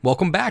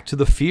Welcome back to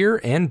the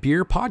Fear and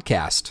Beer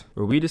podcast,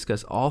 where we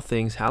discuss all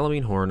things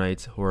Halloween Horror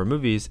Nights, horror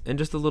movies, and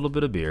just a little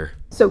bit of beer.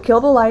 So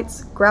kill the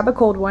lights, grab a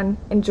cold one,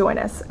 and join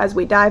us as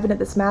we dive into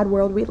this mad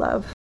world we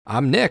love.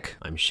 I'm Nick.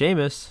 I'm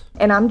Seamus.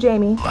 And I'm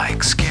Jamie.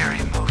 Like scary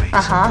movies.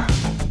 Uh-huh.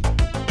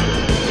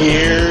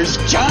 Here's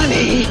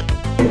Johnny.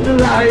 It's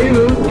alive!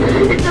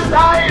 It's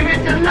alive!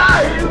 It's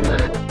alive!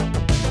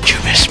 You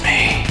miss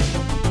me.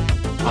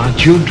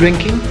 Aren't you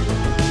drinking?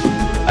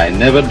 I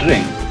never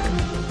drink.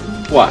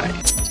 Why?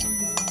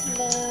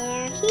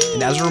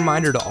 And as a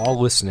reminder to all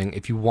listening,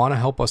 if you want to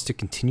help us to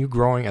continue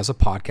growing as a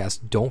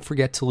podcast, don't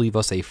forget to leave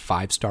us a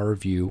 5-star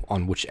review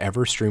on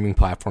whichever streaming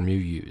platform you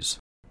use.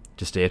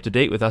 To stay up to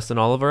date with us and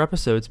all of our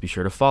episodes, be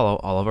sure to follow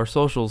all of our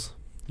socials.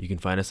 You can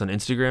find us on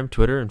Instagram,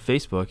 Twitter, and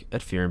Facebook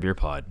at Fear and Beer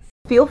Pod.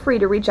 Feel free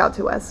to reach out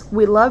to us.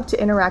 We love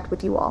to interact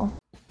with you all.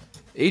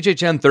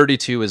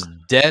 HHN32 is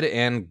dead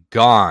and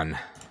gone.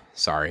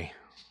 Sorry,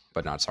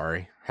 but not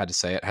sorry. Had to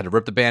say it. Had to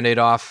rip the Band-Aid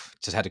off.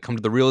 Just had to come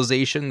to the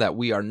realization that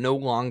we are no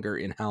longer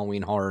in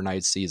Halloween Horror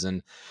Nights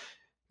season.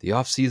 The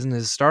off season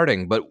is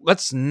starting, but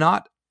let's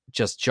not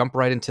just jump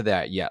right into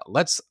that yet.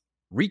 Let's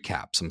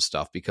recap some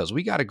stuff because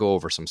we got to go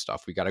over some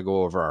stuff. We got to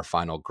go over our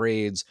final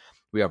grades.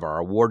 We have our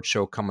award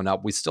show coming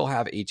up. We still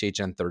have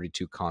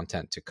HHN32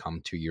 content to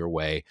come to your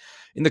way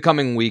in the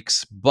coming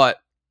weeks, but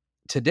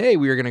today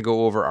we are going to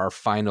go over our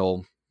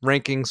final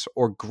rankings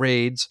or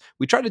grades.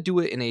 We try to do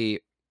it in a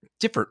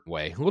different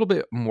way, a little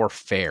bit more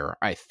fair,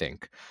 I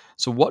think.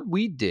 So what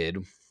we did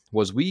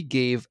was we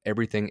gave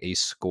everything a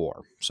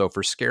score. So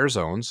for Scare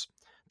Zones,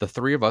 the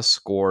three of us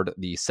scored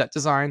the set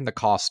design, the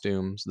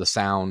costumes, the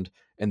sound,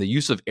 and the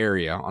use of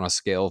area on a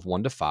scale of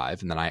 1 to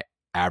 5. And then I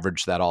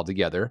averaged that all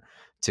together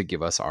to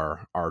give us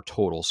our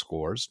total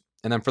scores.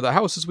 And then for the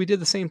houses, we did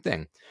the same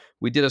thing.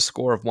 We did a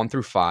score of 1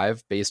 through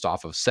 5 based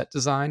off of set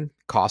design,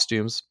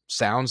 costumes,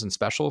 sounds and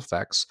special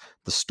effects,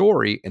 the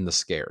story, and the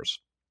scares.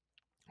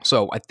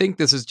 So I think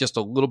this is just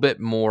a little bit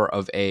more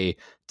of a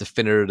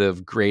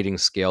definitive grading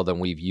scale than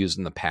we've used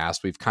in the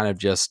past. We've kind of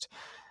just,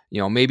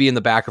 maybe in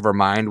the back of our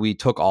mind, we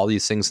took all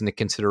these things into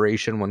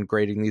consideration when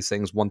grading these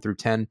things 1 through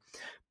 10,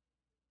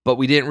 but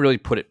we didn't really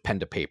put it pen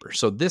to paper.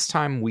 So this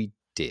time we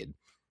did.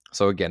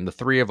 So again, the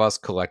three of us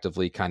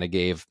collectively kind of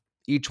gave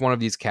each one of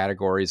these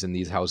categories in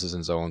these houses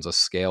and zones a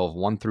scale of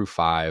 1 through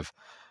 5.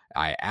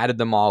 I added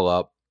them all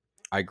up.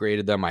 I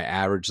graded them. I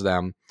averaged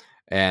them.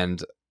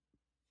 And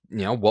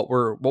what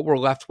we're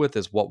left with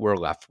is what we're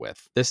left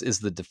with. This is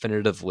the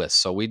definitive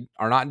list. So we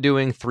are not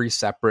doing 3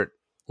 separate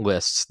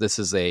lists. This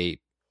is a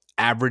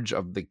average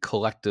of the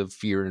collective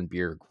Fear and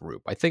Beer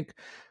group. I think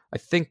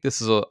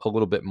this is a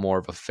little bit more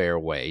of a fair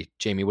way.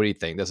 Jamie, what do you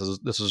think? This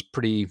is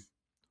pretty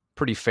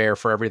fair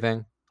for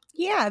everything?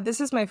 Yeah, this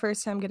is my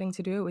first time getting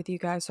to do it with you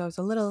guys, so I was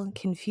a little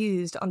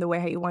confused on the way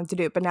how you wanted to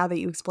do it. But now that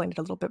you explained it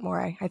a little bit more,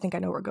 I think I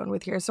know where we're going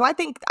with here. So I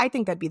think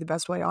that'd be the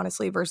best way,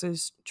 honestly,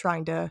 versus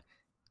trying to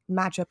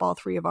match up all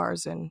 3 of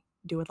ours and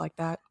do it like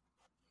that.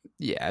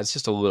 Yeah, it's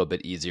just a little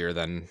bit easier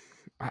than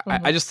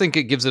I just think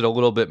it gives it a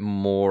little bit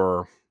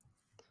more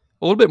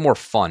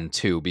fun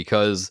too,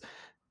 because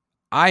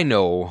I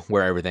know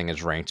where everything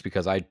is ranked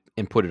because I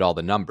inputted all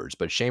the numbers,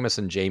 but Seamus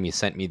and Jamie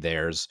sent me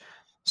theirs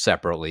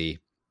separately.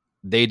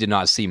 They did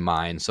not see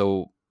mine.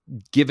 So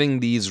giving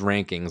these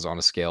rankings on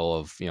a scale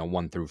of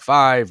 1 through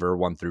 5 or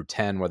 1 through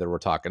 10, whether we're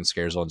talking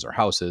scare zones or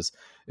houses,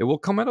 it will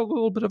come at a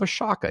little bit of a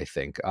shock, I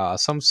think.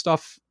 Some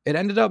stuff, it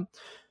ended up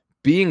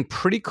being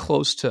pretty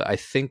close to, I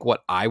think,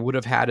 what I would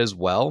have had as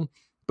well.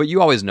 But you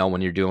always know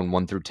when you're doing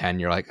 1 through 10,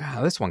 you're like,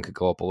 this one could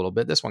go up a little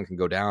bit, this one can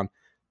go down.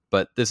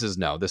 But this is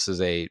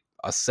a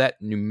set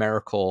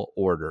numerical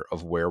order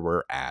of where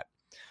we're at.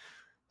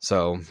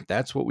 So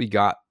that's what we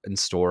got in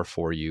store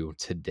for you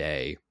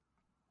today.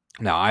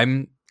 Now,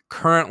 I'm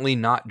currently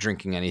not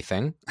drinking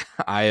anything.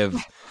 I have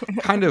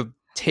kind of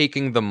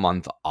taking the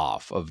month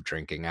off of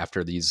drinking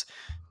after these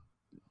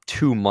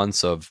 2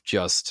 months of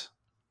just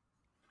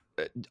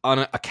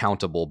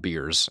unaccountable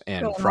beers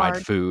and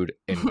fried food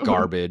and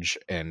garbage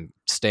and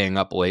staying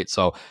up late.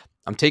 So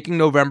I'm taking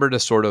November to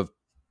sort of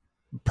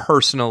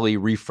personally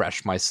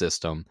refresh my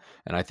system,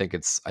 and I think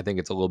it's a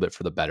little bit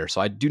for the better.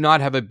 So I do not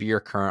have a beer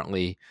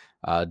currently.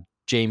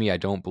 Jamie, I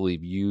don't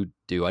believe you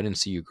do. I didn't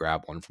see you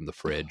grab one from the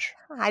fridge.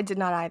 I did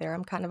not either.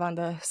 I'm kind of on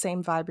the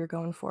same vibe you're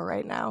going for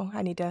right now.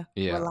 I need to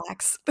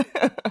relax.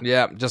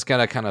 Yeah, just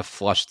gotta kind of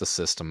flush the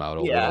system out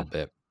a little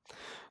bit.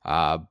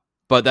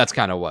 But that's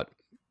kind of what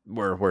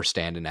we're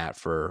standing at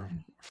for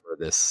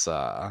this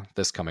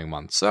this coming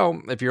month.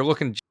 So if you're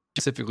looking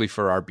specifically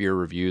for our beer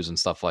reviews and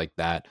stuff like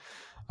that,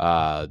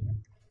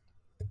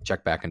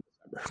 check back in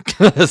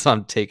December because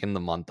I'm taking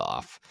the month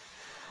off.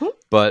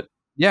 But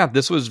yeah,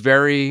 this was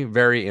very,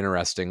 very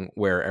interesting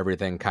where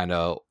everything kind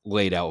of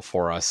laid out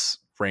for us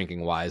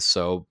ranking wise.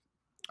 So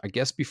I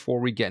guess before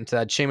we get into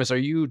that, Seamus,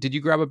 did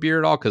you grab a beer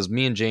at all? Because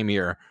me and Jamie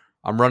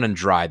I'm running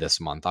dry this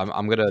month.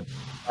 I'm gonna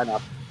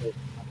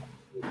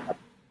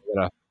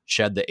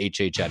shed the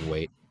HHN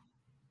weight.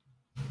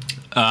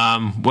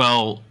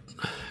 Well,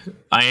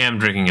 I am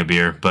drinking a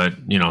beer,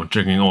 but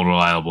drinking Old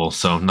Reliable,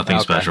 so nothing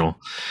special.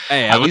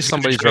 Hey, at least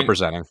somebody's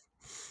representing.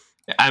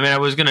 I mean, I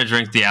was gonna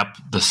drink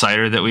the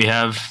cider that we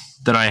have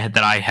that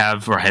I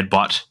have or had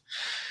bought.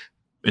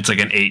 It's like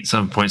an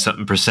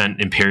 8.7%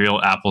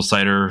 imperial apple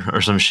cider or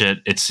some shit.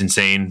 It's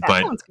insane, That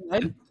but sounds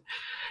good.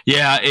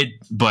 yeah,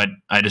 But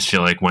I just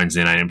feel like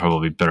Wednesday night I'm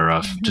probably better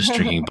off just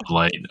drinking Bud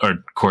Light or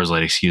Coors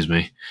Light. Excuse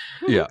me.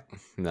 Yeah.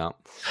 No.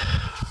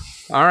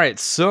 All right.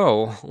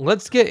 So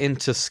let's get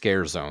into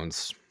scare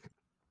zones.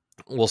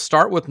 We'll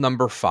start with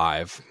number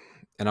 5.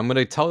 And I'm going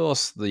to tell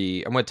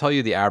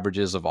you the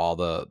averages of all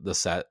the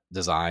set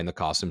design, the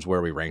costumes,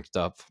 where we ranked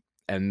stuff.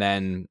 And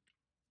then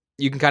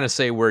you can kind of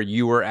say where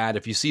you were at.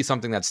 If you see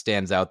something that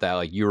stands out that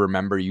like you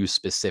remember you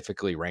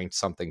specifically ranked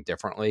something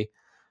differently,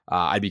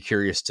 I'd be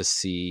curious to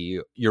see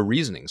your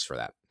reasonings for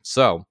that.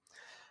 So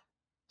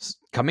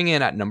coming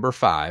in at number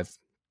 5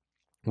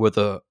 with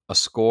a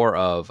score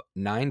of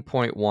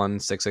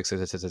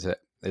 9.1666,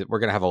 we're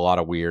going to have a lot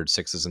of weird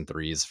 6s and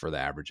 3s for the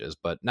averages,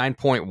 but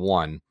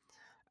 9.1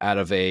 out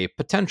of a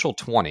potential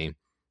 20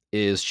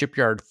 is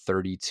Shipyard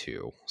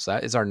 32. So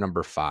that is our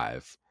number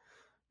 5.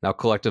 Now,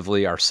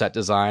 collectively, our set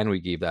design, we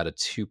gave that a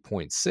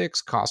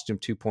 2.6, costume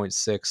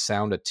 2.6,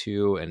 sound a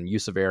 2, and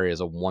use of area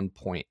is a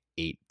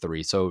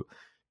 1.83. So,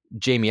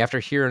 Jamie, after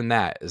hearing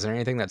that, is there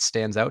anything that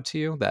stands out to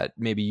you that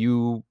maybe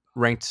you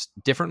ranked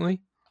differently?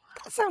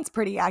 That sounds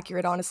pretty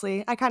accurate,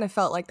 honestly. I kind of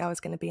felt like that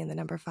was going to be in the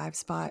number 5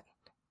 spot,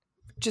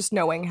 just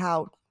knowing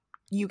how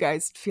you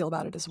guys feel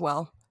about it as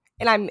well.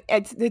 And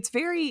it's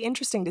very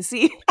interesting to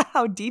see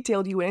how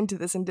detailed you went into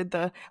this and did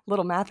the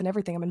little math and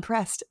everything. I'm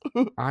impressed.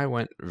 I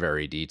went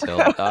very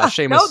detailed.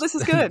 Seamus, no, this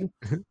is good.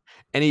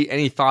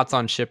 Any thoughts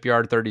on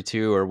Shipyard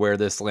 32 or where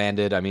this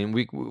landed? I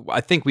mean,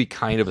 I think we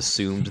kind of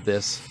assumed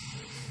this.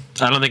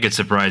 I don't think it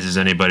surprises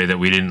anybody that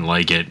we didn't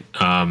like it.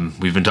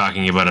 We've been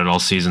talking about it all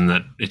season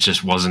that it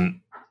just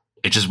wasn't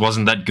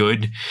that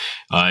good.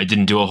 It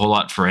didn't do a whole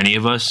lot for any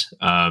of us.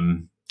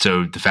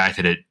 So the fact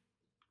that it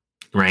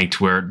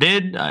ranked where it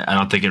did, I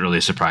don't think it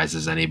really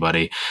surprises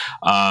anybody.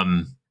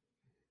 I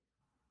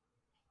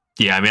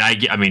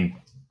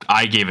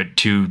gave it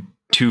two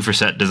for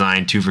set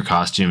design, 2 for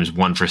costumes,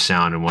 1 for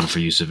sound, and 1 for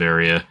use of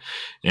area.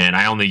 And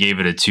I only gave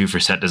it a 2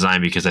 for set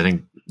design because I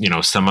think,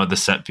 some of the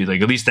set piece,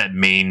 like at least that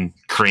main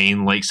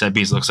crane like set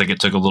piece looks like it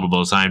took a little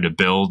bit of time to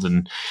build,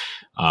 and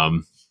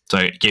so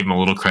I gave him a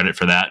little credit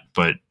for that.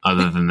 But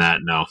other than that,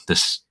 no,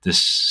 this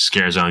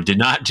scare zone did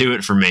not do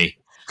it for me.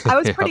 I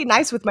was pretty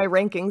nice with my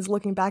rankings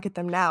looking back at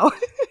them now.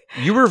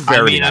 You were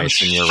very nice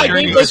in your I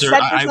rankings. gave the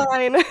set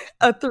design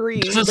a 3.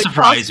 It doesn't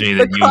surprise me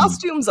that the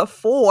costumes a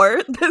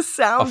 4. The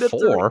sound a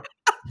 4.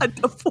 A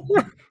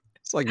 4.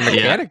 It's like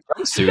mechanic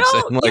jumpsuits.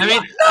 No, and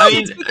like,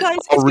 it's because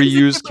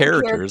reused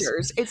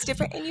characters. It's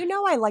different, and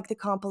I like the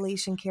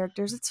compilation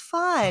characters. It's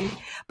fun,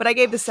 but I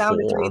gave the sound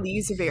a 3 and the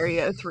use of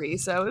area a 3,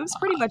 so it was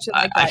pretty much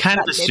like that. I kind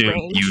of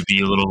assumed you'd be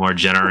a little more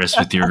generous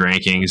with your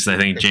rankings, I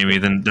think, Jamie,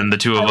 than the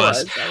two of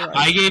us.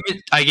 I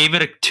gave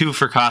it a 2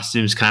 for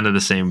costumes, kind of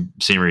the same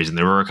reason.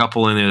 There were a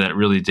couple in there that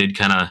really did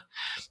kind of.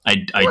 I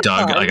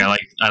dug fun. Like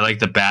I like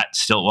the Bat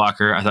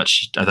Stiltwalker. I thought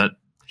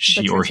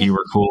she or he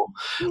were cool.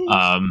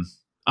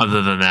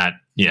 Other than that,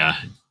 yeah,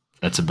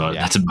 that's about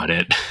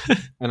it.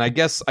 And I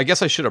guess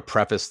I should have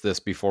prefaced this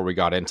before we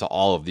got into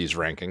all of these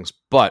rankings,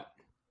 but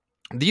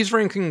these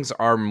rankings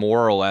are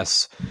more or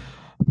less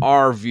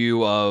our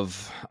view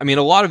of. I mean,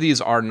 a lot of these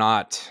are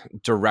not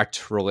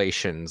direct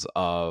relations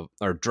or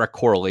direct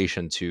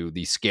correlation to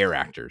the scare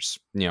actors.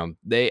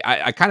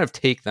 I kind of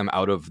take them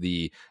out of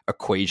the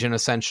equation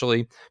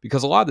essentially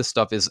because a lot of this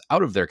stuff is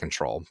out of their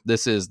control.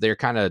 They're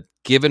kind of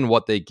given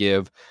what they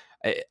give.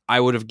 I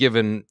would have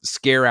given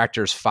scare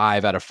actors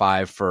 5 out of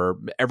 5 for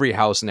every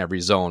house and every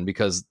zone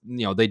because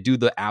they do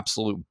the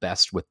absolute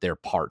best with their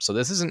part. So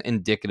this isn't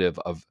indicative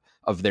of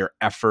their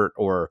effort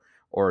or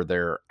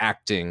their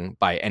acting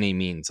by any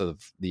means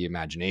of the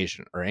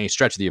imagination or any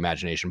stretch of the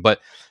imagination.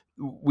 But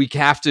we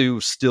have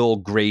to still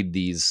grade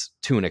these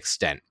to an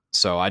extent.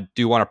 So I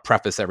do want to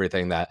preface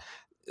everything that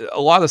a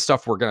lot of the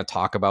stuff we're going to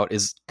talk about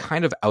is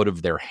kind of out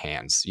of their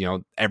hands.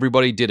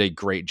 Everybody did a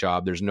great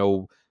job. There's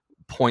no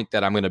point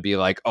that I'm going to be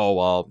like, oh,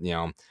 well,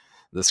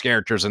 the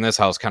characters in this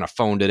house kind of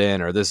phoned it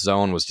in or this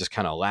zone was just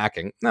kind of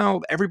lacking.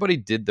 No, everybody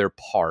did their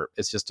part.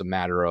 It's just a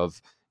matter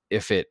of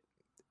if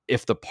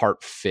the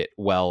part fit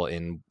well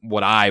in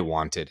what I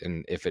wanted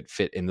and if it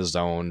fit in the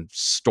zone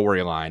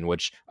storyline,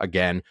 which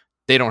again,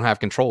 they don't have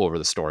control over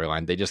the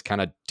storyline. They just kind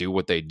of do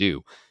what they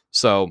do.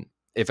 So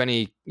if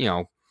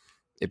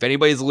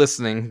anybody's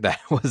listening that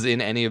was in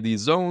any of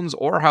these zones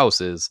or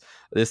houses,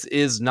 this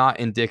is not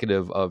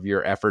indicative of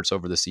your efforts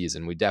over the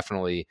season. We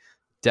definitely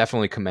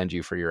commend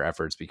you for your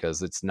efforts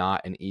because it's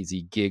not an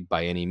easy gig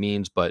by any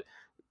means, but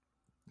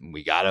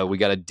we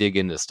gotta dig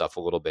into stuff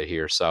a little bit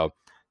here. So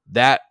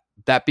that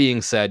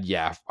being said,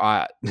 yeah,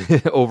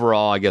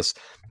 overall, I guess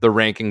the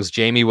rankings,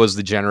 Jamie was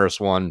the generous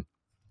one.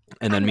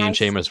 And then me and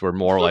Seamus were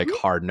more like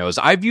hard nosed.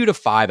 I viewed a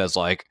 5 as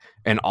like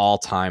an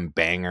all-time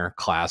banger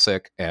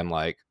classic and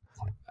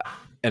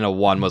a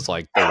 1 was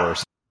like the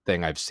worst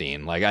thing I've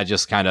seen. Like I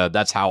just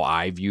that's how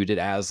I viewed it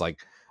as. Like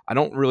I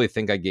don't really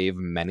think I gave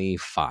many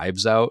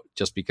 5s out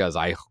just because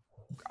I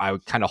I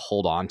would kind of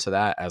hold on to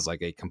that as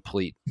like a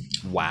complete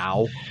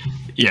wow.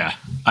 Yeah,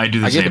 I do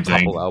the I gave same a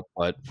couple thing. out,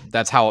 but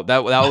that's how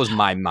that was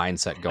my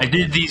mindset going. I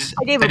did in. these.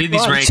 I gave I a did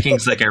these bunch.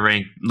 rankings like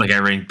I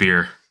rank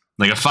beer.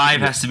 Like a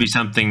 5 has to be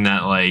something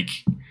that like,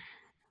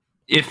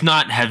 if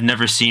not have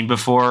never seen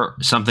before,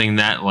 something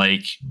that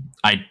like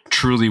I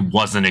truly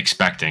wasn't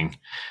expecting.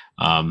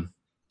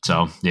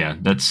 So yeah,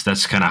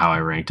 that's kind of how I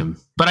ranked them.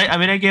 But I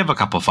mean, I gave a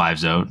couple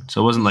 5s out,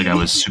 so it wasn't like I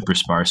was super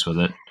sparse with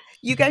it.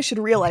 You guys should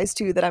realize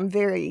too that I'm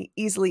very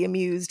easily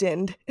amused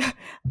and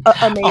amazed.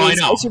 Oh, I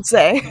know. should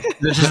say.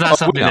 This is not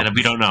something that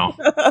we don't know.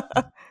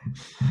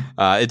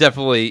 It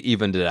definitely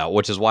evened it out,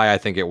 which is why I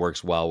think it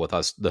works well with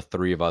us, the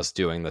three of us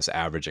doing this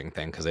averaging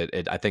thing, because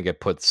I think it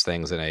puts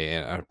things in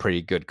a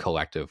pretty good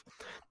collective.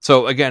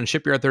 So again,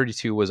 Shipyard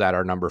 32 was at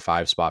our number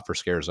 5 spot for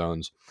scare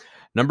zones.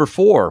 Number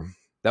 4,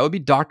 that would be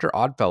Dr.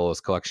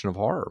 Oddfellow's Collection of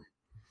Horror.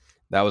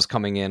 That was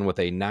coming in with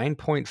a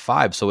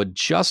 9.5, so it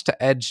just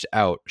edged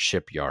out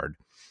Shipyard.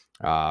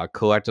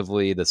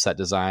 Collectively, the set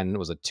design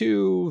was a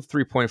 2,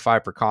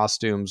 3.5 for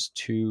costumes,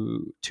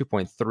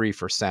 2.3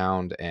 for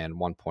sound, and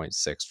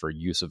 1.6 for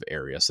use of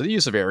area. So the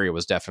use of area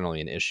was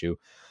definitely an issue.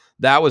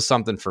 That was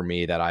something for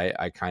me that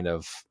I kind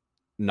of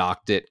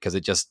knocked it,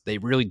 because they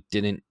really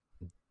didn't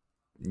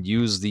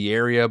use the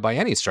area by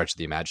any stretch of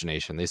the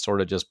imagination. They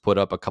sort of just put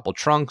up a couple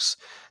trunks,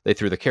 they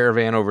threw the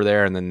caravan over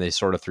there, and then they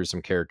sort of threw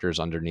some characters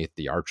underneath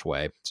the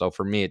archway. So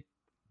for me,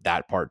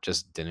 that part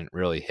just didn't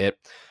really hit.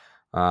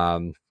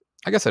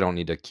 I guess I don't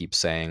need to keep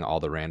saying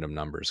all the random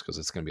numbers, because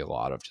it's going to be a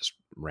lot of just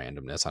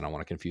randomness. I don't want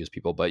to confuse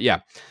people, but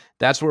yeah,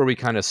 that's where we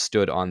kind of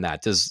stood on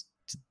that. Does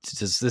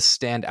this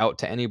stand out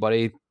to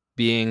anybody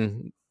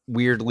being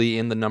weirdly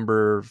in the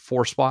number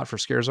 4 spot for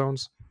scare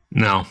zones?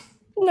 No,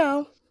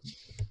 No.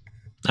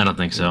 I don't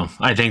think so.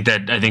 I think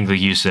like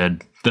you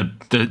said,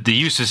 the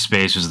use of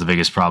space was the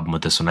biggest problem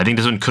with this one. I think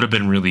this one could have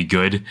been really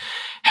good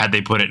had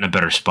they put it in a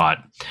better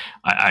spot.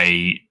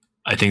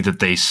 I think that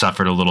they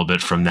suffered a little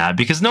bit from that,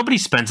 because nobody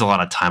spends a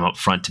lot of time up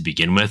front to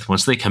begin with.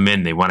 Once they come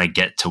in, they want to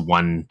get to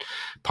one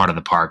part of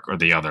the park or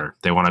the other.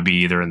 They want to be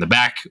either in the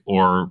back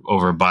or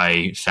over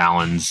by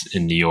Fallon's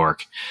in New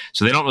York.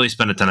 So they don't really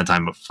spend a ton of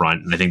time up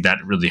front. And I think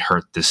that really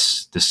hurt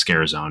this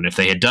scare zone. If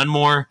they had done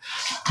more,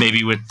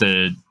 maybe with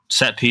the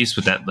set piece,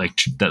 with that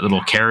that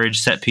little carriage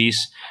set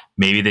piece,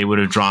 maybe they would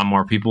have drawn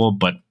more people,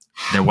 but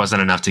there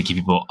wasn't enough to keep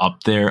people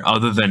up there,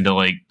 other than to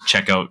like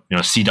check out,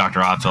 see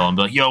Dr. Oddfellow and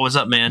be like, yo, what's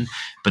up, man?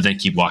 But then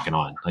keep walking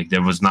on. Like,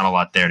 there was not a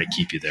lot there to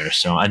keep you there.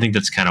 So I think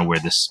that's kind of where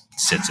this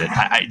sits it.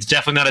 It's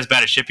definitely not as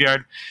bad as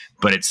Shipyard,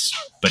 but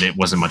it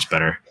wasn't much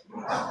better.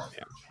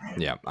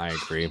 Yeah, I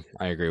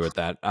agree with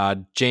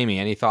that. Jamie,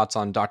 any thoughts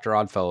on Dr.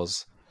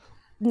 Oddfellows?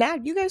 Nah,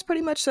 you guys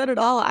pretty much said it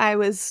all. I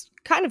was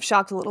kind of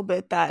shocked a little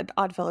bit that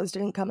Oddfellows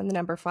didn't come in the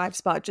number 5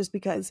 spot, just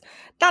because,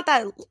 not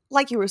that,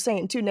 like you were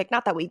saying too, Nick,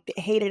 not that we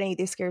hated any of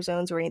these scare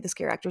zones or any of the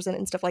scare actors in it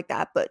and stuff like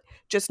that, but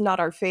just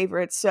not our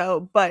favorites.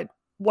 So, but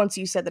once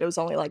you said that it was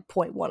only like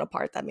 0.1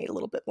 apart, that made a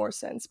little bit more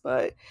sense.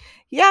 But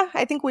yeah,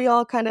 I think we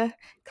all kind of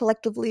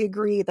collectively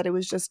agree that it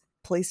was just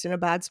placed in a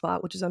bad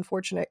spot, which is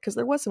unfortunate, because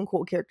there was some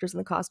cool characters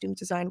and the costumes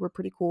designed were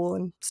pretty cool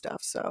and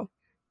stuff. So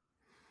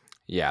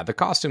yeah, the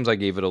costumes, I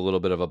gave it a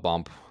little bit of a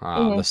bump.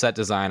 The set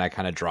design, I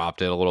kind of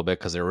dropped it a little bit,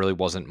 because there really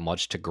wasn't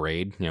much to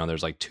grade.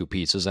 There's like 2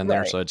 pieces in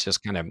there, so it's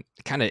just kind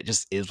of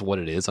just is what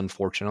it is,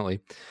 unfortunately.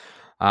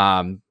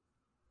 Coming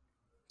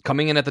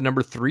in at the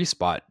number 3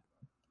 spot,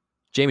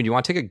 Jamie, do you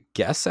want to take a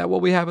guess at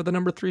what we have at the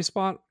number 3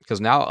 spot?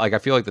 Because now, I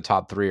feel like the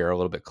top 3 are a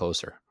little bit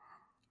closer.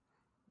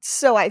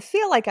 So I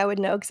feel like I would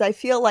know, because I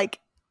feel like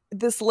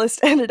this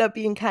list ended up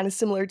being kind of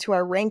similar to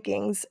our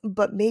rankings,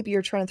 but maybe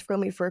you're trying to throw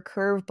me for a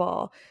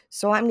curveball.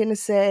 So I'm going to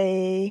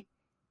say,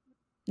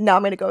 no,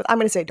 I'm going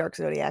to say Dark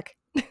Zodiac.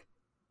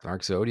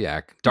 Dark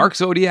Zodiac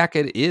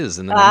it is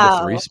in the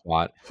number 3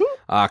 spot,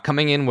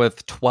 coming in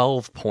with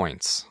 12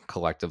 points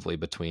collectively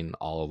between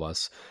all of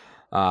us.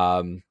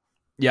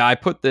 Yeah, I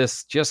put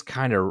this just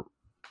kind of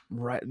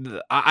right.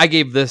 I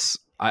gave this,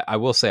 I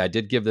will say I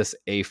did give this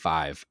a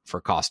 5 for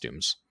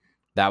costumes.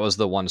 That was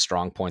the one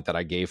strong point that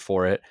I gave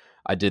for it.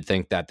 I did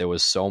think that there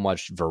was so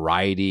much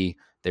variety.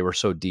 They were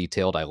so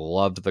detailed. I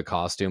loved the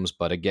costumes,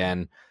 but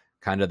again,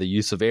 kind of the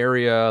use of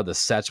area, the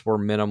sets were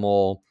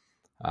minimal,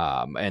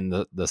 and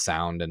the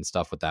sound and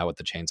stuff with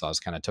the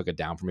chainsaws kind of took it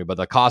down for me. But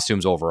the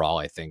costumes overall,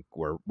 I think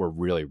were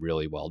really,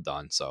 really well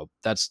done. So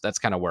that's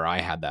kind of where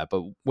I had that.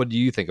 But what do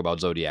you think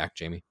about Zodiac,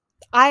 Jamie?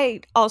 I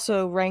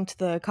also ranked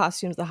the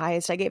costumes the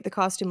highest. I gave the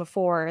costume a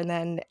 4, and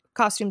then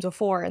costumes a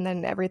 4, and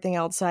then everything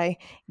else I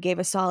gave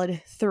a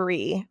solid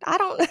 3.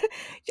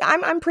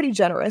 I'm pretty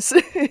generous.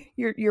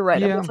 You're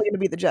right. Yeah. I'm definitely going to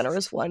be the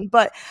generous one.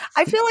 But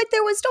I feel like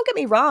there was, don't get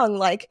me wrong,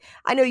 like,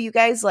 I know you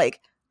guys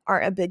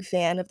aren't a big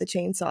fan of the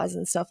chainsaws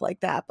and stuff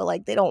like that,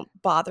 but they don't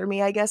bother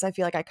me, I guess. I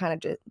feel like I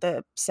kind of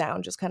the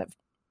sound just kind of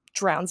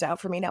drowns out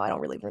for me now. I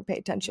don't really even pay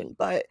attention,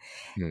 but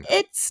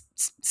it's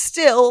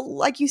still,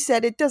 like you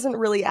said, it doesn't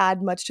really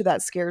add much to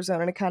that scare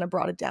zone, and it kind of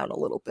brought it down a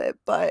little bit.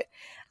 But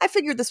I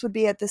figured this would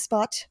be at this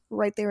spot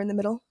right there in the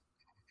middle.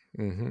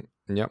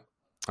 Yep.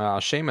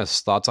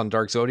 Seamus, thoughts on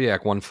Dark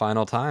Zodiac one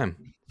final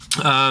time?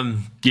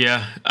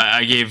 Yeah,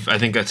 I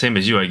think that same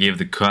as you. I gave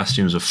the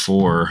costumes a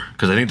 4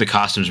 because I think the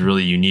costumes are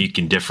really unique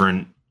and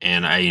different,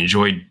 and I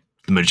enjoyed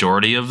the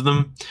majority of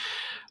them.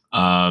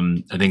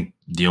 I think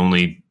the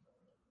only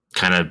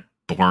kind of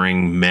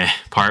boring meh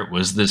part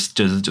was the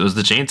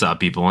chainsaw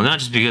people, and not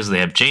just because they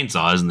have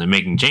chainsaws and they're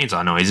making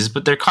chainsaw noises,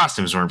 but their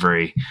costumes weren't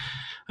very.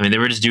 I mean, they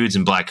were just dudes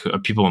in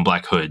people in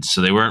black hoods,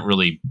 so they weren't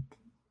really.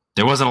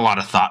 There wasn't a lot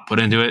of thought put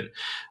into it.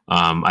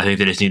 I think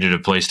they just needed a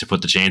place to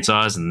put the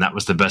chainsaws, and that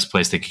was the best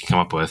place they could come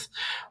up with.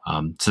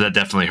 So that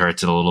definitely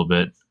hurts it a little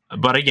bit.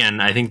 But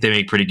again, I think they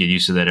make pretty good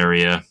use of that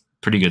area.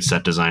 Pretty good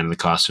set design, and the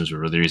costumes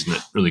were the reason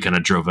that really kind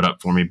of drove it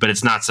up for me. But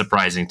it's not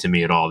surprising to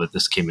me at all that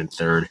this came in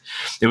third.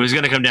 It was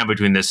going to come down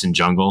between this and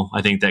Jungle.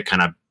 I think that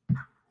kind of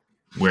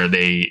where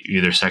they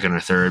either second or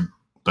third,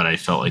 but I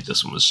felt like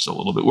this one was just a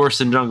little bit worse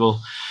than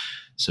Jungle.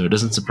 So it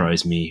doesn't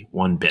surprise me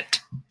one bit.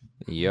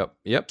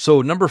 Yep.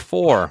 So number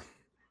 4,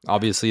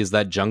 obviously, is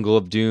that Jungle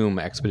of Doom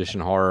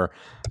Expedition Horror,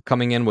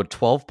 coming in with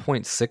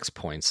 12.6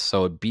 points.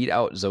 So it beat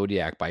out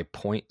Zodiac by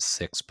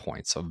 0.6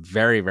 points. So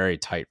very, very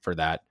tight for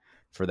that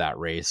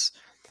race.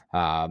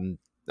 I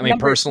mean,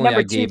 personally,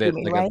 I gave it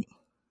like right?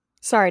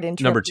 Sorry to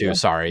interrupt. Number 2, you.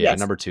 sorry. Yes. Yeah,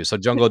 number 2. So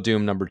Jungle of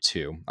Doom number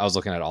 2. I was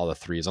looking at all the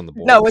 3s on the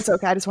board. No, it's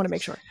okay. I just want to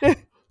make sure.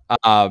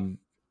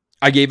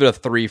 I gave it a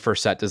 3 for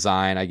set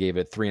design. I gave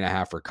it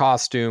 3.5 for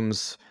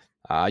costumes.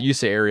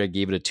 Use area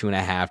gave it a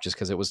 2.5 just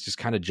because it was just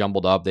kind of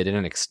jumbled up. They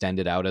didn't extend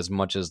it out as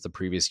much as the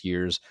previous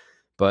years,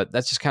 but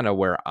that's just kind of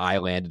where I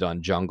landed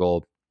on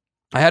Jungle.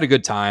 I had a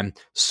good time.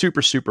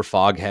 Super, super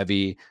fog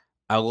heavy.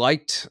 I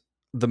liked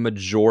the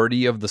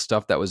majority of the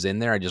stuff that was in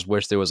there. I just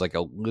wish there was like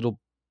a little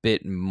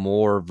bit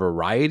more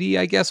variety,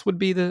 I guess would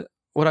be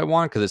what I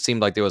want, because it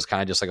seemed like there was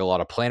kind of just like a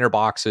lot of planter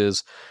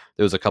boxes.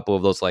 There was a couple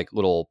of those like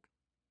little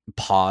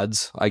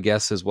pods, I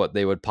guess is what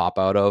they would pop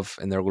out of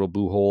in their little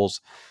boo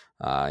holes.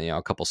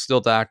 A couple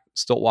stilt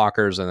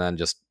walkers, and then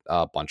just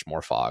a bunch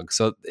more fog.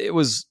 So it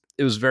was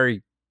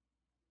very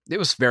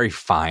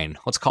fine.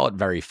 Let's call it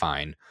very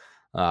fine.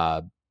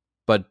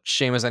 But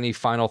Seamus, any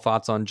final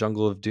thoughts on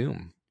Jungle of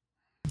Doom?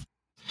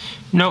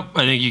 Nope,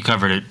 I think you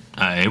covered it.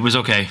 It was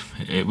okay.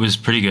 It was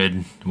pretty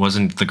good. It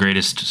wasn't the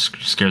greatest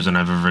scare zone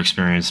I've ever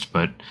experienced,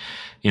 but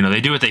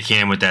they do what they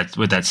can with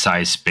that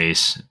size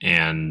space,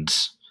 and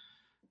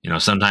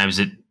sometimes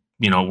it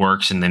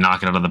works and they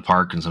knock it out of the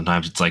park, and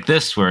sometimes it's like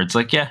this where it's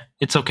like, yeah,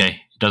 it's okay,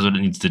 it does what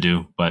it needs to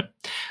do. But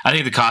I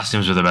think the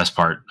costumes were the best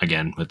part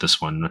again with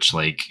this one, much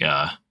like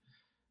oh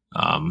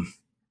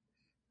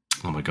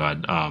my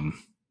god,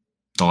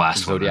 the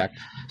last Zodiac.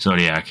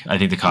 Zodiac. I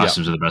think the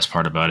costumes are the best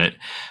part about it.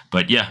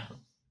 But yeah,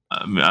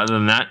 other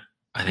than that,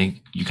 I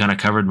think you kind of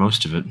covered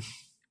most of it.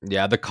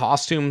 Yeah, the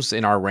costumes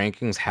in our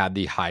rankings had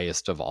the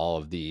highest of all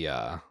of the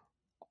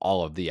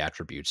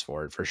attributes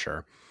for it, for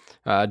sure.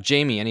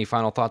 Jamie, any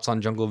final thoughts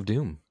on Jungle of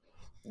Doom?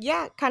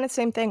 Yeah, kind of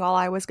same thing. All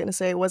I was going to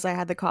say was I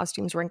had the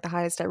costumes ranked the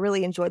highest. I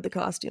really enjoyed the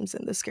costumes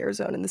in the scare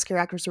zone, and the scare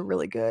actors are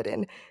really good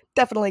and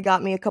definitely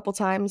got me a couple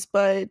times.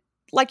 But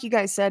like you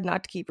guys said,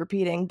 not to keep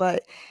repeating,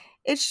 but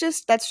that's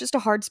just a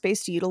hard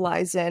space to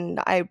utilize, and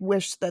I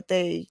wish that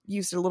they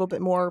used it a little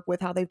bit more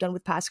with how they've done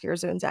with past scare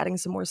zones, adding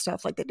some more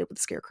stuff like they did with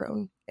the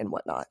Scarecrow and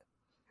whatnot.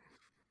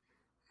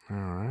 All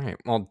right.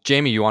 Well,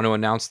 Jamie, you want to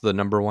announce the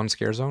number 1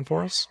 scare zone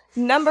for us?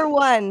 Number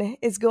 1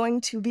 is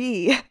going to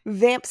be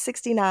Vamp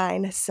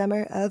 69,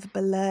 Summer of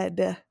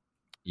Blood.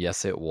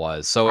 Yes, it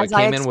was. So As it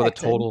I came in with a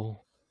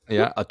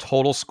expected.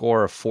 total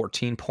score of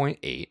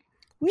 14.8,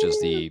 which is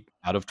the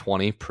out of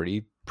 20,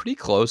 pretty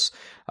close.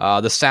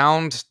 The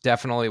sound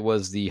definitely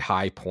was the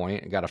high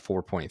point. It got a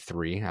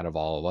 4.3 out of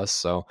all of us.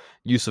 So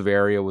use of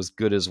area was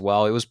good as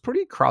well. It was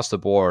pretty across the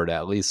board,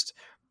 at least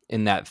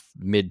in that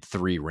mid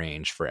 3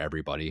 range for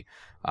everybody.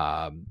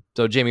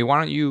 So Jamie, why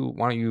don't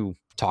you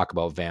talk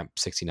about Vamp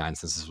 69,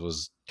 since this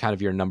was kind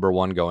of your number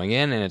 1 going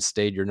in, and it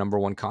stayed your number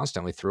 1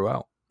 constantly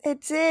throughout.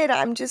 It did.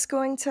 I'm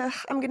going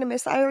to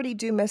miss, I already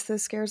do miss the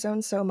scare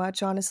zone so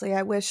much, honestly.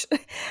 I wish,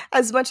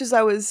 as much as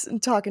I was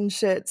talking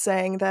shit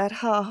saying that,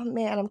 oh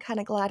man, I'm kind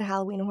of glad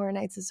Halloween Horror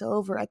Nights is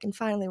over. I can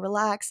finally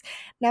relax.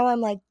 Now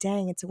I'm like,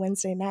 dang, it's a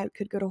Wednesday night.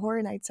 Could go to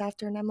Horror Nights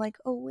after. And I'm like,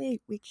 oh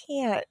wait, we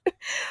can't.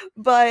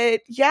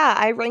 But yeah,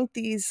 I ranked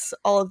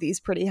all of these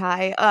pretty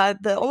high.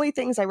 The only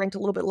things I ranked a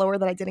little bit lower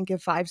that I didn't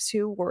give 5s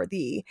to were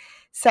the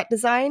set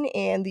design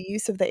and the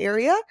use of the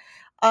area.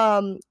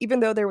 Even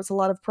though there was a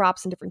lot of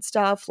props and different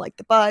stuff, like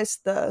the bus,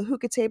 the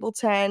hookah table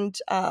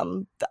tent,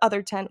 the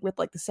other tent with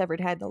like the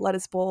severed head, the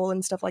lettuce bowl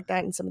and stuff like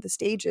that, and some of the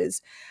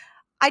stages,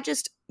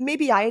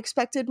 maybe I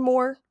expected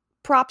more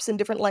props and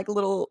different like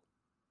little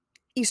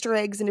Easter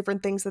eggs and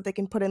different things that they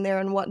can put in there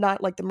and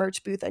whatnot, like the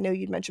merch booth. I know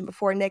you'd mentioned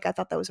before, Nick. I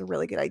thought that was a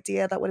really good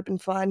idea. That would have been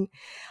fun.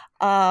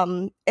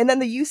 And then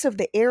the use of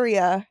the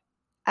area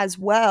as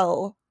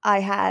well. I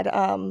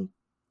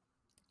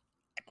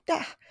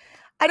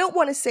don't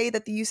want to say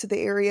that the use of the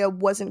area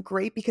wasn't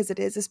great, because it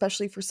is,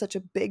 especially for such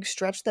a big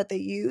stretch that they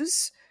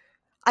use.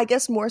 I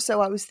guess more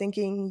so I was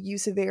thinking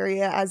use of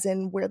area as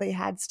in where they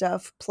had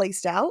stuff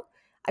placed out.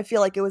 I feel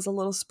like it was a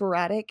little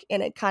sporadic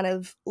and it kind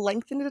of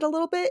lengthened it a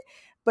little bit.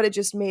 but it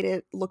just made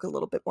it look a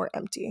little bit more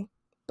empty.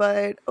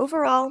 But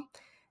overall,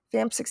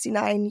 Vamp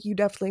 69, you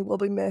definitely will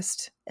be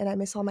missed, and I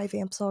miss all my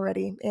vamps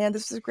already. And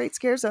this was a great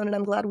scare zone, and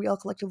I'm glad we all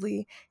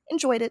collectively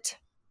enjoyed it.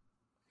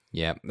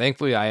 Yeah,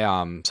 thankfully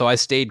I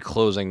stayed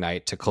closing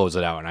night to close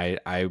it out, and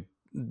I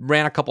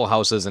ran a couple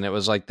houses, and it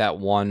was like that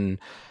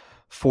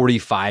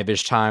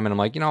 1:45-ish time, and I'm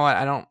like, you know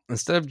what,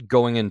 instead of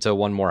going into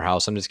one more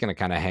house, I'm just gonna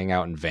kind of hang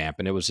out and vamp.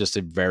 And it was just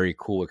a very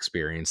cool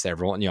experience.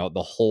 Everyone,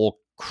 the whole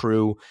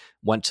crew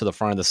went to the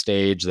front of the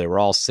stage. They were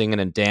all singing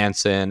and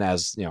dancing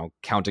as,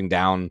 counting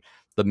down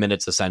the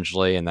minutes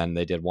essentially, and then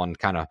they did one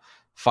kind of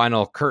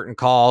final curtain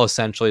call.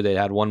 Essentially, they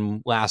had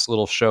one last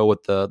little show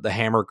with the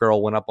Hammer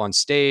Girl went up on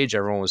stage.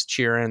 Everyone was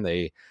cheering.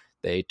 They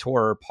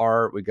tore her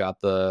apart. We got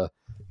the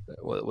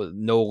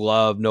no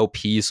love, no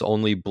peace,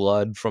 only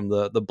blood from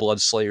the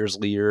Blood Slayers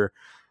leader,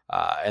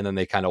 and then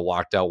they kind of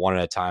walked out one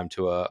at a time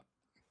to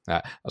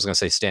I was going to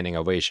say standing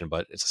ovation,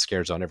 but it's a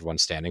scare zone.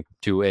 Everyone's standing,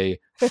 to a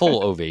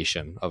full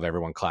ovation of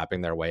everyone clapping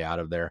their way out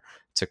of there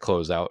to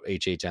close out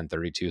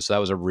HHN32. So that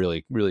was a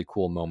really, really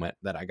cool moment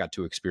that I got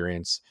to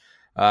experience.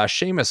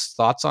 Seamus,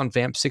 thoughts on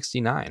Vamp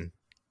 69?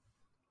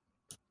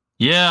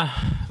 Yeah.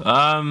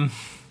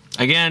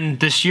 Again,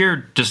 this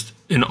year, just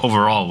in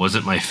overall,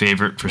 wasn't my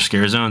favorite for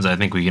scare zones. I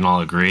think we can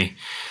all agree.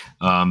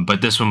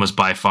 But this one was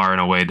by far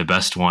and away the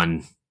best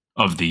one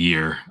of the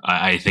year.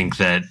 I think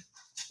that,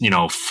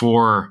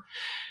 for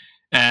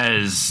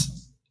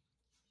as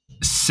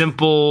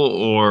simple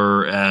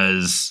or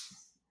as,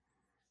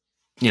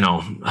 I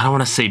don't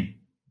want to say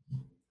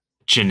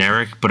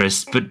generic, but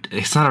it's not the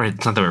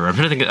right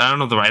word. I don't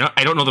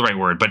know the right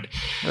word, but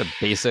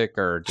basic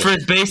or just... for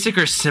as basic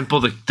or simple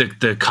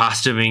the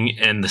costuming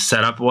and the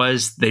setup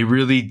was, they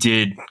really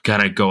did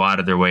kind of go out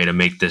of their way to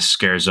make this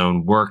scare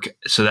zone work.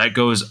 So that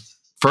goes,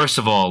 first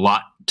of all, a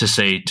lot to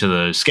say to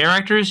the scare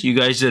actors. You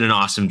guys did an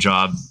awesome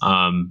job.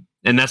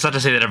 And that's not to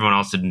say that everyone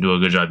else didn't do a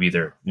good job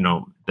either.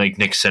 Like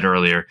Nick said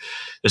earlier,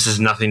 this has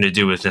nothing to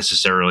do with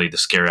necessarily the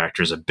scare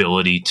actor's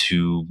ability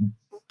to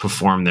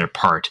perform their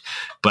part.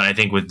 But I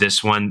think with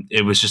this one,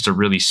 it was just a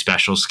really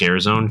special scare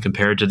zone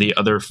compared to the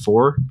other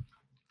four.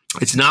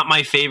 It's not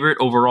my favorite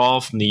overall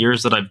from the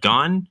years that I've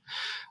gone.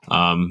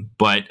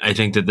 But I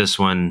think that this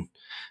one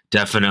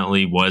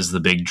definitely was the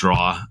big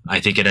draw.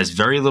 I think it has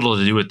very little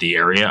to do with the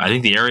area. I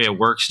think the area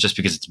works just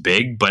because it's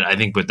big, but I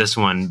think with this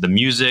one, the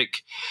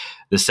music,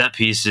 the set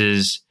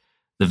pieces,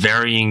 the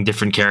varying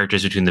different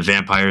characters between the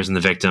vampires and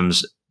the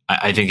victims,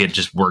 I think it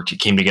just worked.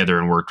 It came together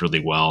and worked really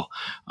well.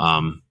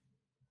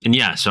 And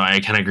yeah, so I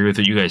kind of agree with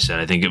what you guys said.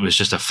 I think it was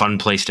just a fun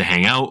place to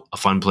hang out, a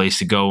fun place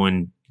to go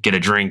and get a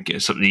drink,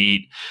 something to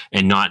eat,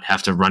 and not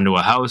have to run to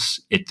a house.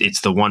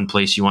 It's the one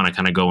place you want to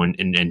kind of go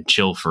and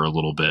chill for a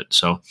little bit.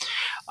 So,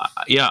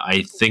 yeah,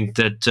 I think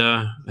that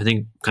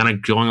kind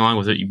of going along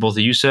with what both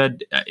of you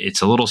said,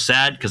 it's a little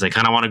sad because I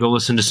kind of want to go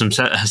listen to some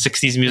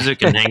 60s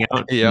music and hang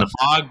out in the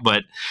fog.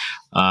 But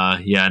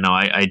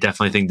I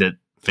definitely think that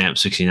Vamp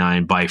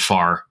 69 by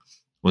far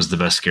was the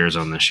best scare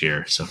zone this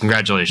year. So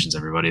congratulations,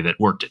 everybody that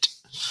worked it.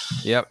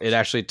 Yep, it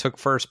actually took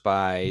first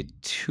by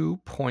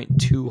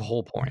 2.2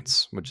 whole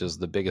points, which is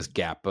the biggest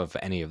gap of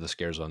any of the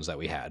scare zones that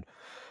we had.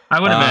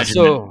 I would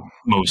imagine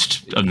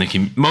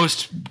that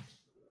most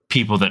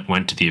people that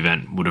went to the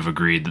event would have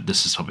agreed that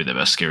this is probably the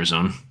best scare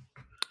zone.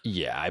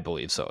 Yeah, I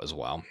believe so as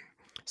well.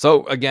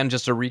 So again,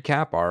 just to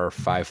recap, our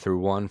 5 through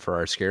 1 for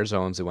our scare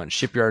zones, it went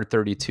Shipyard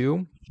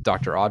 32,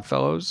 Dr.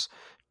 Oddfellows,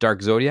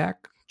 Dark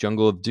Zodiac,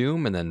 Jungle of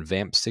Doom, and then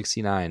Vamp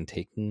 69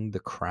 taking the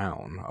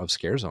crown of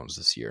scare zones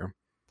this year.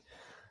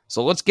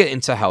 So let's get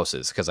into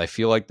houses, because I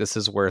feel like this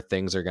is where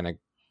things are going to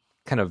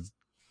kind of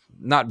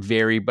not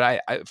vary,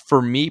 but I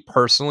for me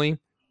personally,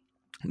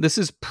 this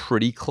is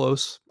pretty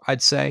close,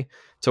 I'd say,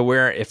 to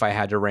where if I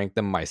had to rank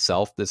them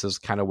myself, this is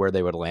kind of where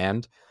they would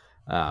land.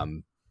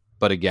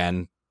 But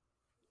again,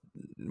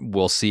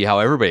 we'll see how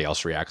everybody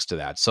else reacts to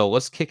that. So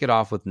let's kick it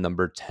off with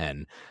number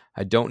 10.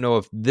 I don't know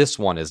if this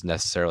one is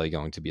necessarily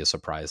going to be a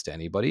surprise to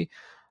anybody,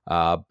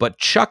 but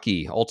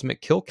Chucky Ultimate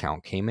Kill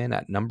Count came in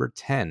at number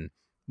 10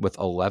 with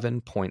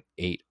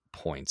 11.8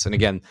 points. And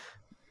again,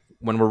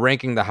 when we're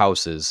ranking the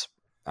houses,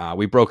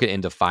 we broke it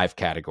into 5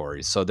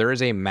 categories. So there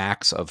is a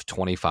max of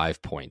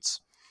 25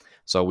 points.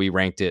 So we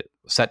ranked it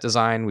set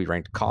design, we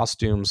ranked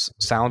costumes,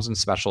 sounds and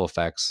special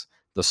effects,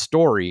 the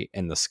story,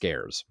 and the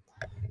scares.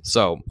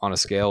 So on a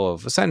scale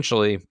of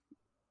essentially,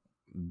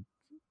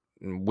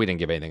 we didn't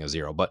give anything a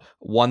 0, but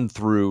 1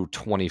 through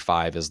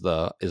 25 is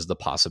the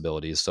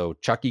possibilities. So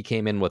Chucky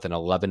came in with an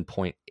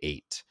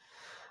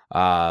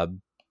 11.8.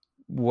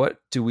 What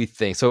do we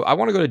think? So I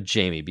want to go to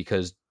Jamie,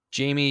 because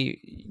Jamie,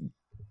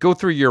 go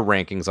through your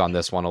rankings on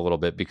this one a little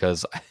bit,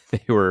 because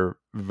they were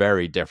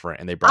very different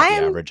and they brought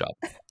the average up.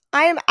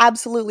 I am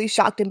absolutely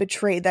shocked and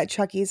betrayed that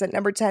Chucky's at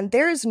number 10.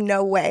 There is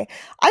no way.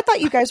 I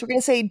thought you guys were going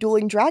to say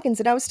Dueling Dragons,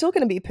 and I was still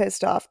going to be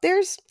pissed off.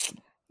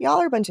 Y'all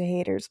are a bunch of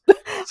haters.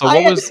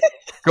 So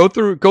go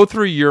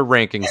through your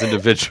rankings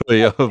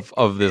individually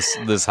of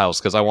this house,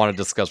 because I want to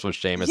discuss with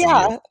Seamus.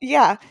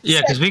 Yeah.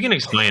 Because we can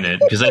explain it.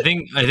 Because I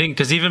think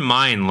because even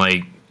mine,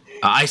 like,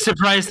 I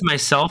surprised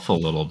myself a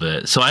little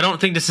bit, so I don't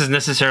think this is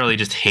necessarily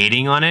just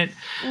hating on it.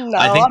 No,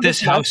 I think I'm this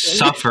just house messing.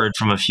 suffered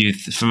from a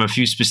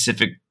few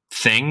specific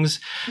things.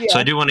 So Yeah.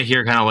 I do want to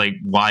hear kind of like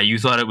why you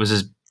thought it was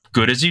as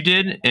good as you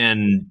did,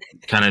 and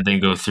kind of then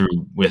go through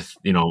with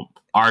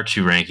our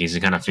two rankings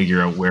and kind of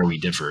figure out where we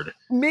differed.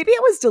 Maybe I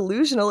was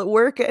delusional at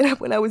work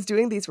when I was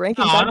doing these rankings.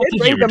 No, I I don't did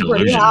think rank you were them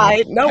pretty delusional.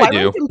 high. No, I I do.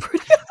 ranked them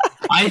pretty high.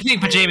 I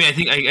think, but Jamie, I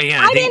think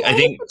again, I didn't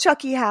hate the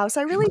Chucky house.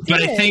 I really did.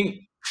 but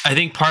I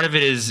think part of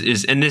it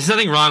is, and there's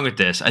nothing wrong with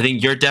this. I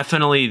think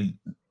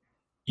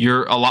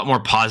you're a lot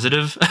more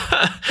positive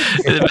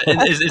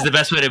is the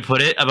best way to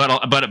put it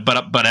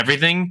about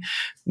everything.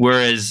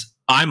 Whereas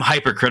I'm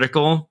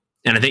hypercritical,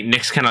 and I think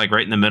Nick's kind of like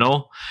right in the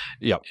middle.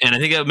 Yep. And I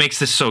think that makes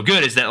this so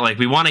good is that like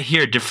we want to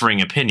hear differing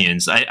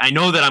opinions. I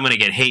know that I'm going to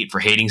get hate for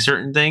hating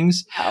certain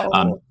things,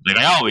 like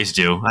I always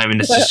do. I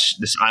mean,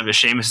 I'm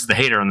ashamed. This is the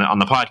hater on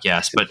the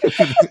podcast, but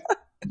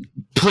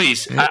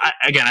please,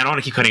 again, I don't want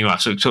to keep cutting you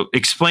off. So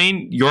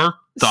explain your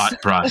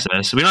thought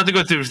process. We don't have to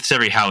go through this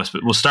every house,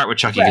 but we'll start with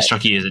Chucky because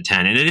Chucky is a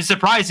 10, and it is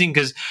surprising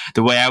because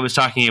the way I was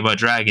talking about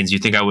dragons, you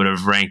think I would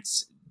have ranked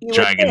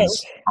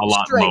dragons a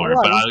lot lower.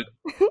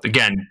 But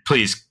again,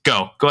 please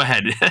go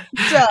ahead.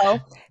 So,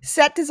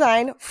 set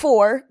design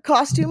 4,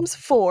 costumes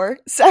 4,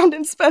 sound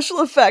and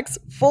special effects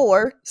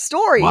 4,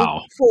 story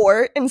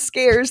 4, and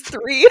scares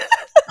 3.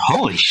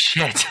 Holy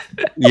shit!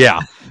 Yeah.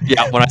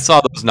 When I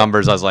saw those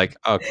numbers, I was like,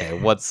 okay,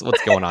 what's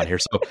going on here?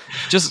 So,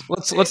 just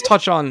let's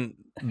touch on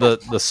the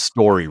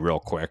story real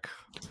quick.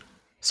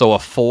 So a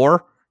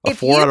 4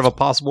 out of a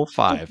possible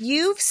 5. If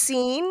you've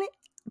seen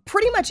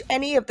pretty much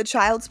any of the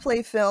Child's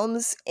Play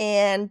films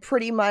and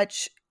pretty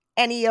much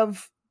any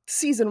of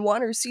season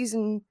 1 or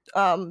season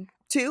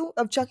 2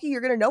 of Chucky,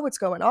 you're going to know what's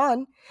going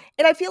on.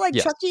 And I feel like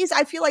Chucky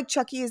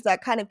is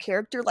that kind of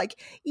character. Like,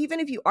 even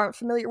if you aren't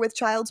familiar with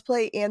Child's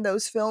Play and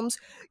those films,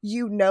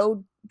 you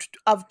know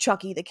of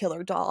Chucky the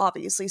killer doll,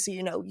 obviously, so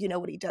you know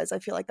what he does. I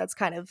feel like that's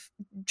kind of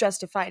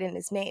justified in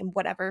his name,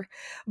 whatever.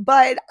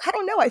 But I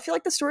don't know, I feel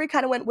like the story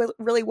kind of went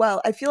really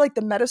well. I feel like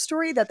the meta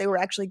story that they were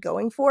actually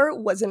going for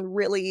wasn't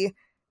really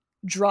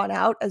drawn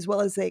out as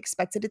well as they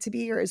expected it to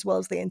be, or as well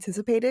as they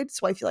anticipated.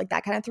 So I feel like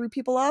that kind of threw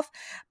people off.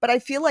 But I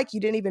feel like you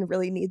didn't even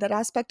really need that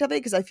aspect of it,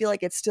 because I feel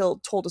like it still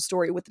told a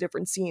story with the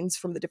different scenes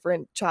from the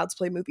different Child's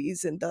Play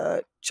movies and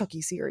the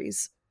Chucky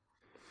series.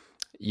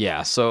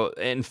 Yeah. So,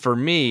 and for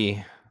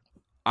me,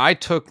 I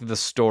took the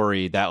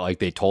story that like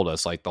they told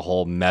us, like the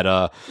whole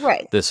meta,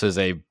 right? This is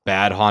a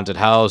bad haunted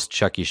house.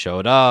 Chucky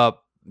showed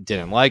up,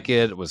 didn't like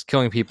it, was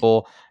killing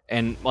people.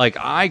 And like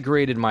I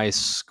graded my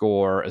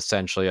score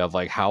essentially of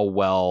like how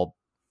well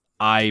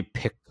I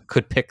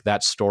could pick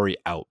that story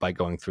out by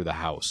going through the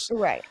house.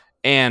 Right.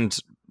 And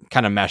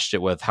kind of meshed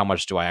it with how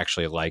much do I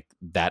actually like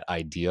that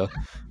idea.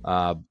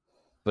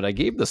 But I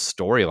gave the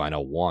storyline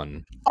a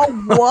 1. A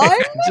 1?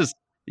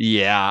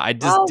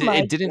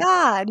 It didn't.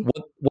 God.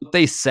 What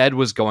they said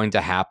was going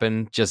to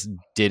happen just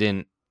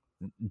didn't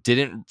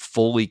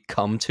fully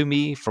come to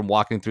me from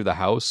walking through the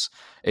house.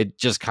 It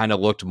just kind of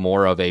looked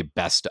more of a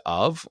best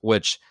of,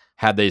 which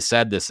had they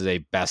said this is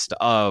a best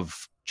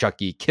of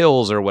Chucky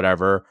kills or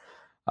whatever,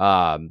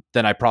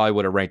 then I probably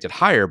would have ranked it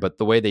higher. But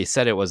the way they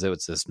said it was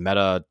this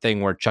meta thing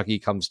where Chucky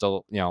comes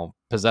to,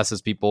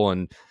 possesses people,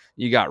 and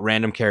you got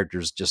random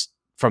characters just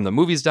from the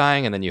movies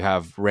dying, and then you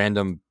have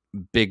random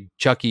big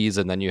Chuckies,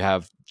 and then you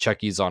have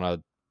Chuckies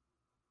on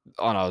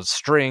a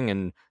string,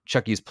 and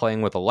Chucky's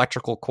playing with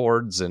electrical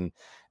cords, and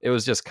it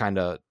was just kind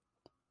of,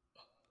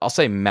 I'll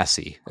say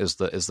messy is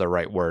the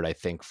right word, I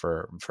think,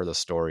 for the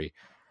story.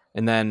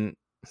 And then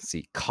let's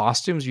see,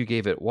 costumes, you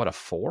gave it what, a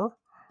 4?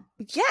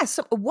 Yeah,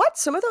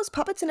 some of those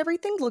puppets and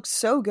everything look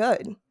so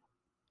good.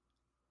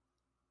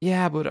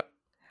 Yeah, but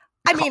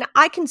I mean,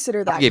 I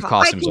consider that. I gave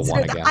costumes a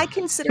 1 again. I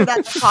consider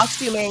that the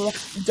costuming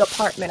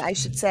department, I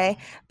should say.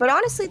 But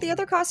honestly, the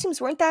other costumes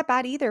weren't that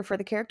bad either for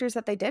the characters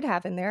that they did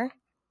have in there.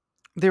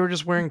 They were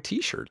just wearing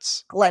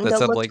T-shirts.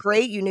 Glenda looked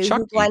great. You knew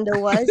Chucky. who Glenda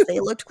was.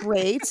 They looked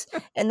great.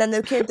 And then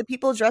the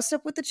people dressed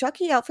up with the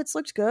Chucky outfits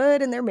looked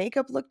good, and their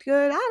makeup looked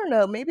good. I don't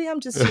know. Maybe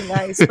I'm just too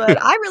nice,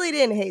 but I really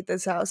didn't hate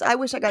this house. I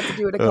wish I got to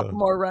do it a couple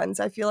more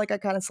runs. I feel like I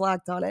kind of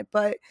slacked on it,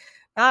 but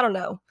I don't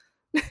know.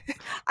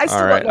 I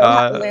still don't know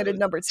how to land at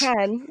number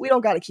 10. We don't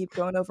got to keep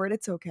going over it.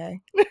 It's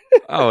okay.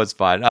 Oh, it's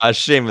fine.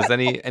 Seamus,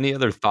 any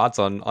other thoughts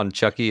on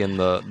Chucky and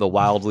the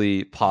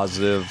wildly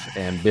positive,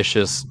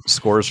 ambitious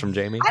scores from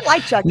Jamie? I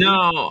like Chucky.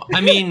 No,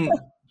 I mean,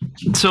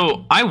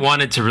 so I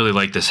wanted to really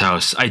like this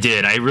house. I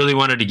did. I really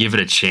wanted to give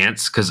it a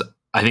chance because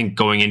I think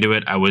going into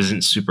it, I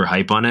wasn't super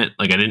hype on it.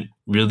 Like, I didn't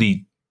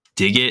really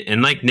dig it.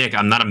 And like Nick,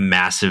 I'm not a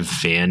massive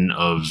fan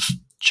of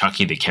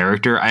Chucky the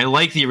character. I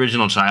like the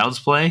original Child's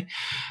Play,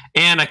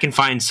 and I can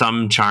find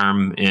some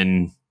charm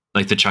in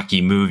like the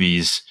Chucky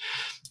movies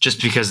just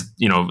because,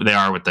 they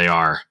are what they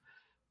are.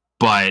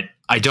 But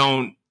I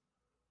don't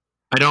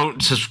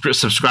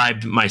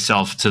subscribe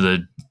myself to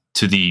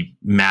the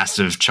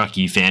massive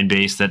Chucky fan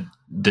base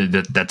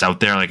that's out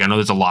there. Like, I know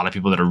there's a lot of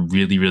people that are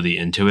really, really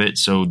into it.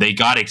 So they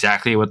got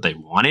exactly what they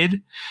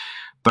wanted.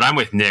 But I'm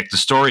with Nick. The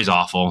story's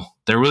awful.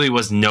 There really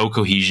was no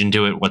cohesion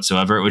to it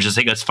whatsoever. It was just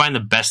like, let's find the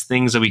best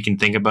things that we can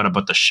think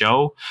about the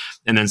show,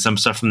 and then some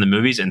stuff from the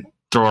movies, and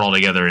throw it all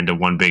together into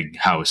one big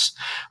house.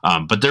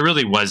 But there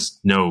really was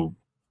no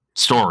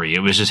story. It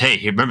was just, hey,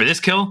 remember this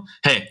kill?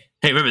 Hey,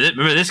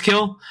 remember this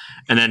kill?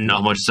 And then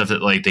a bunch of stuff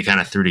that like they kind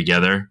of threw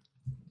together.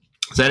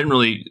 So that didn't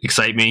really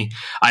excite me.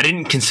 I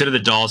didn't consider the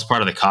dolls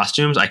part of the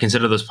costumes. I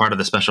consider those part of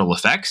the special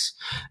effects,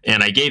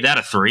 and I gave that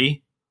a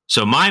 3.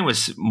 So mine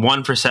was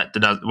 1 for set.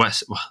 Let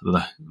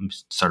me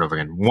start over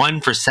again.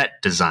 1 for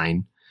set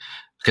design,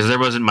 because there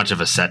wasn't much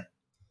of a set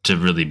to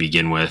really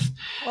begin with.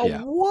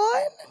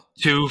 What?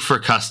 2 for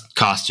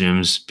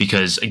costumes,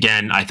 because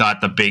again, I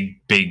thought the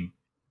big,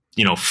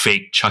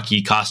 fake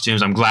Chucky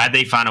costumes. I'm glad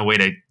they found a way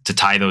to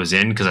tie those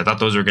in, because I thought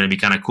those were going to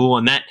be kind of cool,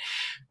 and that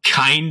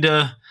kind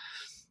of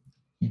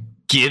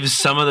gives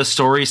some of the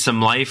story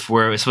some life,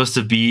 where it's supposed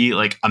to be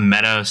like a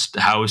meta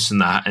house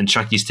and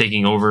Chucky's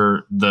taking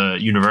over the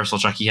Universal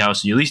Chucky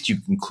house. At least you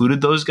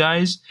included those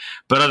guys.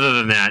 But other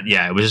than that,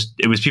 yeah, it was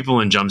people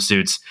in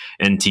jumpsuits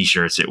and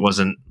t-shirts. It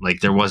wasn't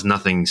like, there was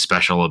nothing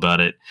special about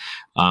it.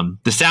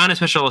 The sound and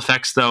special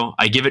effects, though,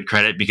 I give it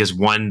credit, because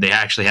 1, they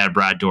actually had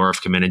Brad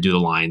Dourif come in and do the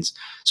lines.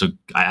 So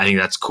I think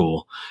that's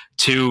cool.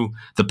 2,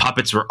 the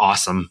puppets were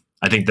awesome.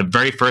 I think the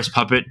very first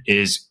puppet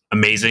is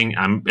amazing.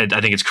 I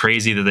think it's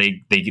crazy that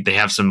they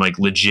have some like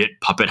legit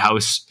puppet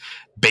house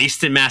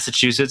based in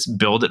Massachusetts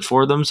build it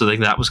for them. So I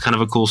think that was kind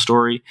of a cool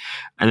story.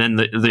 And then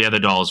the other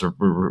dolls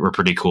were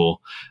pretty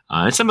cool.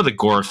 And some of the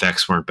gore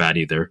effects weren't bad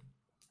either.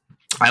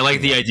 I like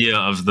the idea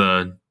of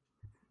the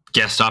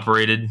guest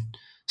operated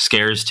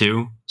scares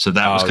too. So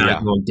that was kind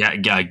of cool.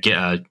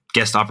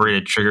 Guest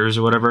operated triggers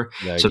or whatever.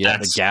 So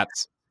that's the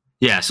GATs.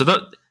 Yeah.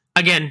 So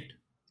again,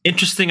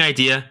 interesting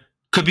idea.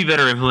 Could be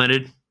better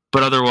implemented,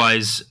 but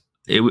otherwise,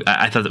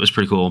 I thought that was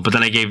pretty cool. But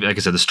then I gave, like I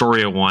said, the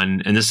story a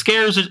 1, and the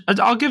scares,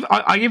 I'll give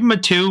them a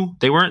 2.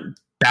 They weren't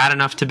bad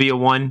enough to be a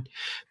 1,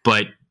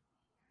 but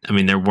I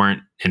mean, there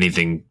weren't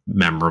anything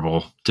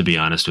memorable, to be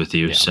honest with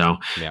you. Yeah. So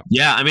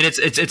yeah, I mean,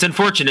 it's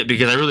unfortunate,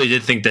 because I really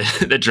did think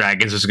that the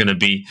Dragons was going to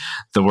be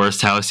the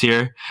worst house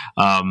here.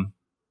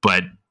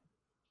 But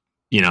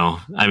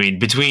I mean,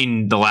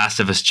 between The Last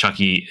of Us,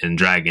 Chucky, and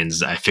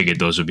Dragons, I figured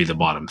those would be the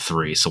bottom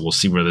 3. So we'll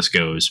see where this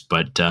goes.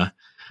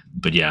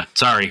 But yeah,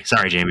 sorry,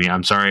 Jamie.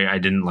 I'm sorry I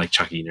didn't like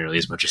Chucky nearly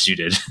as much as you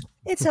did.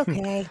 It's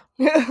okay.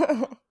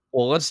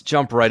 Well, let's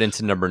jump right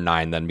into number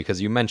 9 then,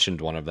 because you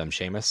mentioned one of them,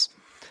 Seamus.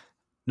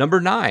 Number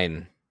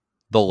 9,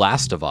 The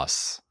Last of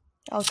Us.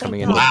 Oh,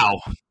 coming in. Wow.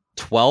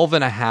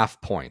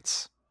 12.5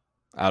 points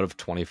out of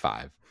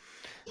 25.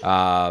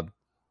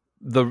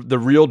 The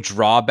real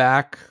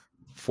drawback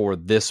for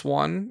this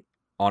one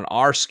on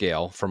our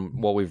scale, from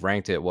what we've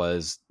ranked it,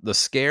 was the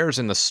scares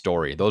and the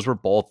story. Those were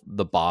both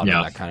the bottom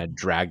that kind of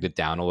dragged it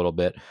down a little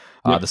bit.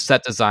 The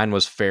set design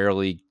was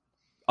fairly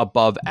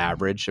above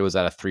average. It was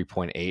at a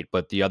 3.8,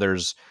 but the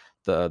others,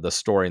 the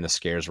story and the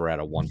scares were at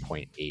a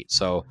 1.8.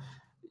 So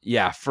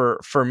yeah,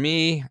 for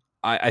me,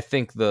 I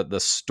think the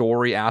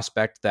story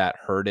aspect that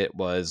hurt it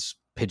was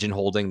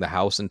pigeonholing the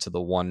house into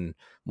the one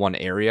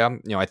area.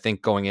 I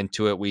think going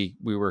into it, we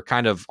were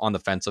kind of on the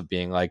fence of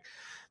being like,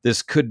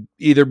 this could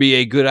either be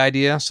a good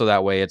idea, so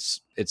that way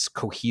it's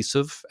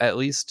cohesive at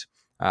least.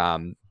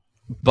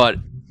 But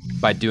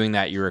by doing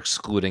that, you're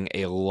excluding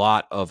a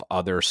lot of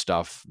other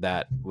stuff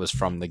that was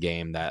from the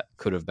game that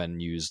could have been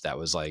used. That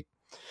was like,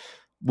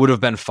 would have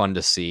been fun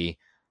to see.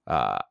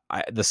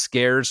 The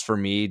scares for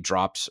me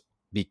dropped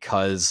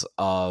because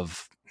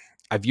of,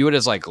 I view it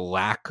as like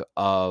lack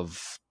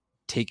of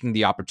taking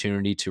the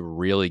opportunity to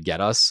really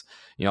get us.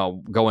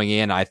 Going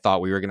in, I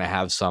thought we were going to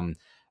have some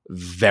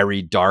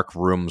very dark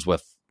rooms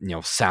with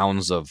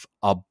sounds of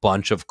a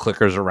bunch of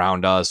clickers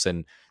around us,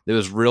 and there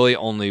was really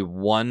only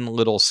one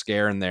little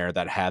scare in there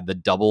that had the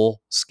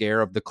double scare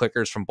of the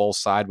clickers from both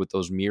sides with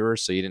those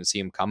mirrors, so you didn't see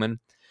them coming.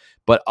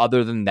 But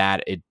other than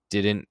that, it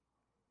didn't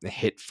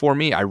hit for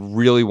me. I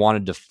really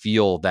wanted to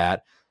feel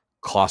that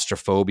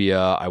claustrophobia.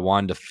 I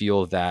wanted to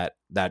feel that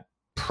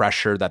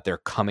pressure that they're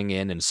coming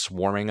in and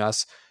swarming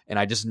us, and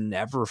I just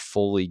never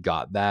fully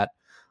got that.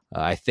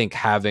 I think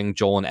having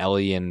Joel and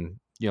Ellie, and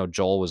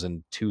Joel was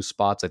in 2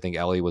 spots, I think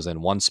Ellie was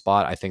in 1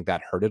 spot, I think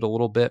that hurt it a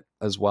little bit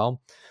as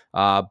well.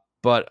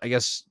 But I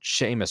guess,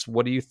 Seamus,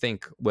 what do you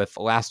think with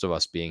Last of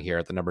Us being here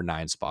at the number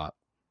 9 spot?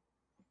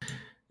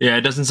 Yeah,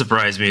 it doesn't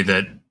surprise me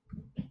that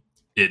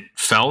it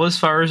fell as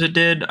far as it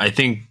did. I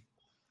think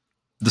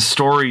the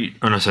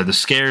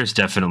scares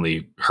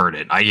definitely hurt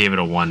it. I gave it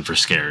a 1 for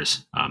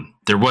scares.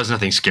 There was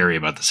nothing scary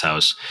about this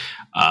house.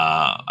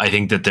 I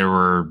think that there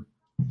were,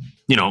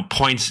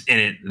 points in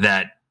it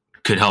that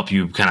could help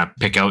you kind of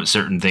pick out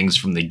certain things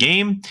from the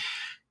game.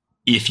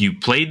 If you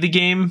played the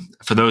game,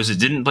 for those that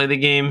didn't play the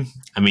game,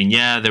 I mean,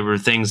 yeah, there were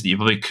things that you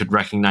probably could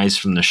recognize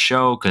from the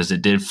show, because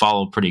it did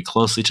follow pretty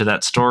closely to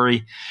that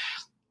story,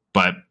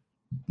 but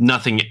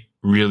nothing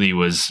really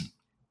was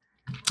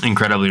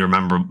incredibly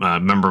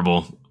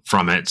memorable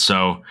from it.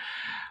 So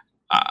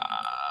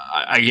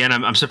again,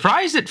 I'm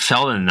surprised it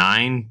fell to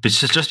 9, but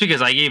just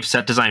because I gave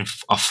set design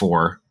a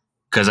 4,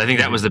 because I think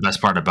that was the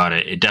best part about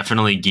it. It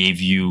definitely gave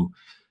you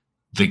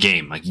the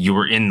game. Like, you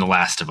were in The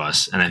Last of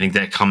Us, and I think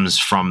that comes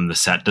from the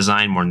set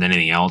design more than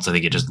anything else. I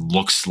think it just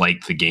looks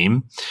like the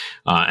game.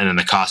 And then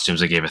the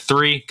costumes, I gave a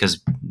 3 because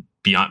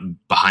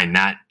behind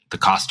that, the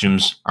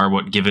costumes are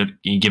what give it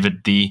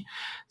the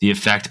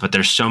effect. But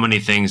there's so many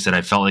things that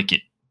I felt like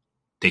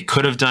they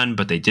could have done,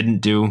 but they didn't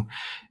do,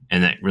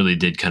 and that really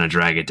did kind of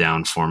drag it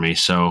down for me.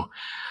 So,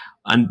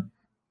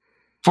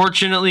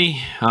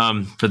 unfortunately,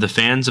 for the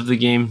fans of the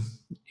game,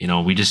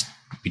 we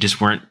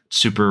just weren't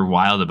super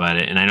wild about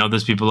it. And I know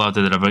there's people out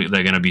there that are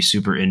going to be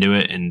super into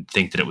it and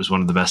think that it was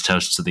one of the best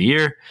houses of the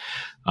year.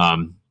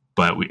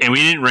 But we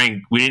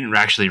didn't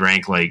actually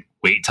rank like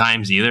wait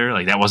times either.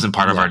 Like, that wasn't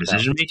part of our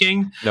decision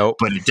making. Nope.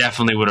 But it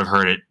definitely would have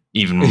hurt it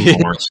even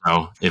more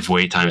so if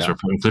wait times were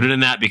included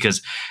in that,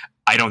 because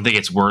I don't think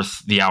it's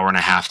worth the hour and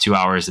a half, 2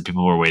 hours that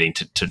people were waiting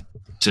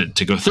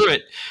to go through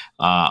it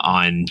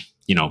on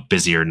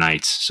busier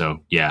nights.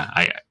 So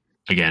yeah,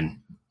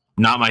 again,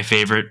 not my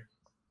favorite.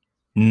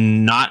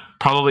 Not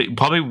probably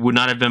would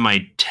not have been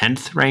my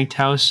 10th ranked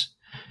house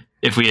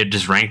if we had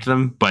just ranked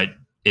them, but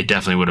it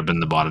definitely would have been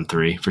the bottom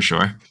 3 for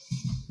sure.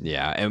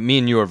 Yeah, and me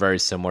and you are very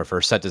similar.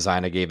 For set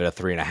design, I gave it a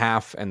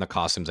 3.5, and the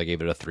costumes, I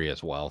gave it a 3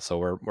 as well. So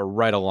we're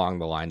right along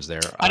the lines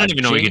there. I don't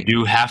even know we could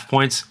do half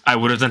points. I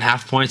would have done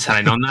half points had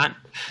I known that.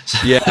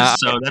 Yeah,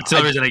 so that's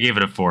the reason I gave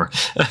it a 4.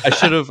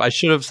 I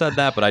should have said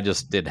that, but I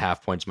just did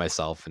half points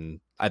myself, and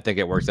I think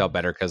it works out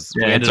better because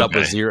we ended up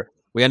with 0.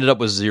 We ended up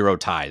with 0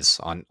 ties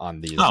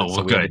on these. Oh, well,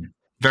 so good.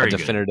 Very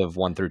definitive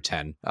 1 through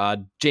 10.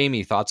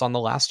 Jamie, thoughts on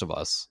The Last of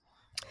Us?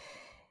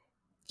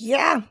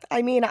 Yeah,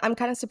 I mean, I'm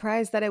kind of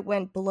surprised that it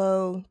went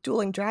below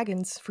Dueling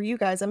Dragons for you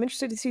guys. I'm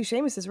interested to see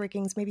Seamus's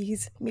rankings. Maybe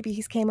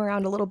he's came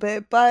around a little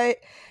bit, but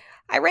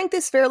I ranked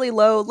this fairly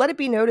low. Let it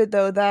be noted,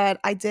 though, that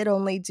I did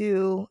only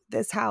do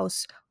this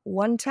house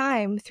one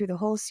time through the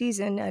whole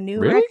season. A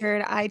new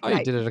record. I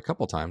did it a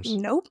couple times.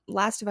 Nope.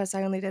 Last of Us,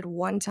 I only did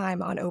one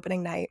time on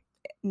opening night.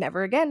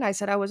 Never again. I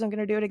said I wasn't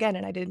going to do it again,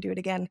 and I didn't do it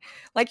again.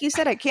 Like you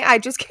said, I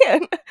just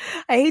can't.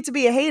 I hate to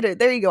be a hater.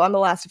 There you go. I'm the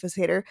Last of Us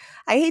hater.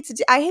 I hate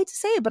to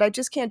say it, but I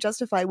just can't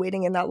justify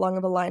waiting in that long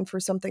of a line for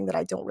something that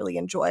I don't really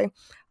enjoy.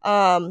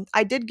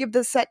 I did give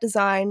the set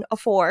design a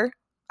 4.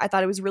 I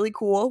thought it was really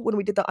cool. When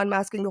we did the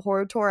Unmasking the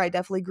Horror tour, I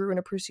definitely grew an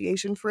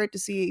appreciation for it to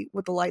see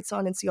with the lights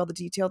on and see all the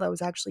detail that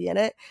was actually in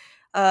it.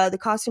 The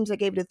costumes, I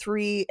gave it a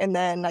 3, and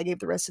then I gave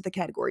the rest of the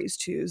categories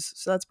 2s.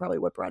 So that's probably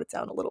what brought it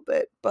down a little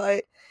bit.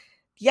 But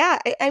yeah,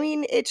 I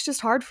mean, it's just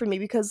hard for me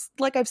because,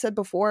 like I've said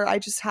before, I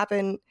just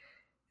haven't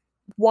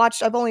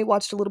watched. I've only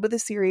watched a little bit of the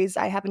series.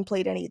 I haven't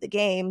played any of the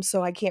games,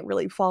 so I can't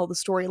really follow the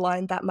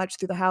storyline that much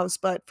through the house.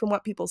 But from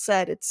what people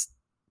said, it's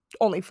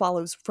only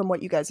follows, from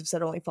what you guys have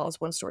said, only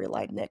follows one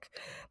storyline, Nick.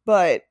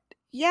 But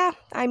yeah,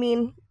 I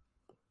mean,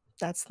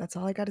 that's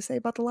all I got to say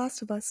about The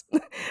Last of Us.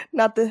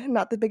 not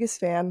the biggest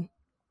fan.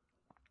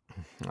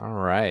 All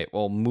right.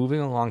 Well, moving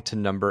along to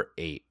number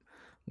 8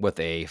 with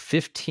a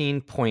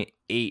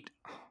 15.8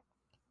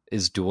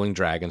 is Dueling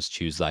Dragons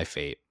Choose Thy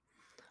Fate.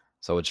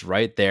 So it's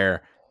right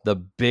there. The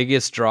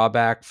biggest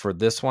drawback for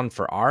this one,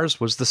 for ours,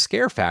 was the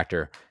scare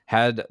factor.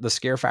 Had the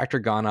scare factor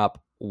gone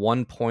up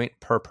 1 point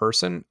per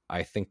person,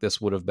 I think this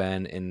would have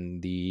been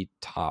in the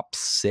top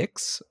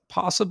 6,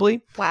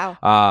 possibly. Wow.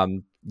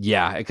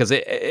 Yeah, because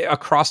it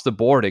across the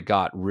board, it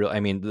got real. I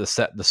mean, the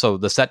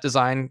set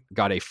design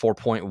got a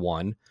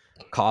 4.1,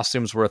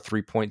 costumes were a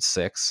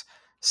 3.6.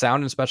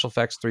 Sound and special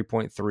effects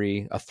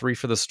 3.3, a 3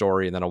 for the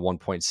story, and then a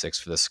 1.6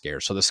 for the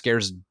scares. So the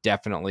scares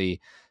definitely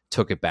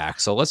took it back.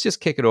 So let's just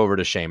kick it over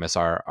to Seamus,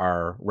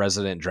 our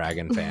resident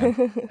dragon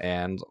fan,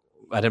 and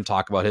let him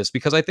talk about his,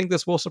 because I think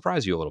this will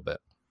surprise you a little bit.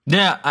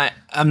 Yeah,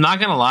 I'm not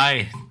gonna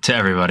lie to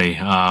everybody.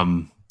 I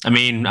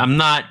mean, I'm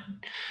not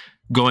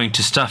going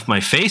to stuff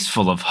my face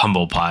full of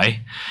humble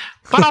pie,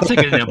 but I'll take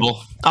a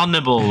nibble. I'll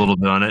nibble a little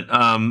bit on it.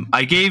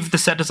 I gave the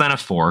set design a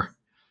 4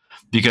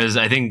 because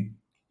I think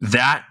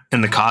that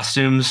and the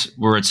costumes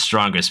were its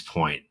strongest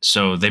point.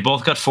 So they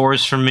both got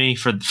 4s from me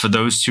for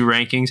those 2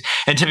 rankings.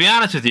 And to be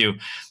honest with you,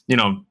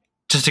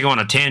 just to go on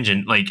a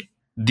tangent, like,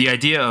 the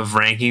idea of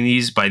ranking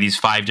these by these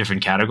 5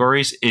 different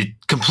categories, it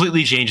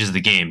completely changes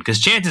the game.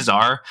 Because chances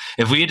are,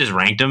 if we had just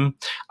ranked them,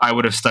 I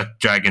would have stuck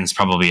Dragons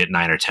probably at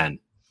 9 or 10.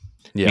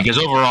 Yeah. Because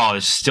overall,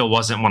 it still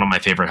wasn't one of my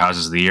favorite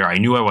houses of the year. I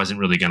knew I wasn't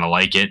really going to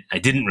like it. I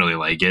didn't really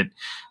like it.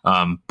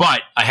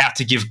 But I have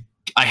to give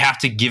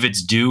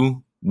its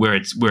due where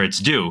it's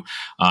due.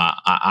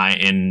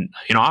 I'm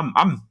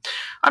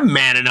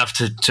man enough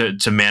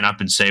to man up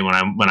and say when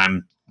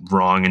I'm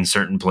wrong in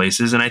certain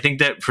places. And I think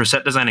that for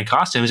set design and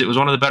costumes, it was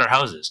one of the better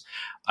houses.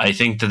 I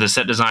think that the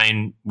set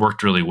design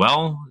worked really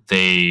well.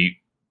 They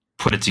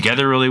put it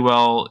together really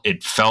well.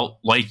 It felt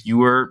like you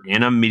were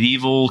in a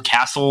medieval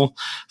castle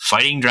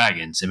fighting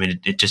dragons. I mean,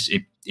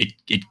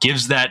 it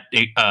gives that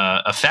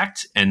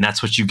effect, and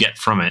that's what you get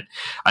from it.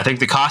 I think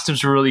the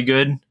costumes were really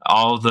good.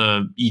 All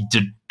the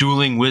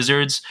dueling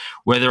wizards,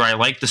 whether I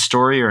like the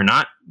story or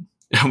not,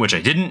 which I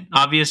didn't,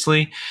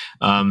 obviously,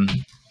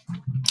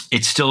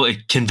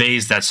 it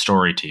conveys that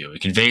story to you.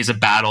 It conveys a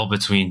battle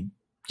between,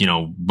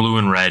 blue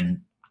and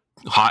red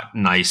hot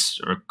and ice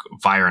or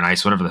fire and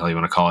ice, whatever the hell you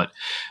want to call it.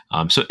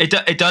 So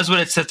it does what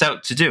it sets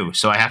out to do.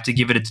 So I have to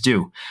give it its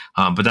due.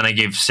 But then I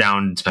gave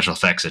sound and special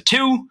effects a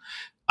 2,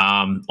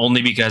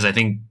 only because I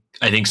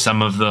think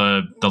some of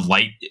the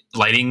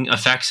lighting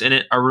effects in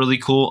it are really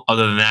cool.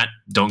 Other than that,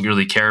 don't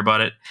really care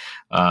about it.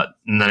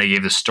 And then I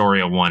gave the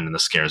story a 1 and the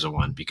scares a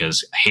 1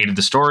 because I hated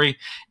the story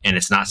and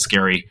it's not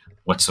scary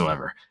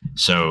whatsoever.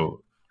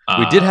 So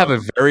we did have a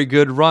very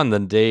good run the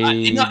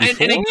day before.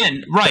 And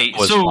again, right?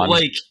 So fun.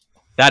 like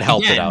that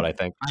helped it out. I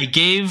think I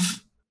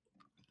gave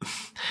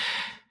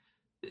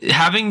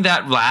having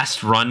that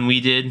last run we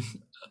did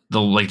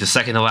the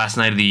second to last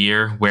night of the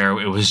year where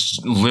it was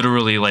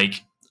literally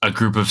like a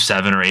group of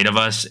 7 or 8 of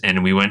us,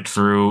 and we went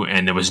through,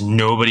 and there was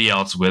nobody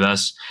else with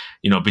us.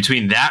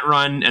 Between that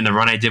run and the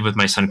run I did with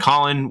my son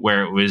Colin,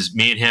 where it was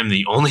me and him,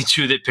 the only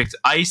 2 that picked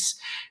ice.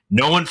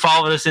 No one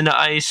followed us into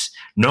ice.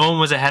 No one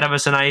was ahead of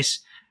us in ice.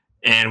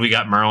 And we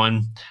got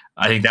Merlin.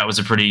 I think that was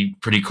a pretty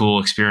cool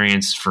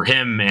experience for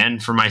him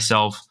and for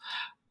myself.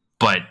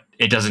 But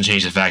it doesn't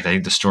change the fact I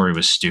think the story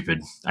was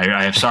stupid.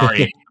 I'm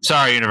sorry,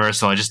 sorry,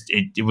 Universal.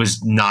 It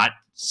was not.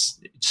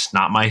 It's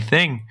not my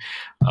thing.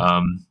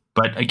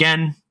 But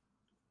again,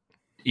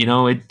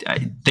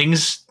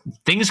 things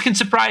can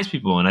surprise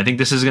people, and I think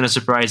this is going to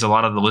surprise a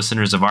lot of the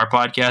listeners of our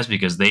podcast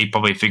because they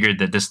probably figured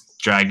that this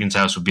Dragon's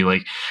House would be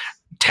like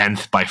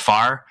 10th by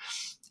far.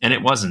 And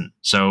it wasn't.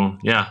 So,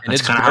 yeah,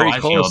 that's kind of how I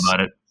feel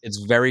about it. It's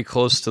very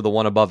close to the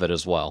one above it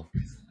as well.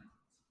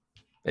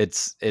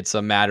 It's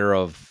a matter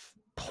of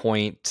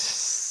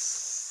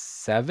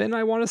 0.7,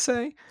 I want to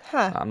say.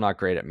 Huh. I'm not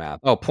great at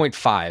math. Oh,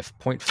 0.5.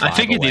 0.5 I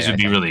figured away, these would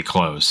be really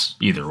close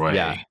either way.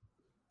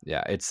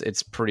 Yeah,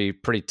 it's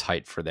pretty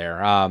tight for there.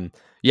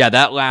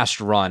 That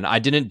last run, I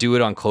didn't do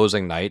it on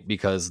closing night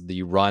because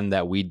the run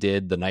that we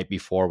did the night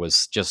before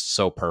was just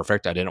so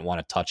perfect. I didn't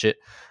want to touch it.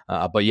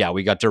 But yeah,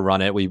 we got to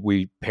run it.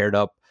 We paired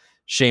up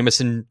Seamus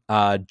and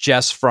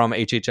Jess from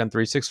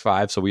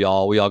HHN365, so we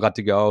all got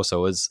to go. So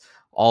it was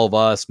all of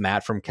us,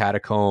 Matt from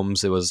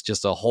Catacombs. It was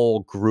just a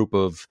whole group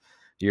of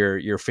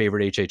your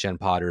favorite HHN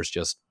potters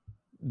just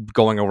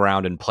going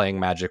around and playing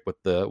Magic with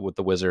the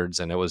wizards,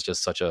 and it was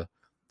just such a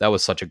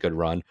good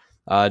run.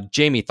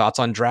 Jamie, thoughts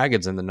on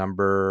Dragons in the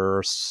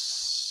number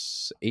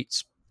 8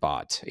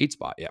 spot? 8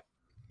 spot, yeah.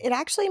 It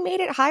actually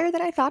made it higher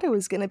than I thought it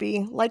was going to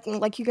be. Like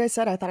you guys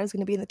said, I thought it was going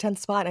to be in the 10th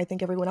spot, and I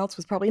think everyone else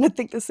was probably going to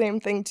think the same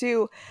thing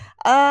too.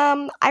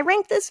 I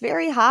ranked this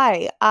very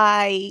high.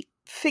 I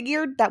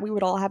figured that we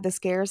would all have the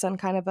scares on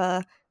kind of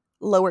a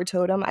lower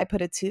totem. I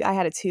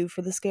had a 2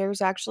 for the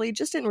scares, actually.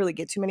 Just didn't really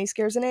get too many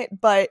scares in it,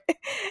 but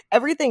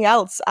everything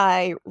else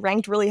I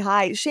ranked really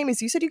high.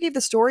 Seamus, you said you gave the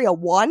story a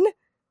 1?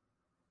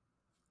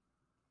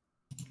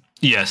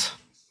 Yes.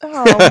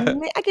 Oh,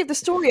 man, I gave the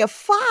story a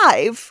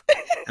 5.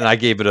 And I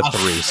gave it a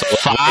 3, so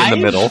 5? in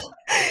the middle.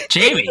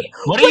 Jamie,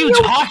 what are you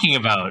talking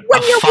about?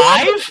 When A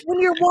 5?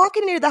 When you're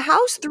walking near the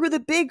house through the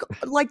big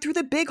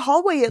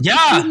hallway, it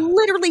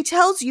literally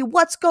tells you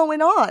what's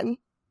going on.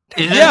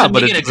 Yeah,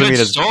 but it's a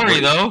good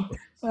story, though.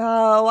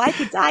 Oh, I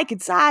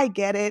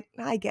get it.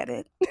 I get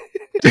it.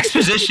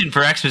 Exposition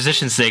for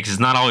exposition's sake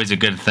is not always a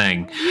good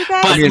thing.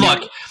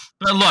 But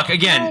look,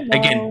 again,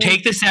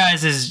 take this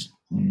as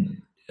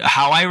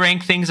how I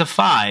rank things a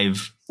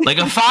 5. Like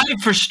a 5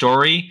 for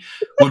story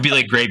would be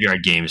like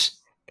Graveyard Games.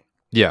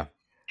 Yeah.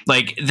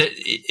 Like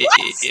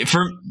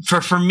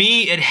for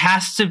me, it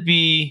has to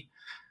be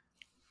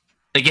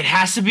a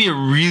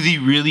really,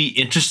 really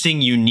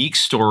interesting, unique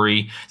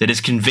story that is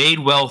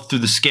conveyed well through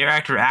the scare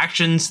actor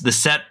actions, the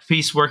set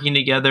piece working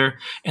together,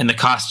 and the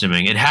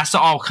costuming. It has to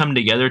all come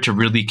together to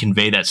really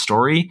convey that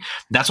story.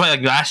 That's why,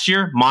 like last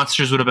year,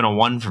 Monsters would have been a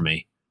 1 for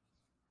me.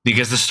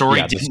 Because the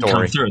story didn't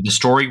come through. The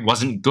story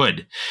wasn't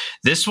good.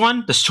 This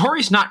one, the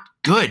story's not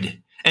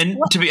good. And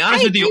to be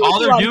honest with you,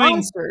 all they're doing...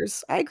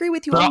 Monsters. I agree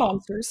with you on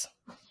Monsters.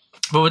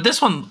 But with this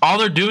one, all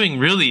they're doing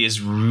really is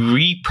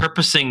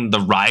repurposing the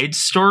ride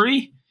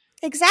story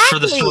for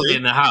the story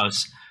in the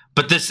house.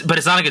 But it's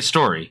not a good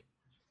story.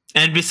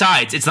 And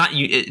besides, it's not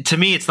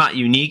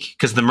unique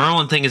because the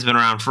Merlin thing has been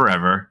around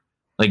forever.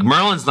 Like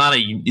Merlin's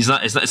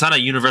it's not a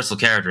universal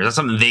character. That's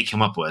something they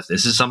come up with.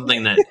 This is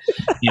something that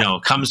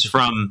comes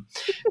from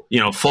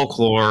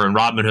folklore and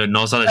Robin Hood and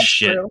all this other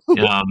shit.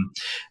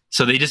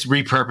 So they just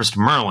repurposed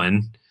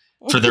Merlin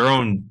for their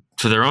own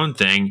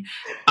thing.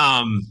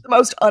 The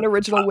most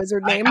unoriginal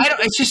wizard name. I get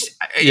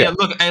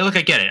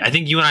it. I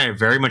think you and I are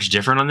very much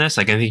different on this.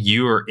 Like I think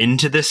you are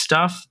into this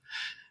stuff.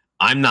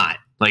 I'm not.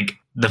 Like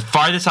the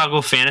farthest I'll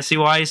go fantasy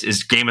wise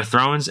is Game of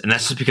Thrones, and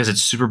that's just because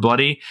it's super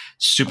bloody,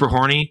 super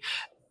horny,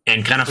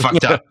 and kind of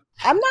fucked up.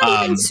 I'm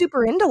not even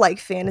super into like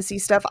fantasy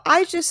stuff.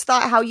 I just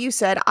thought how you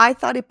said, I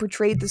thought it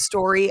portrayed the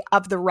story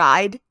of the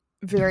ride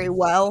very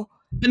well.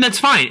 And that's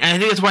fine. And I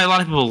think that's why a lot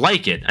of people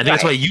like it. I think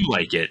that's why you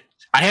like it.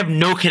 I have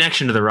no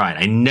connection to the ride.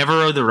 I never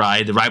rode the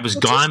ride. The ride was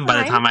gone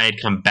by the time I had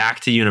come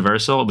back to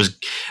Universal. It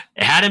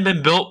hadn't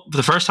been built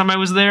the first time I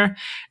was there,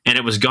 and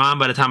it was gone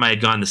by the time I had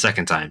gone the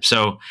second time.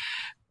 So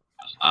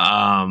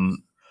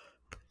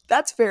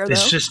that's fair though.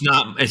 It's just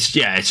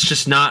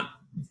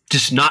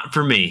not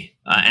for me.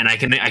 and I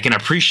can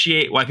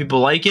appreciate why people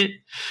like it,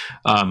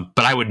 but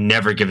I would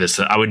never give this.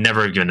 I would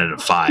never have given it a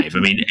 5. I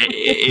mean,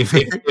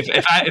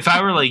 if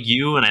I were like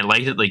you and I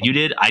liked it like you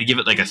did, I'd give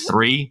it like a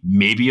 3,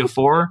 maybe a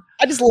 4.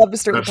 I just love to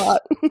stir the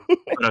pot.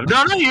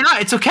 No, you're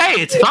not. It's okay.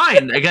 It's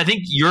fine. Like, I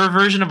think your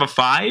version of a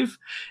 5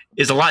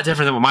 is a lot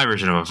different than what my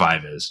version of a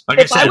 5 is. Like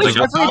If I I said, was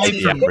like a ever a 5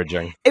 teacher-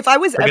 from If I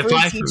was Like a ever a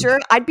 5 teacher,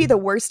 I'd be the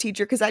worst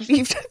teacher because I'd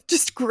be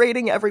just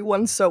grading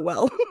everyone so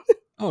well.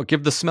 Oh,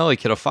 give the smelly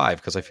kid a 5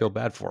 because I feel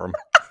bad for him.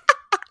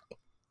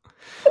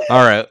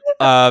 All right.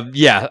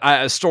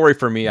 A story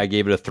for me, I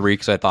gave it a 3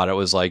 because I thought it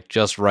was like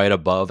just right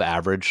above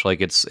average.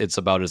 Like it's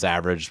about as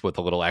average with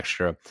a little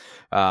extra.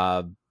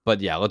 But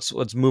yeah,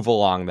 let's move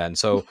along then.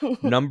 So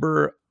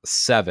number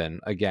 7,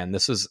 again,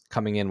 this is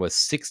coming in with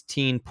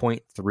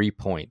 16.3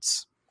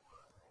 points.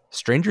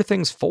 Stranger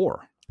Things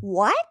 4.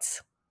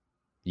 What?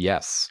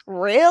 Yes.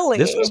 Really?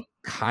 This was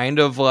kind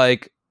of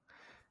like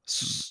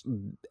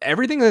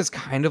everything is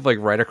kind of like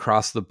right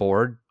across the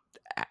board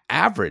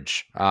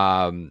average.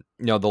 The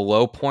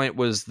low point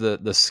was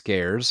the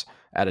scares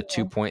at a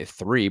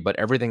 2.3, but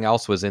everything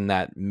else was in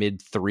that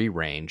mid 3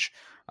 range.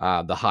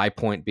 The high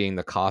point being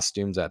the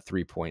costumes at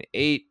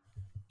 3.8,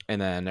 and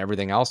then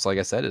everything else, like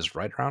I said, is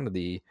right around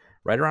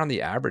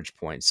the average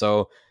point.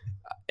 So,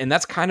 and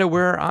that's kind of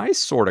where I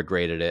sort of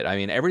graded it. I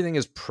mean, everything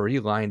is pretty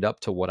lined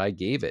up to what I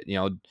gave it.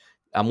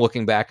 I'm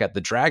looking back at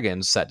the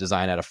Dragons set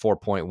design at a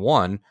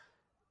 4.1,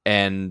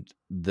 and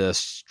the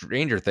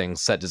Stranger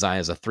Things set design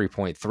is a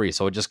 3.3.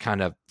 So it just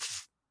kind of,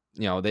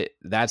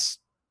 that's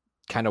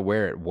kind of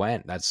where it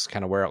went. That's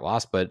kind of where it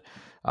lost. But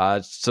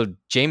so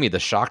Jamie, the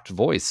shocked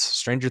voice,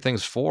 Stranger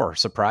Things 4,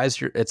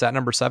 surprised it's at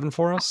number 7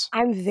 for us?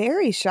 I'm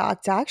very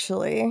shocked,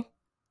 actually.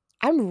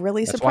 I'm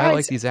really That's surprised. why I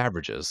like these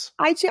averages.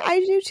 I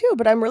do too,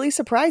 but I'm really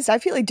surprised. I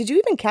feel like, did you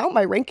even count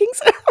my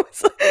rankings?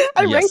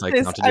 Yes, I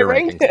counted your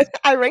rankings.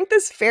 I ranked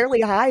this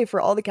fairly high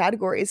for all the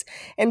categories,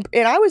 and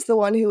I was the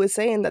one who was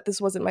saying that this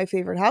wasn't my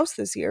favorite house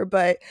this year.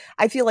 But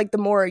I feel like the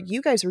more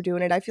you guys were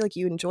doing it, I feel like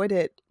you enjoyed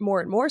it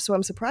more and more. So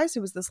I'm surprised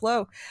it was this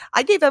low.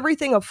 I gave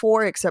everything a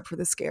 4 except for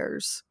the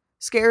scares.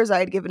 Scares, I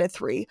had given a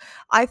 3.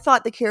 I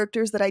thought the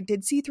characters that I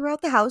did see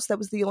throughout the house, that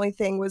was the only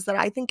thing, was that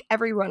I think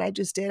every run I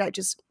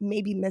just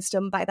maybe missed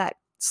them by that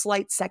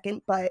slight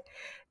second, but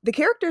the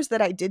characters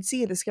that I did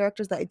see,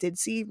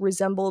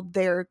 resembled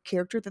their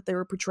character that they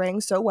were portraying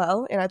so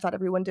well, and I thought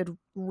everyone did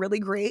really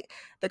great.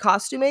 The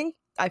costuming,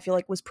 I feel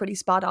like, was pretty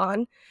spot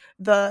on.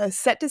 The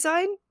set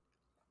design,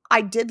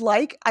 I did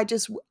like.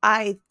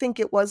 I think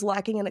it was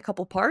lacking in a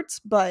couple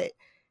parts, but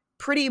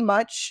pretty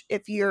much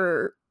if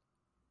you're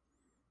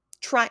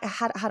trying,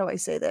 how do I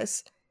say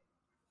this?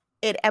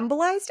 It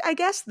embolized, I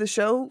guess, the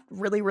show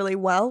really, really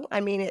well.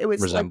 I mean, it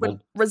was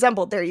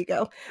resembled. There you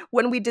go.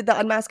 When we did the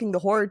Unmasking the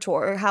Horror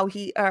tour, how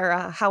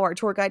our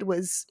tour guide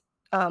was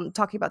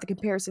talking about the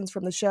comparisons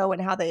from the show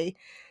and how they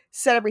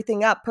set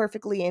everything up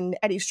perfectly in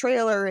Eddie's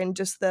trailer and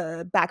just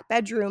the back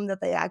bedroom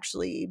that they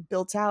actually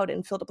built out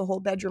and filled up the whole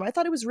bedroom. I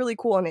thought it was really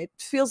cool, and it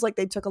feels like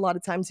they took a lot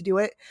of time to do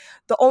it.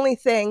 The only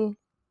thing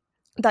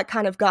that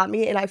kind of got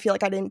me, and I feel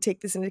like I didn't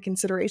take this into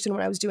consideration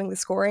when I was doing the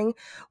scoring,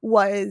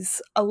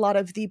 was a lot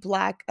of the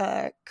black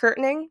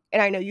curtaining. And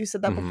I know you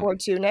said that before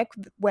too, Nick,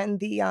 when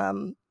the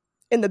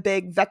in the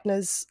big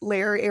Vecna's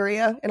lair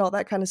area and all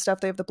that kind of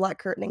stuff, they have the black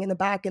curtaining in the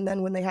back, and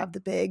then when they have the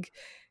big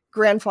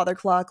grandfather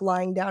clock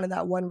lying down in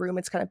that one room,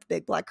 it's kind of the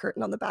big black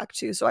curtain on the back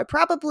too. So I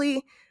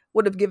probably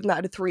would have given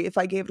that a 3 if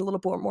I gave it a little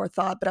bit more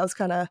thought, but I was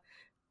kind of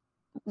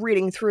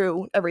reading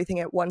through everything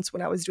at once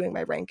when I was doing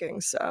my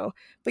rankings. So,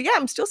 but yeah,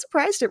 I'm still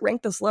surprised it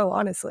ranked this low,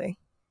 honestly.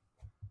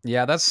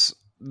 Yeah, that's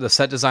the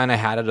set design I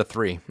had at a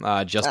 3,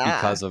 just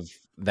because of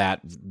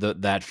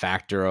that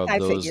factor of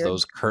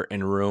those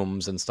curtain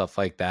rooms and stuff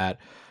like that.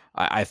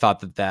 I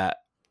thought that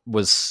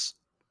was,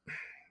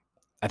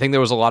 I think there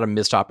was a lot of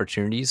missed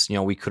opportunities.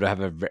 We could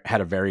have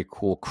had a very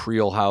cool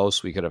Creole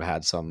house. We could have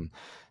had some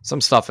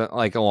stuff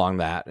like along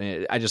that.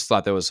 I just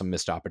thought there was some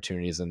missed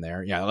opportunities in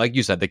there. Yeah, like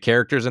you said, the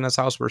characters in this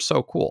house were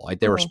so cool.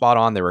 Like they were spot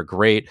on. They were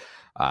great.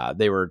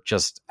 They were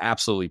just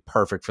absolutely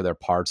perfect for their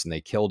parts, and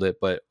they killed it.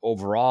 But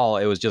overall,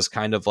 it was just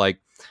kind of like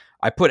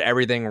I put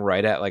everything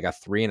right at like a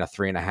 3 and a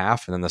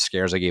 3.5, and then the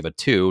scares I gave a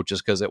 2,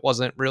 just because it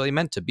wasn't really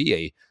meant to be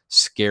a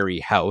scary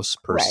house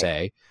per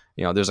se.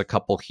 There's a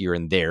couple here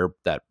and there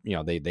that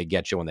they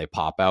get you when they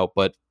pop out,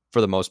 but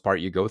for the most part,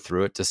 you go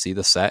through it to see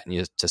the set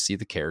and to see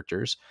the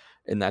characters.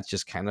 And that's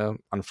just kind of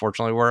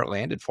unfortunately where it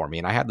landed for me.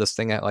 And I had this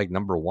thing at like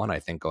number 1, I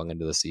think, going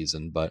into the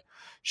season. But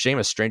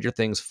Seamus, Stranger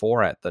Things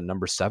 4 at the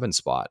number 7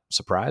 spot.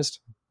 Surprised?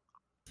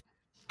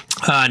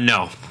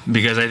 No,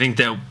 because I think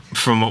that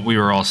from what we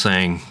were all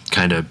saying,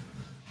 kind of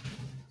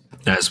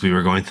as we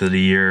were going through the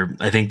year,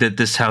 I think that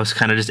this house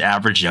kind of just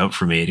averaged out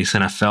for me. It just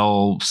kind of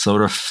fell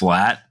sort of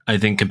flat, I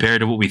think, compared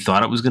to what we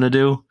thought it was going to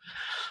do.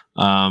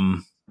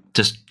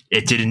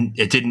 It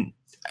didn't.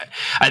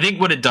 I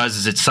think what it does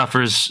is it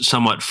suffers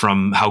somewhat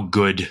from how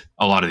good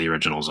a lot of the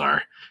originals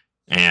are.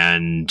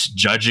 And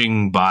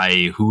judging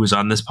by who is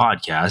on this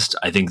podcast,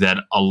 I think that,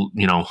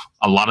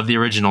 a lot of the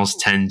originals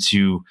tend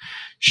to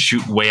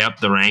shoot way up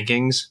the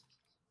rankings.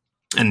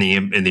 and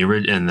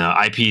the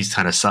IPs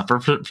kind of suffer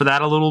for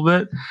that a little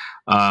bit.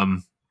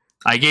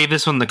 I gave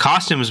this one, the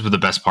costumes were the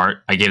best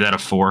part. I gave that a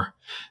 4.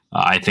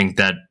 I think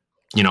that,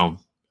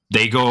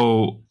 they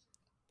go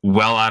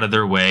well out of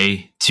their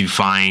way to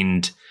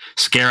find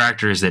scare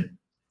actors that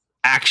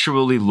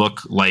actually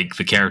look like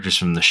the characters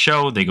from the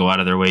show. They go out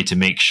of their way to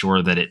make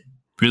sure that it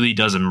really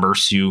does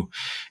immerse you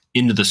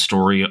into the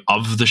story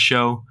of the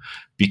show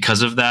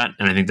because of that.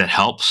 And I think that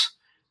helps.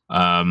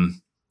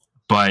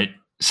 But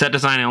set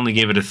design, I only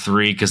gave it a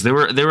 3 because there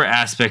were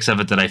aspects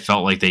of it that I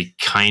felt like they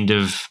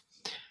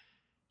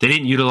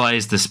didn't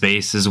utilize the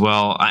space as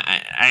well.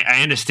 I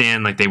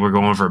understand like they were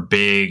going for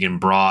big and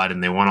broad,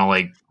 and they want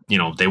to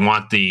they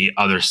want the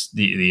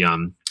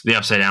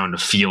upside down to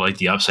feel like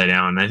the upside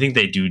down. And I think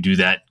they do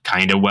that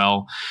kind of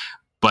well,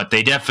 but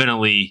they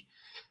definitely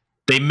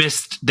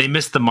missed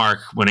the mark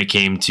when it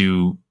came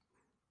to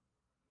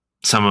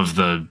some of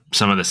the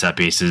set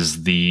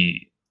pieces.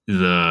 The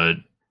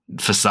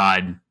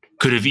facade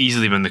could have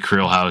easily been the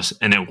Creel house,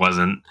 and it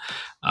wasn't.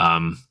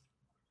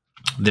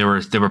 There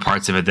were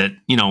parts of it that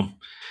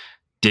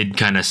did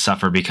kind of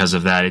suffer because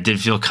of that. It did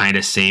feel kind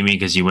of samey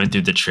because you went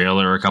through the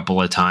trailer a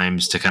couple of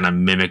times to kind of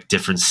mimic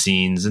different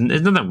scenes, and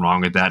there's nothing wrong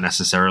with that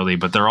necessarily,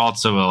 but they're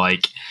also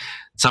like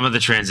some of the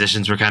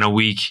transitions were kind of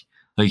weak.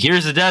 Like,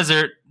 here's the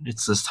desert,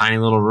 it's this tiny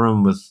little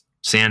room with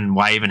sand,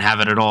 why even have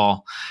it at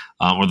all?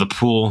 Or the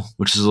pool,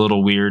 which is a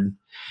little weird.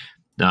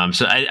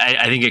 So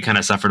I think it kind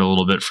of suffered a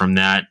little bit from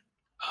that.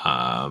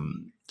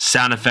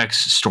 Sound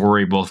effects,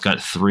 story both got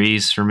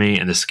 3s for me,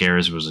 and the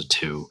scares was a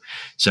 2.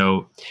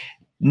 So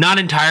not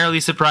entirely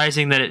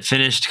surprising that it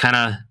finished kind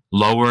of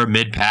lower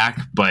mid-pack,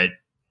 but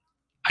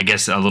I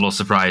guess a little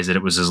surprised that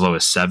it was as low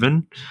as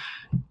 7.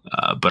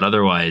 But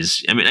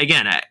otherwise, I mean,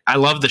 again, I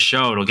love the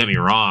show. Don't get me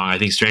wrong. I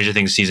think Stranger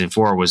Things season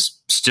 4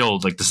 was still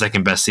like the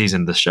second best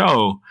season of the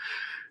show,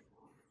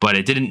 but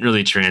it didn't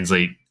really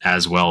translate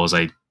as well as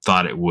I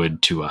thought it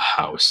would to a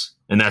house.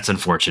 And that's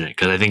unfortunate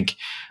because I think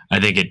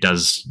it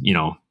does,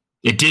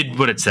 it did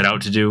what it set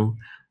out to do,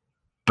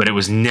 but it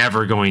was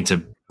never going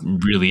to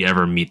really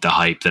ever meet the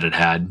hype that it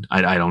had.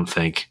 I don't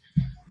think.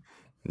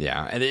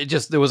 Yeah, and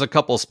there was a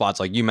couple of spots,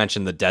 like you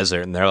mentioned the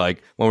desert, and they're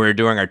like, when we were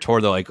doing our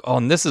tour, they're like, oh,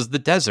 and this is the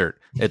desert.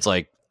 It's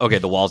like, okay,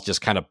 the wall's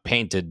just kind of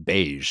painted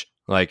beige.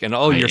 Like, and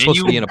you're supposed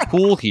to be in a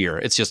pool here.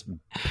 It's just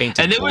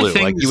painted and blue.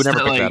 Like, you would never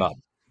pick that up.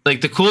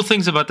 Like, the cool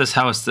things about this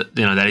house that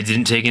that I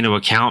didn't take into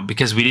account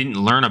because we didn't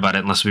learn about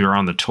it unless we were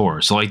on the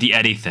tour. So like the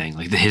Eddie thing,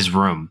 like his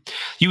room,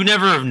 you would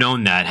never have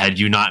known that had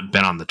you not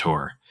been on the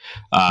tour.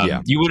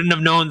 You wouldn't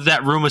have known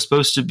that room was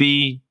supposed to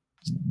be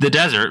the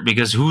desert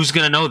because who's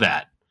going to know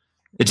that?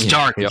 It's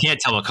dark. You can't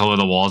tell what color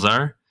the walls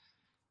are.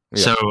 Yep.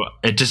 So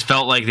it just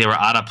felt like they were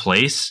out of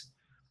place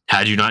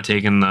had you not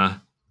taken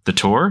the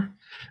tour.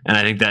 And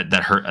I think that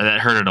hurt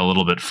it a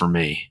little bit for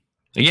me.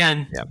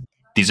 Again,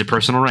 these are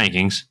personal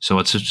rankings, so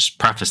let's just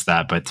preface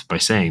that by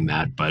saying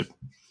that. But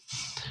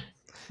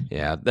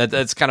yeah,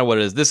 that's kind of what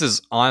it is. This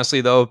is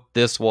honestly, though,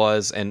 this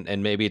was,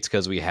 and maybe it's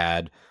because we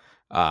had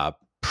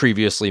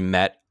previously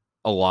met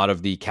a lot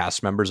of the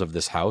cast members of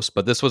this house,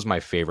 but this was my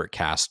favorite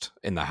cast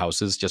in the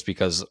houses, just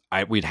because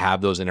we'd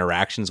have those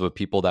interactions with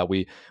people that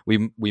we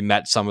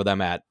met some of them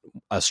at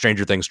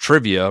Stranger Things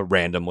trivia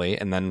randomly,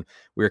 and then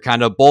we were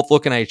kind of both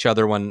looking at each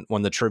other when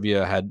the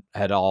trivia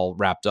had all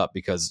wrapped up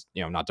because,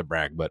 not to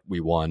brag, but we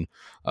won.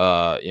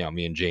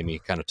 Me and Jamie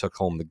kind of took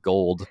home the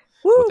gold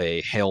with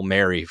a Hail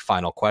Mary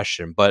final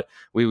question, but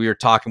we were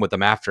talking with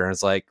them after, and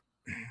it's like,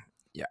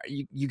 yeah,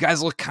 you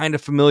guys look kind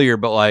of familiar,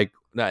 but like,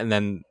 and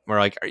then we're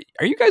like,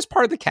 are you guys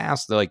part of the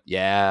cast? They're like,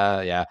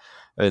 yeah.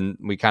 And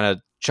we kind of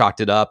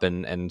chalked it up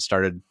and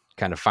started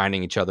kind of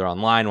finding each other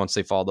online once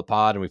they followed the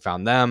pod, and we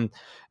found them.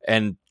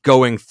 And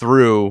going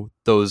through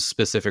those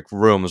specific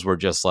rooms were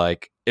just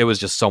like, it was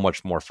just so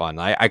much more fun.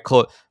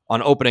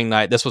 On opening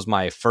night, this was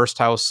my first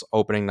house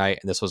opening night,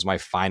 and this was my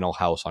final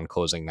house on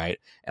closing night.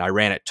 And I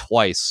ran it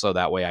twice so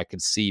that way I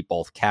could see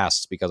both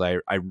casts, because I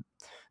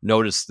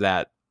noticed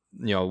that,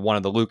 one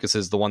of the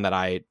Lucases, the one that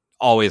I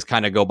always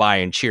kind of go by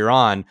and cheer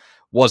on,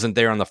 wasn't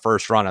there on the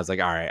first run. I was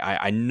like, all right,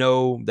 I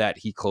know that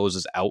he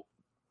closes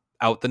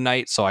out the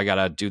night, so I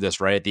gotta do this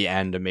right at the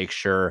end to make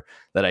sure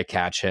that I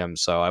catch him.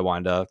 So I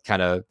wanted to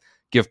kind of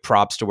give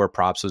props to where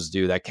props was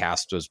due. That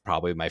cast was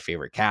probably my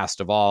favorite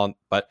cast of all,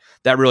 but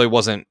that really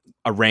wasn't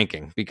a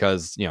ranking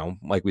because,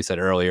 like we said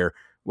earlier,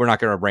 we're not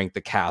going to rank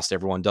the cast.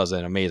 Everyone does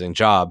an amazing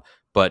job,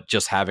 but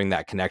just having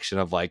that connection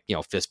of like,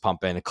 fist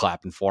pumping and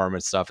clapping for him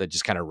and stuff, that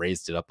just kind of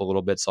raised it up a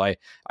little bit. So I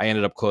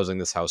ended up closing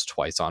this house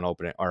twice on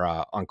opening or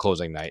on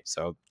closing night.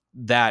 So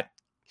that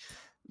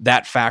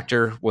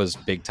factor was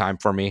big time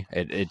for me.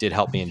 It did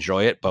help me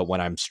enjoy it. But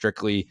when I'm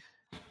strictly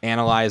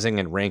analyzing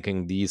and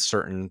ranking these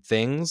certain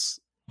things,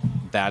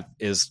 that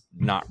is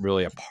not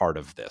really a part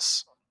of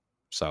this.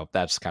 So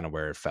that's kind of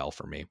where it fell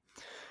for me.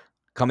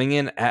 Coming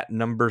in at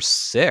number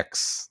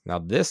 6. Now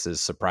this is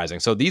surprising.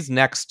 So these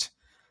next,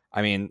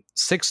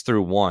 6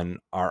 through 1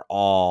 are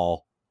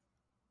all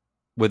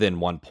within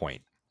 1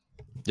 point.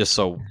 Just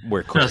so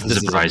we're clear, this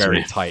is a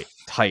very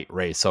tight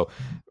race. So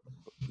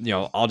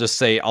I'll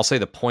say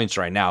the points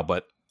right now,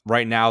 but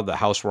right now the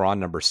house we're on,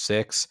 number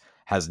 6,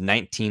 has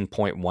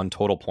 19.1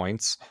 total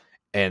points,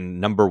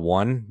 and number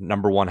one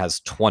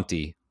has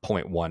 20.1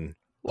 points.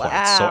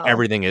 So Wow.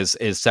 everything is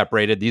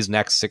separated. These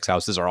next 6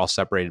 houses are all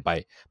separated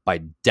by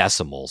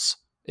decimals.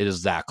 It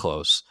is that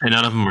close. And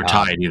none of them were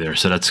tied either,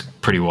 so that's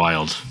pretty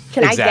wild.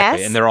 Can I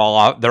guess? And they're all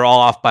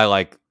off by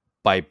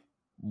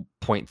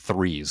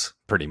 0.3s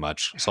pretty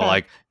much. So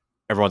like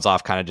everyone's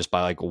off kind of just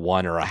by like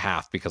 1 or a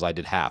half because I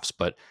did halves,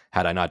 but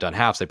had I not done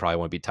halves, they probably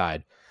wouldn't be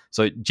tied.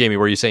 So Jamie,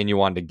 were you saying you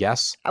wanted to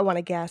guess? I want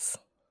to guess.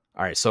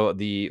 All right, so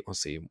let's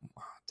see.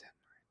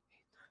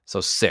 So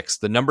 6,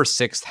 the number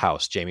 6th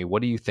house, Jamie,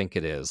 what do you think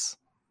it is?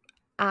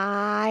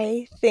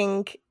 I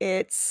think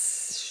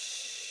it's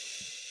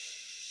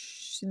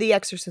The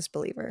Exorcist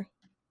Believer.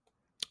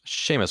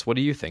 Seamus, what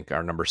do you think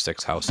our number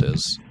 6 house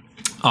is?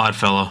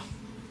 Oddfellow.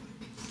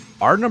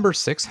 Our number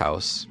 6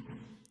 house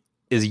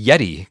is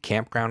Yeti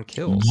Campground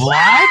Kills.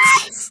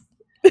 What?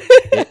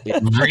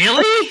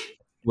 Really?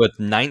 With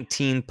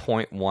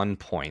 19.1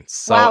 points.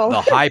 So Wow.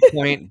 the high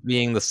point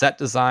being the set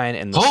design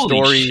and the Holy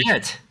story.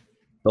 shit.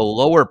 The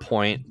lower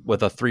point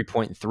with a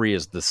 3.3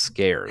 is the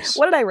scares.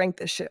 What did I rank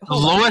this shit? The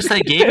lowest I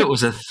gave it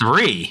was a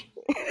 3.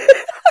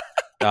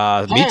 Me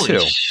Holy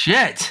too.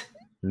 shit.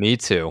 Me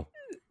too.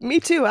 Me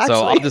too, actually.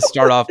 So I'll just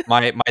start off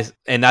my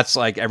and that's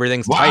like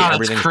everything's Wow, tight. that's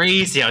Everything's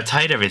crazy how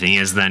tight everything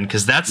is then,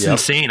 because that's Yep.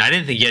 insane. I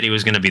didn't think Yeti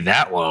was going to be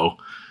that low.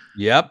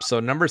 Yep. So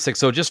number 6.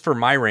 So just for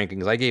my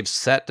rankings, I gave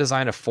set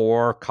design a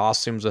 4,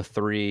 costumes a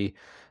 3,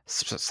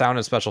 sound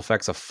and special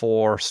effects a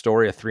 4,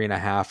 story a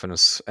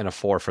 3.5, and a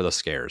 4 for the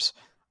scares.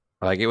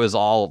 Like it was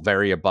all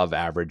very above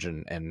average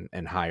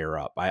and higher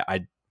up.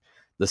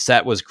 The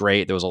set was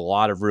great. There was a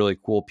lot of really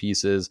cool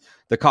pieces.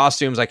 The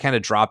costumes, I kind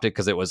of dropped it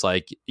because it was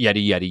like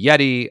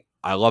Yeti.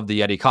 I love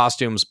the Yeti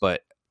costumes,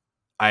 but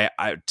I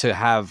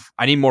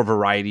need more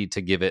variety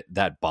to give it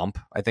that bump.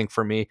 I think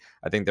for me,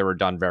 I think they were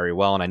done very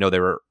well, and I know they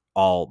were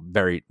all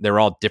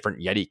different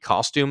Yeti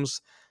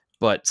costumes,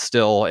 but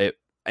still, I'm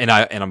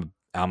a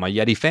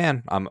Yeti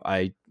fan.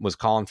 I was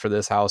calling for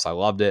this house. I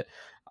loved it.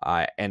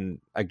 And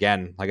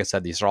again, like I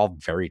said, these are all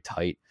very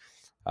tight.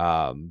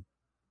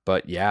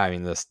 But yeah, I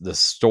mean, the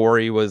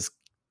story was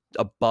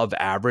above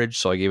average,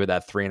 so I gave it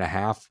that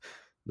 3.5.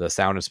 The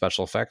sound and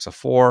special effects a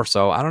 4.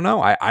 So I don't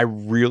know. I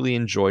really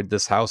enjoyed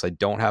this house. I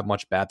don't have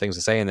much bad things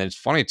to say. And then it's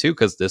funny too,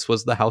 because this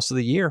was the house of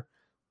the year.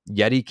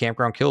 Yeti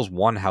Campground Kills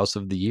won house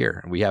of the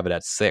year, and we have it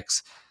at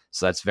 6.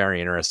 So that's very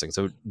interesting.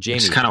 So Jamie,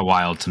 It's kind of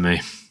wild to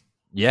me.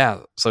 yeah.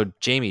 So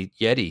Jamie,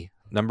 Yeti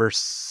number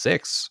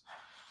 6.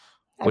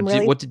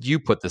 What did you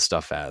put this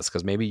stuff as?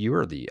 Because maybe you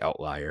were the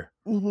outlier.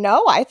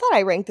 No, I thought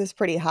I ranked this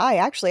pretty high,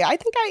 actually. I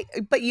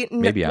think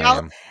Maybe I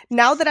am.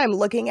 Now that I'm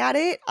looking at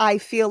it, I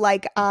feel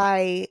like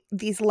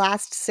these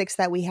last 6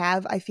 that we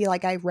have, I feel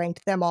like I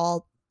ranked them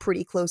all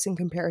pretty close in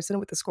comparison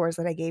with the scores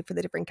that I gave for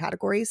the different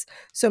categories.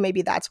 So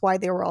maybe that's why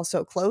they were all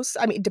so close.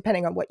 I mean,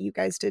 depending on what you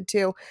guys did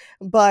too.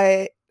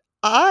 But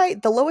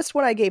the lowest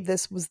one I gave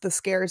this was the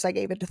scares. I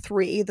gave it a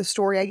 3. The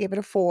story, I gave it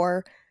a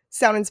 4.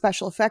 Sound and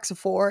special effects a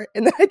 4,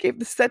 and then I gave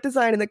the set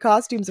design and the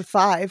costumes a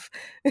 5.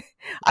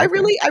 I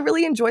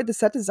really enjoyed the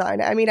set design.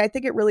 I mean, I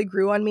think it really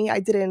grew on me. I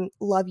didn't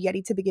love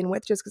Yeti to begin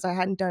with just because I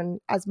hadn't done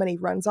as many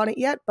runs on it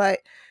yet, but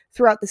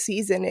throughout the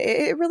season,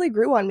 it really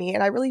grew on me,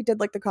 and I really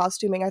did like the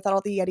costuming. I thought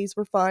all the Yetis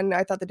were fun.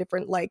 I thought the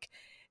different like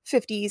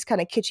 50s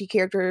kind of kitschy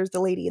characters, the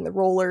lady in the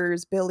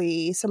rollers,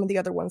 Billy, some of the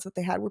other ones that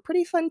they had were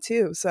pretty fun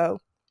too. So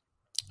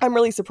I'm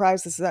really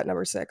surprised this is at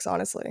number 6,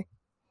 honestly.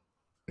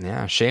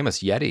 Yeah,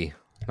 Seamus, Yeti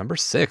number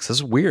 6. This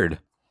is weird.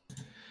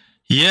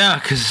 Yeah,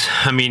 because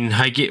I mean,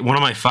 one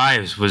of my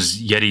 5s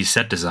was Yeti's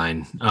set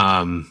design.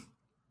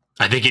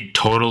 I think it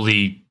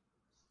totally.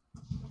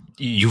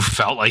 You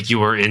felt like you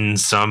were in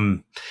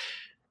some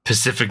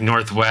Pacific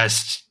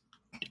Northwest,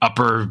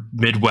 Upper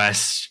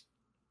Midwest,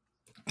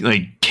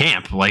 like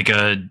camp, like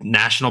a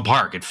national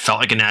park. It felt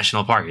like a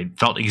national park. It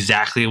felt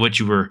exactly what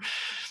you were,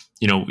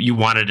 you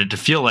wanted it to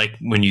feel like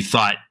when you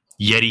thought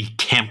Yeti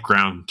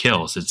Campground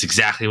Kills. It's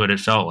exactly what it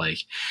felt like.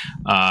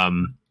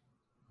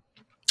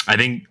 I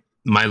think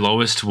my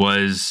lowest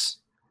was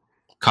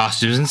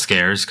costumes and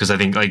scares, because I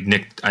think like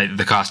Nick,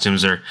 the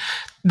costumes are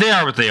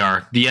what they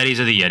are. The Yetis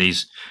are the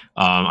Yetis.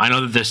 I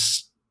know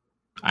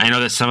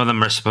that some of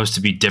them are supposed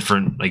to be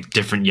different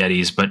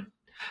Yetis, but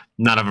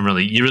none of them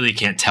you really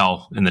can't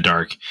tell in the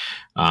dark.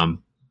 But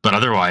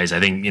otherwise,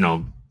 I think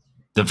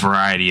the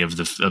variety of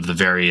the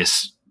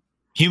various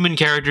human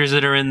characters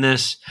that are in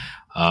this,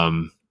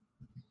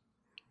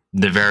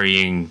 the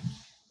varying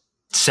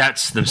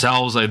sets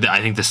themselves,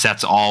 I think the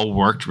sets all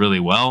worked really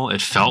well.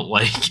 It felt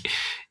like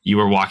you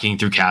were walking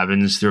through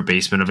a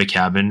basement of a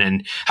cabin.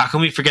 And how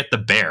can we forget the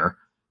bear?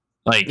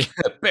 Like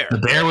the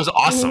bear was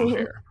awesome.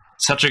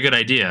 Such a good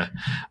idea.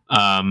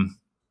 Yeah,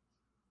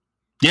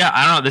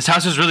 I don't know. This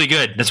house was really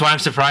good. That's why I'm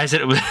surprised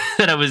that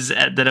it was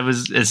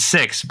at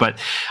 6. But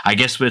I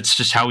guess it's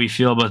just how we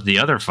feel about the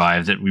other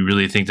 5, that we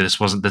really think that this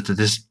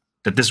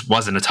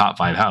wasn't a top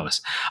 5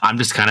 house. I'm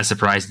just kind of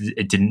surprised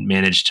it didn't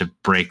manage to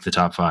break the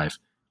top 5.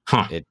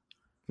 Huh.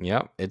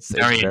 Yep, it's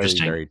Very very,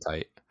 interesting. very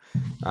tight.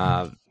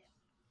 All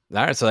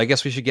right, so I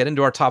guess we should get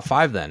into our top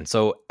 5 then.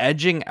 So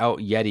edging out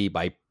Yeti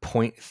by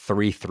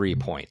 0.33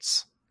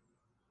 points.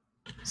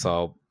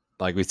 So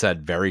like we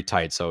said, very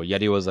tight. So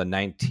Yeti was a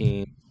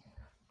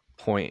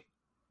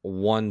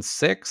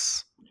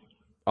 19.16.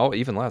 Oh,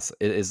 even less.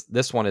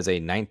 This one is a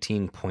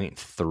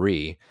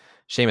 19.3.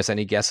 Seamus,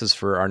 any guesses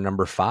for our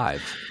number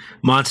 5?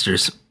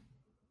 Monsters.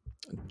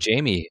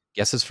 Jamie,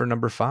 guesses for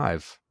number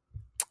 5.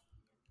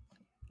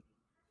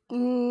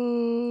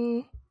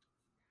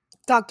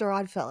 Dr.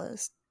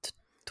 Oddfellows,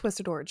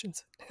 Twisted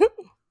Origins.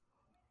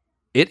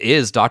 It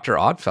is Dr.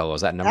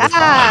 Oddfellows at number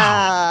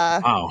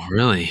 5. Oh,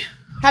 really?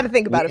 Had to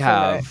think about it for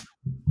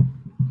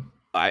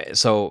a minute.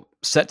 So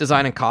set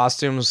design and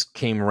costumes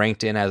came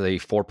ranked in as a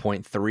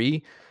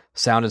 4.3.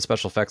 Sound and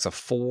special effects a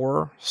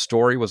 4.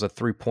 Story was a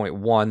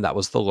 3.1. That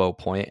was the low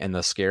point, and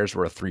the scares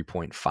were a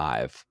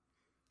 3.5.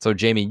 So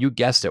Jamie, you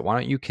guessed it. Why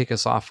don't you kick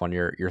us off on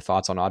your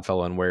thoughts on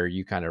Oddfellow and where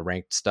you kind of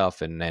ranked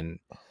stuff and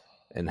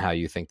how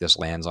you think this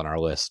lands on our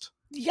list?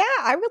 Yeah,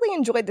 I really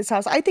enjoyed this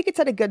house. I think it's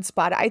at a good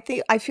spot.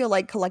 I feel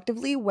like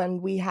collectively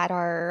when we had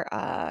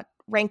our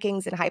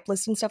rankings and hype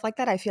list and stuff like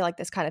that, I feel like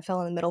this kind of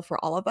fell in the middle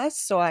for all of us.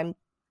 So I'm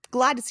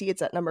glad to see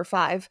it's at number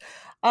 5.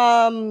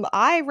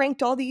 I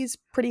ranked all these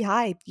pretty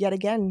high yet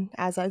again,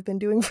 as I've been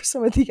doing for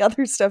some of the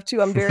other stuff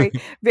too. I'm very,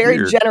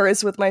 very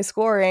generous with my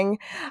scoring.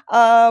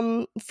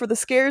 For the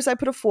scares, I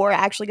put a 4. I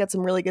actually got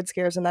some really good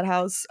scares in that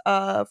house.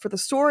 For the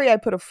story, I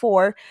put a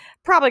 4.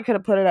 Probably could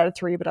have put it at a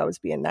 3, but I was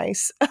being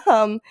nice.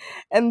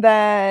 And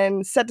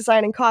then set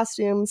design and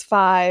costumes,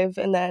 5,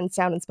 and then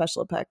sound and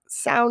special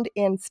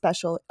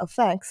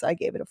effects, I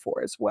gave it a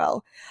 4 as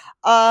well.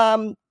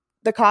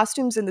 The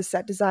costumes and the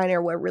set design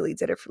are what really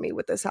did it for me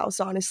with this house,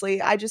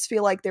 honestly. I just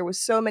feel like there was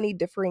so many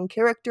differing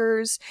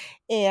characters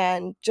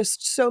and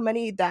just so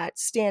many that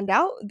stand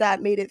out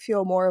that made it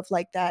feel more of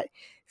like that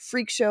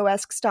freak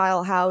show-esque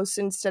style house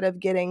instead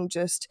of getting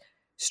just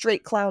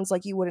straight clowns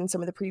like you would in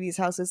some of the previous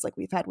houses like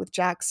we've had with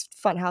Jack's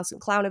Funhouse and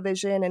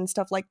Clownavision and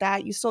stuff like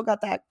that. You still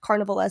got that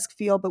carnival-esque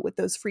feel, but with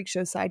those freak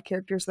show side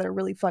characters that are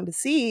really fun to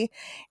see.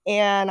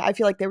 And I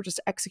feel like they were just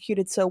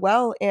executed so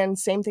well. And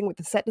same thing with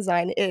the set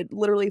design. It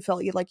literally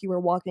felt like you were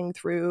walking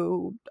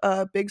through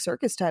a big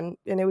circus tent,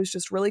 and it was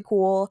just really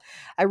cool.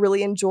 I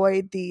really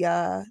enjoyed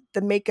the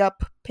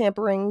makeup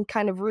pampering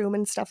kind of room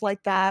and stuff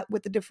like that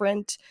with the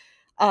different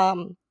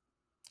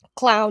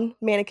clown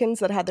mannequins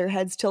that had their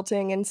heads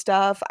tilting and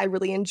stuff. I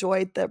really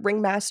enjoyed the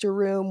ringmaster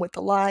room with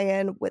the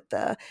lion, with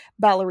the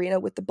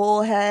ballerina with the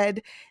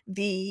bullhead.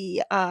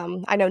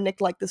 I know Nick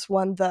liked this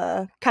one,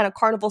 the kind of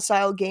carnival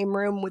style game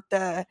room with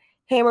the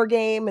hammer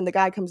game, and the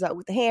guy comes out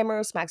with the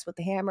hammer, smacks with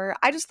the hammer.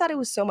 I just thought it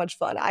was so much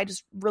fun. I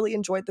just really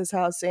enjoyed this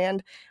house,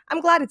 and I'm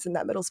glad it's in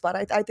that middle spot.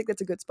 I think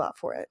that's a good spot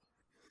for it.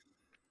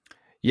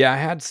 Yeah, I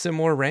had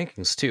similar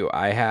rankings too.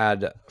 I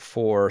had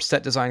for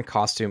set design,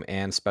 costume,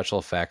 and special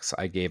effects,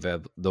 I gave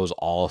those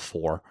all a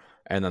 4.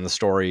 And then the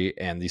story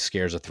and the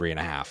scares a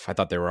 3.5. I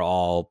thought they were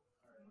all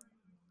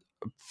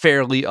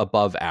fairly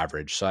above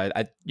average. So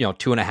I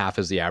 2.5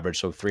 is the average.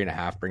 So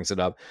 3.5 brings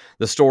it up.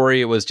 The story,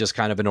 it was just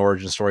kind of an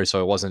origin story.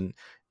 So it wasn't,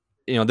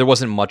 there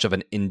wasn't much of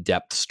an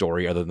in-depth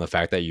story other than the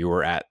fact that you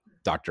were at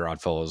Dr.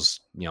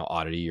 Oddfellow's,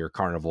 oddity or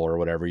carnival or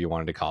whatever you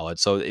wanted to call it.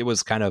 So it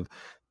was kind of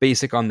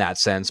basic on that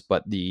sense,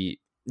 but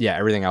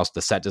everything else,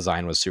 the set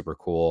design was super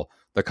cool.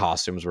 The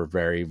costumes were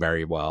very,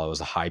 very well. It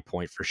was a high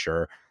point for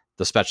sure.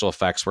 The special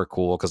effects were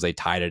cool because they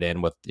tied it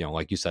in with,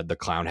 like you said, the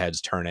clown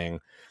heads turning.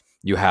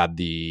 You had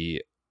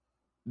the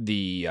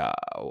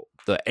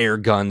air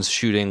guns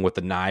shooting with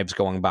the knives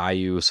going by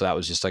you. So that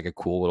was just like a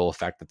cool little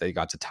effect that they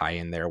got to tie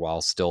in there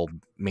while still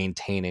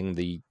maintaining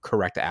the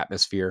correct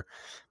atmosphere.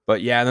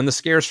 But yeah, and then the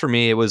scares for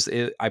me,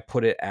 I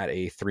put it at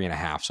a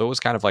 3.5. So it was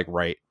kind of like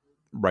right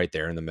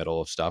there in the middle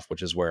of stuff,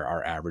 which is where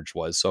our average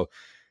was. So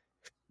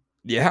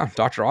yeah,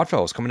 Dr.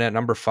 Oddfellow is coming in at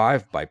number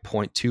 5 by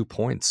 0.2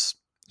 points.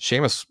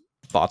 Seamus,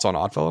 thoughts on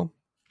Oddfellow?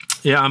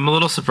 Yeah, I'm a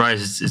little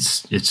surprised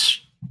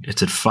it's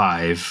at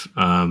 5.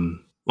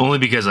 Only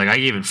because I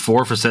gave it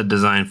 4 for set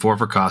design, 4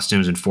 for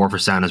costumes, and 4 for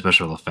sound and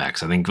special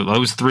effects. I think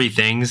those 3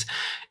 things,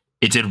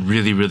 it did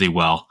really, really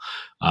well.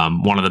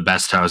 One of the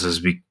best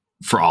houses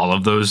for all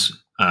of those.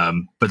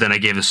 But then I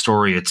gave the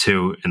story a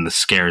 2 and the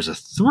scares a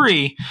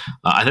 3.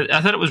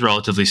 I thought it was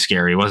relatively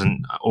scary. It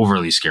wasn't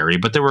overly scary,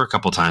 but there were a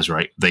couple times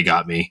where they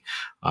got me.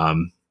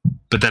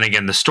 But then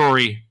again, the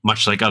story,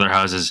 much like other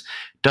houses,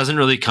 doesn't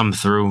really come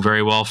through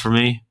very well for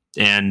me.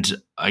 And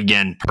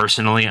again,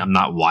 personally, I'm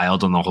not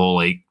wild on the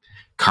whole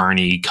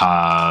carny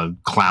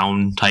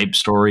clown type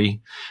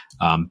story.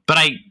 But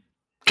I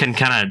can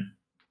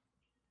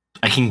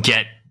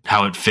get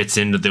how it fits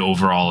into the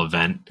overall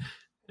event.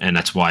 And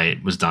that's why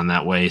it was done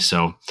that way.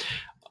 So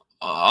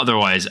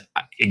otherwise,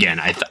 again,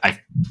 I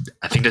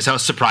think this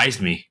house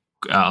surprised me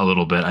a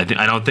little bit. I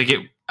didn't think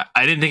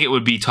it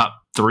would be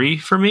top 3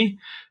 for me,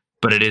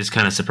 but it is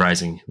kind of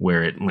surprising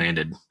where it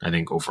landed, I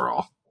think,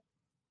 overall.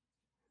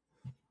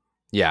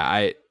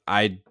 Yeah,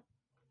 I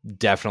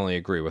definitely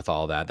agree with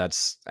all that.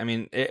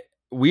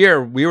 we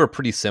were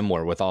pretty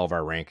similar with all of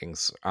our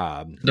rankings.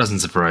 Doesn't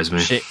surprise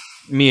me.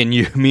 Me and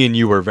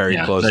you were very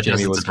Yeah, close. that Jamie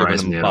doesn't was giving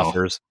surprise them me at all.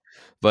 buffers.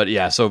 But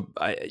yeah, so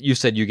you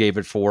said you gave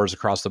it 4s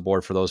across the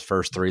board for those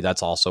first 3.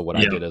 That's also what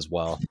I did as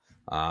well.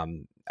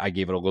 I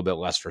gave it a little bit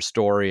less for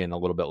story and a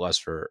little bit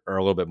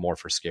more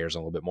for scares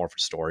and a little bit more for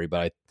story.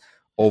 But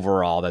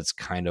overall, that's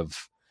kind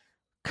of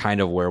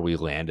where we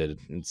landed.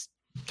 It's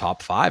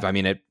top 5. I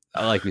mean,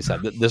 like we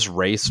said, this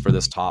race for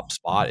this top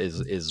spot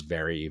is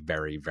very,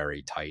 very,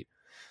 very tight.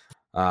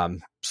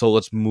 So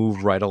let's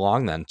move right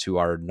along then to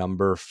our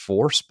number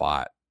 4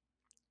 spot.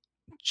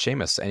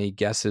 Seamus, any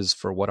guesses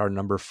for what our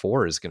number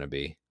 4 is going to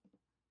be?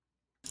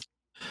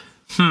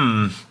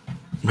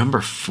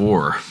 Number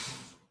 4.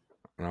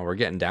 No, we're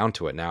getting down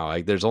to it now.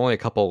 Like, there's only a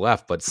couple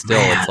left, but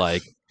still, it's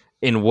like,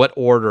 in what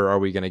order are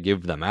we going to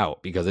give them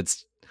out?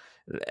 Because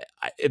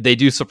they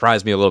do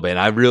surprise me a little bit, and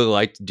I really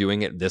liked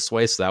doing it this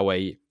way, so that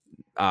way,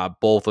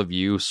 both of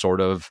you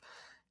sort of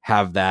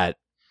have that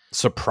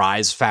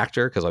surprise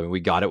factor. Because I mean, we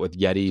got it with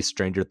Yeti,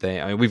 Stranger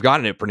Things. I mean, we've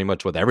gotten it pretty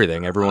much with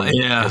everything. Everyone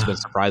has been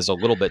surprised a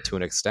little bit to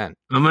an extent.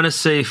 I'm gonna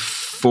say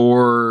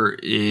 4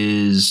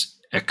 is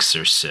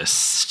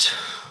Exorcist.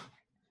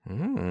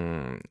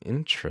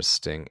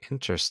 Interesting.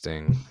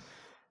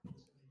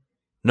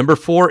 Number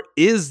 4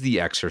 is The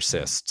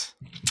Exorcist.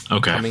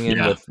 Okay. Coming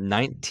in with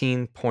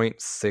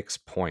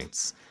 19.6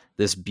 points.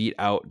 This beat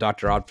out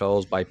Dr.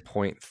 Oddfellows by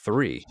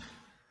 0.3.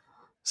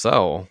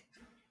 So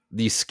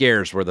the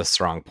scares were the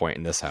strong point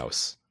in this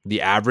house.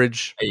 The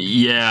average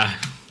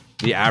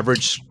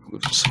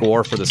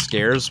score for the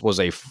scares was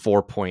a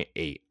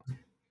 4.8.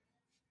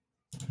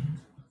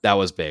 That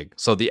was big.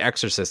 So The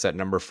Exorcist at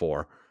number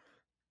 4.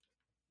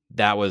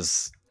 That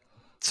was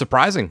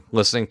surprising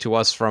listening to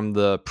us from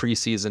the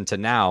preseason to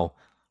now.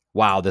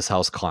 Wow, this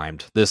house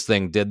climbed. This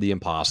thing did the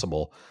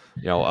impossible.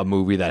 A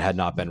movie that had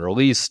not been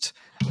released,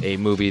 a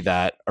movie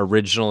that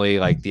originally,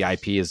 like, the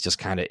IP is just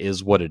kind of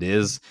is what it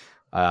is.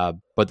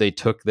 But they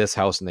took this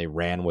house and they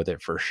ran with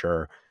it for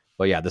sure.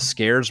 But yeah, the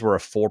scares were a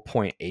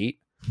 4.8.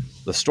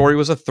 The story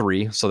was a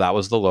 3, so that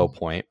was the low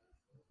point.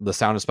 The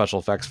sound and special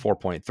effects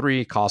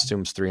 4.3,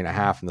 costumes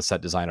 3.5, and the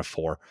set design of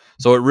 4.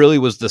 So it really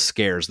was the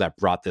scares that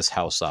brought this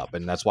house up,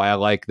 and that's why I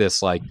like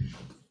this like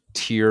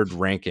tiered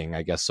ranking,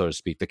 I guess, so to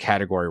speak, the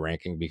category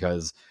ranking,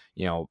 because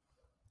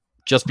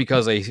just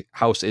because a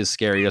house is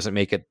scary doesn't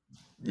make it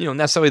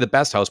necessarily the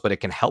best house, but it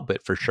can help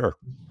it for sure,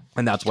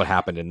 and that's what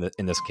happened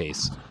in this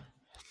case.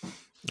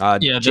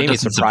 Jamie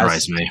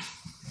surprised me.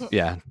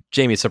 Yeah,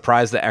 Jamie,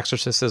 surprised The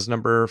Exorcist is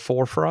number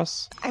 4 for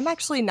us? I'm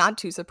actually not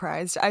too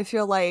surprised. I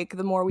feel like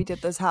the more we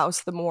did this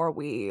house, the more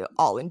we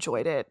all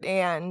enjoyed it.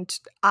 And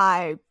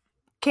I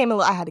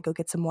had to go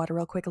get some water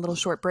real quick, a little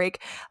short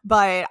break.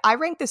 But I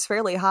ranked this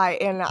fairly high,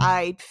 and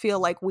I feel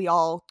like we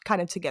all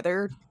kind of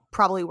together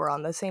probably were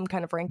on the same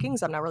kind of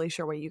rankings. I'm not really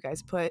sure what you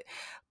guys put.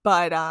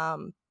 But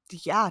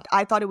yeah,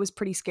 I thought it was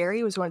pretty scary.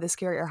 It was one of the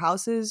scarier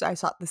houses. I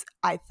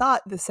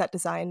thought the set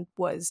design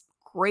was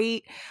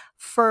great.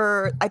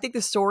 I think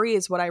the story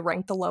is what I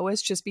ranked the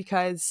lowest, just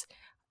because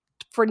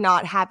for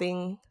not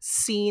having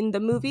seen the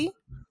movie,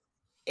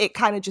 it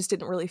kind of just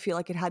didn't really feel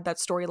like it had that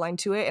storyline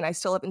to it. And I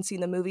still haven't seen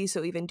the movie,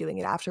 so even doing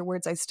it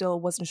afterwards, I still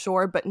wasn't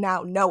sure. But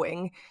now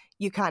knowing,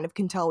 you kind of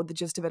can tell with the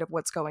gist of it of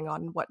what's going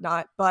on and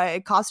whatnot.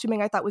 But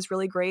costuming I thought was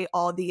really great.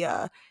 All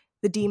the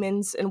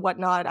demons and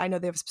whatnot. I know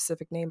they have a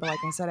specific name, but like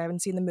I said, I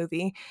haven't seen the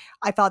movie.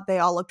 I thought they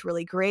all looked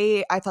really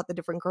great. I thought the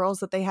different girls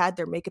that they had,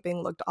 their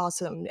makeuping looked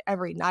awesome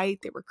every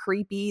night. They were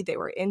creepy. They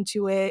were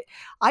into it.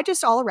 I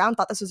just all around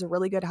thought this was a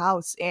really good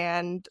house.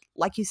 And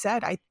like you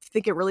said, I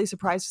think it really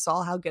surprised us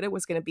all how good it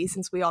was going to be,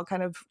 since we all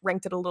kind of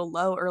ranked it a little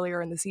low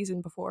earlier in the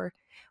season before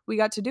we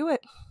got to do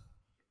it.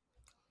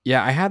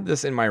 Yeah, I had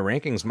this in my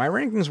rankings. My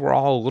rankings were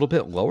all a little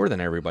bit lower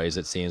than everybody's,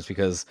 it seems,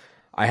 because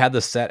I had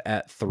the set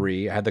at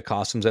 3. I had the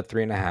costumes at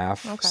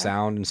 3.5,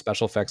 sound and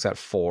special effects at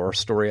 4,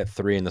 story at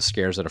 3, and the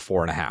scares at a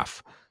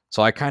 4.5.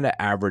 So I kind of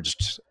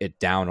averaged it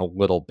down a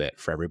little bit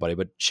for everybody.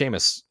 But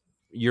Seamus,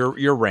 your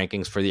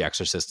rankings for The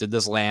Exorcist, did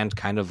this land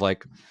kind of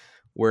like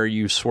where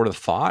you sort of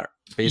thought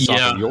based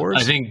off of yours?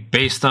 I think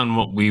based on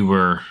what we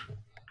were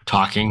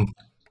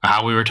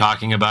how we were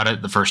talking about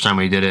it the first time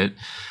we did it,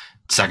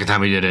 second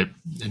time we did it,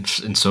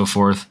 and so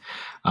forth.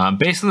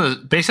 Based on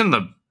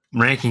the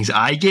rankings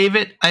I gave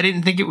it, I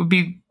didn't think it would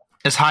be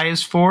as high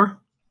as 4,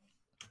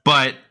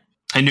 but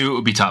I knew it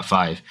would be top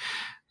 5.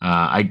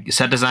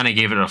 Set design, I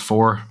gave it a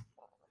 4.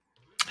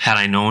 Had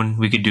I known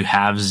we could do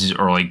halves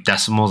or like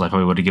decimals, I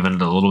probably would have given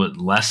it a little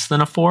bit less than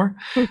a 4.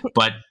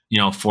 But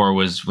 4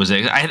 was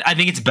I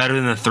think it's better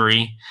than a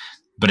 3,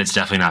 but it's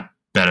definitely not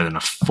better than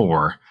a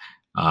 4.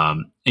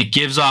 It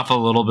gives off a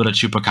little bit of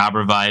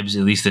Chupacabra vibes,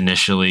 at least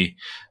initially.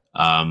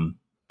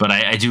 But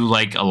I do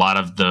like a lot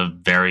of the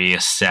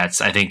various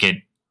sets. I think it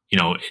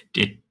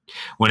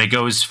when it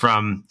goes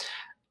from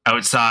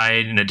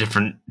outside in a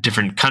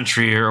different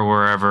country or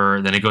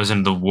wherever, then it goes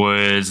into the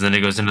woods, then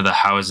it goes into the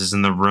houses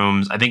and the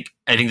rooms. I think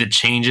the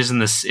changes in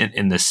the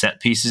set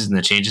pieces and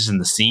the changes in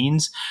the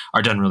scenes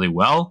are done really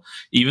well.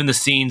 Even the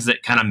scenes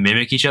that kind of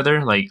mimic each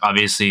other, like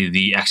obviously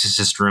the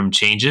Exorcist room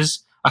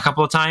changes a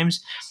couple of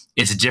times.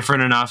 It's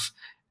different enough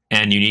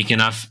and unique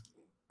enough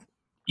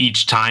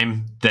each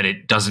time that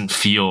it doesn't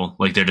feel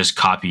like they're just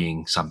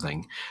copying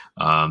something.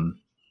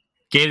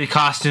 Gave the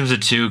costumes a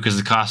 2 because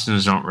the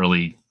costumes don't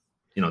really,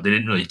 they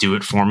didn't really do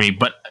it for me.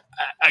 But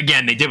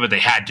again, they did what they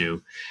had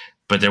to.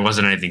 But there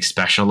wasn't anything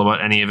special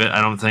about any of it,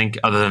 I don't think,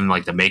 other than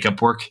like the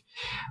makeup work.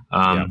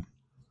 And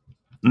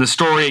the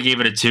story, I gave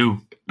it a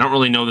 2. I don't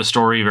really know the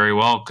story very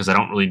well because I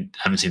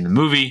haven't seen the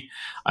movie.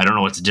 I don't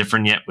know what's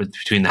different yet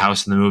between the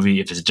house and the movie,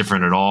 if it's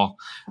different at all.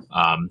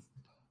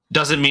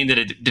 Doesn't mean that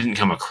it didn't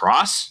come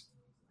across,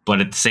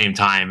 but at the same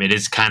time, it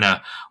is kind of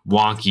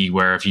wonky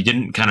where if you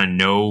didn't kind of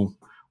know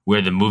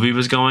where the movie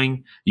was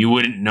going, you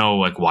wouldn't know,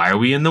 like, why are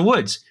we in the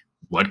woods?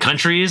 What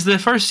country is the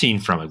first scene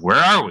from? Like, where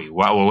are we?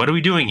 What are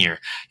we doing here?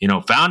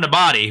 Found a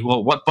body.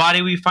 Well, what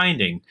body are we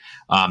finding?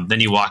 Then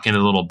you walk into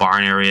the little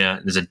barn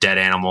area. There's a dead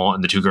animal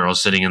and the 2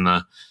 girls sitting in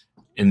the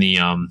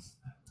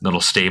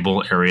little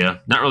stable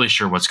area. Not really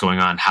sure what's going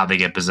on, how they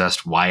get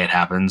possessed, why it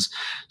happens.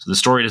 So the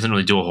story doesn't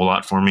really do a whole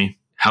lot for me,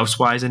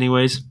 house-wise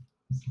anyways.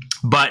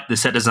 But the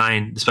set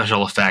design, the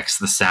special effects,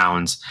 the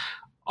sounds,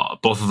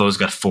 both of those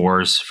got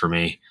 4s for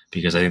me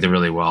because I think they're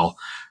really well.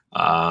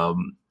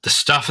 The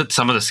stuff that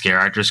some of the scare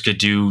actors could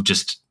do,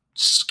 just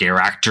scare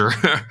actor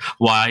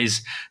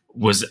wise,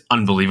 was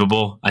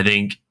unbelievable. I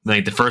think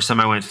like the first time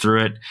I went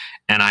through it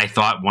and I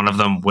thought one of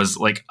them was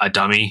like a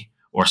dummy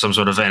or some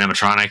sort of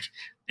animatronic,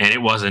 and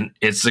it wasn't.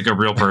 It's like a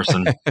real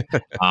person.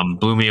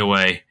 Blew me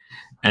away.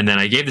 And then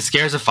I gave the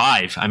scares a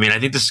 5. I mean, I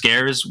think the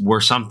scares were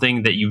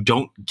something that you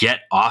don't get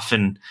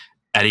often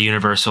at a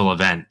Universal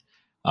event.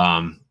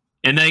 And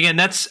then again,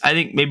 that's, I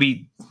think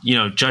maybe,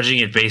 judging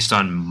it based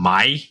on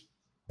my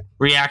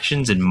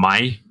reactions and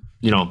my,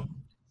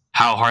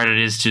 how hard it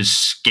is to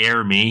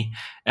scare me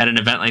at an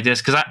event like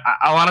this. Because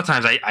a lot of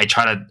times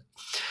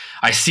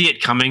I see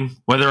it coming,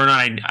 whether or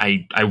not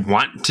I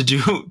want to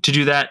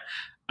do that.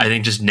 I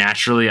think just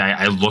naturally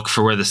I look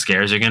for where the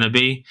scares are going to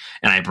be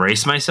and I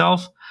brace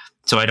myself.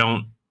 So I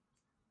don't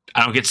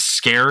get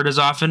scared as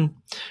often.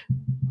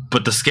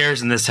 But the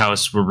scares in this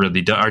house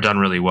are done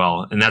really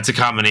well, and that's a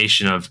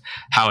combination of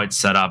how it's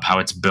set up, how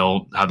it's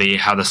built, how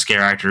the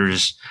scare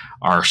actors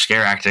are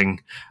scare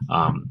acting.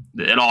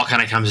 It all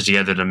kind of comes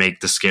together to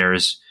make the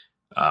scares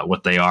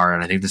what they are,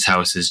 and I think this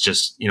house is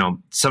just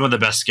some of the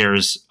best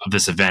scares of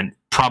this event,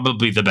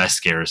 probably the best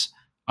scares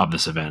of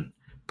this event.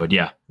 But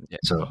yeah.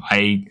 So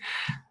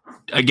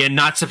again,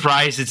 not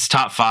surprised it's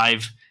top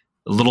 5.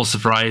 A little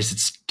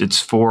surprised it's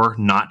 4,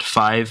 not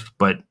 5,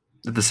 but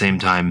at the same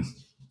time,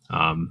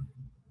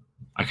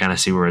 I kind of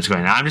see where it's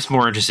going. I'm just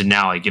more interested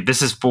now, like if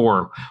this is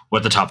 4,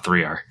 what the top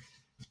 3 are.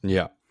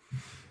 Yeah.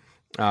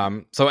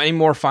 So any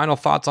more final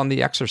thoughts on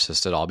The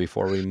Exorcist at all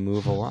before we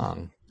move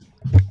along?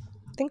 I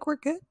think we're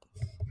good.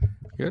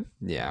 Good.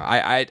 Yeah.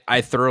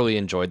 I thoroughly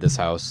enjoyed this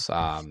house.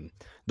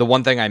 The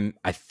one thing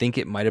I think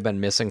it might have been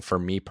missing for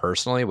me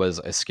personally was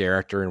a scare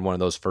actor in one of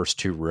those first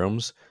 2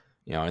 rooms,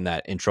 in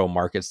that intro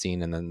market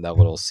scene and then that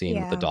little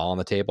scene with the doll on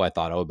the table. I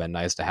thought it would have been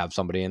nice to have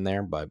somebody in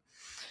there, but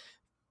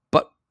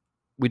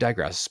we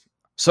digress.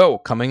 So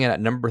coming in at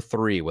number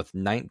 3 with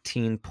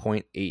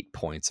 19.8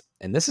 points.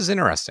 And this is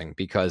interesting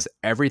because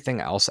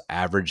everything else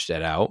averaged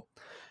it out,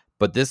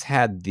 but this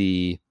had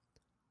the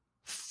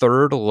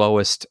 3rd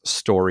lowest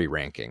story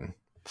ranking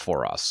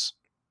for us.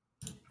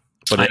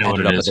 But it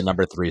ended up at the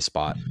number 3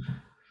 spot.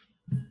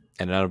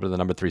 And ended up at the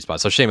number 3 spot.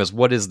 So Seamus,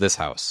 what is this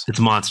house? It's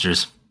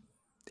Monsters.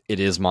 It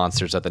is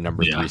Monsters at the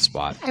number 3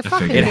 spot. I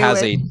fucking it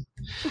has knew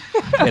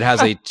it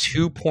has a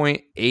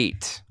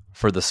 2.8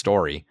 for the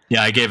story.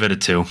 Yeah, I gave it a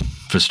 2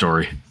 for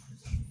story.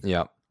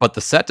 Yeah. But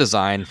the set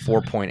design,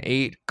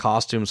 4.8,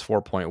 costumes,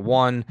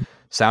 4.1,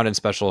 sound and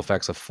special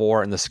effects of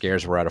 4, and the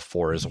scares were at a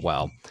 4 as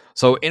well.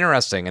 So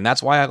interesting. And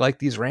that's why I like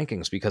these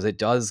rankings, because it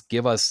does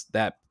give us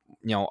that,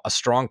 a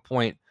strong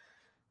point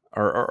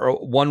or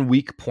one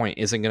weak point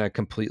isn't going to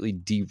completely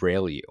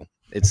derail you.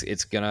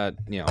 It's going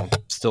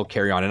to, still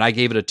carry on. And I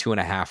gave it a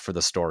 2.5 for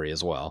the story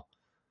as well.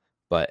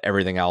 But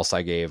everything else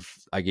I gave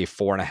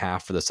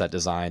 4.5 for the set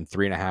design,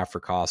 3.5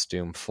 for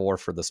costume, 4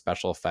 for the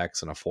special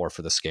effects, and a 4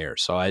 for the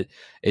scares. So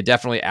it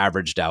definitely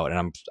averaged out,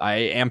 and I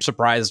am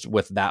surprised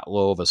with that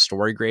low of a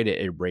story grade.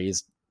 It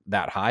raised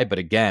that high, but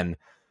again,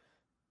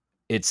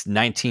 it's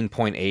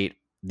 19.8.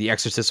 The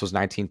Exorcist was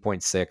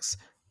 19.6.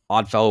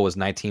 Oddfellow was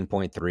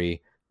 19.3,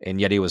 and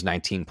Yeti was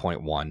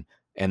 19.1,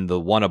 and the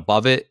one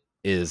above it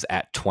is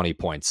at 20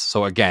 points.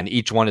 So again,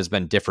 each one has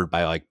been differed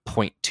by like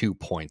 0.2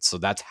 points. So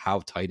that's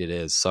how tight it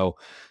is. So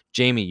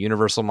Jamie,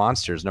 Universal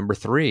Monsters, number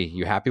 3.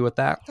 You happy with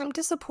that? I'm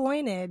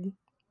disappointed.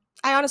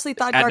 I honestly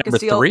thought At Darkest number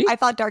Deal. 3? I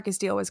thought Darkest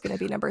Deal was going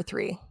to be number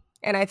 3,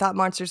 and I thought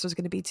Monsters was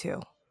going to be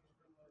 2.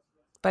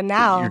 But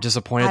now You're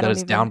disappointed that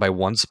it's down by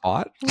 1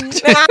 spot?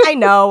 I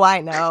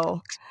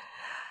know.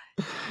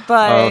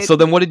 But so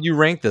then what did you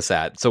rank this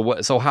at? So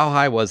how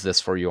high was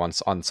this for you on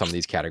some of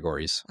these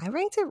categories? I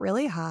ranked it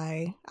really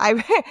high.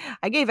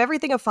 I gave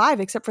everything a 5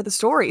 except for the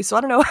story. So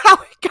I don't know how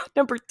it got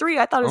number 3.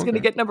 I thought it was going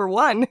to get number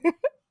 1.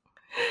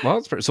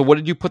 Well, so what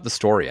did you put the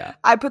story at?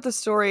 I put the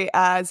story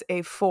as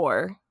a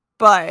 4,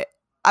 but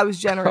I was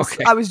generous.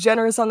 Okay. I was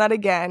generous on that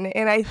again,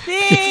 and I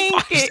think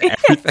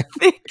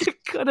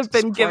it could have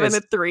been given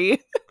a 3.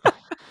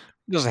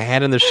 Just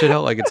handing the shit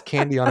out like it's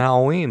candy on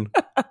Halloween.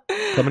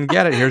 Come and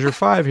get it. Here's your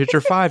 5. Here's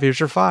your 5. Here's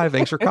your 5.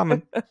 Thanks for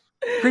coming.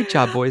 Great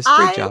job, boys.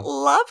 Great job. I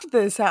loved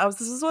this house.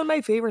 This is one of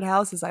my favorite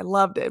houses. I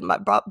loved it.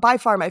 By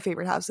far my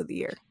favorite house of the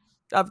year,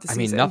 of the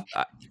season.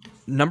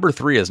 Number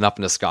 3 is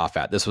nothing to scoff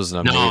at. This was an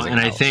amazing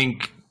house. I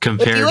think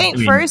compared, if you ain't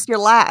first, you're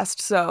last.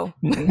 So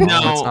no,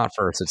 it's not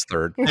first. It's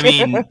third. I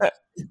mean,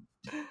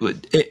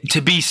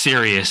 to be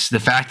serious, the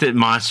fact that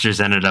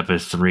Monsters ended up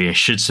at 3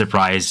 should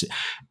surprise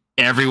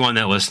everyone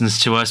that listens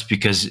to us,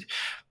 because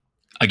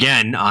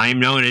again, I'm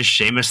known as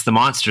Seamus the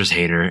Monsters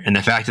hater, and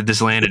the fact that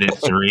this landed at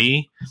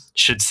 3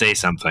 should say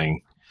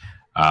something.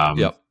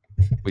 Yep.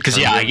 Because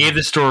I gave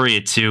the story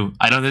a 2.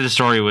 I don't think the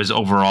story was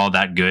overall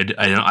that good.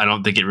 I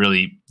don't think it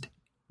really.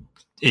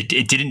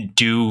 It didn't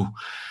do.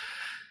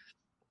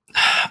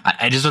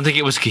 I just don't think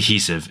it was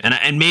cohesive,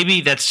 and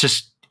maybe that's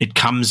just, it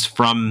comes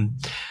from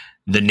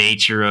the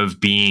nature of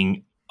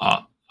being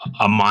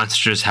a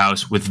monstrous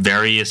house with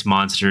various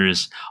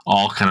monsters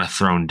all kind of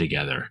thrown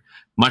together.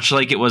 Much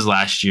like it was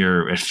last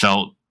year, it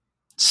felt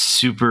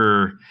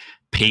super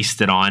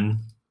pasted on,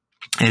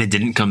 and it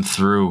didn't come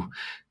through,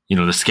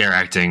 the scare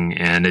acting,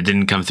 and it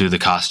didn't come through the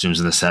costumes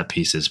and the set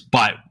pieces.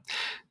 But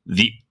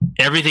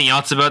everything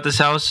else about this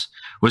house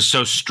was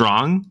so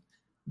strong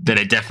that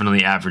it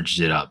definitely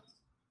averaged it up,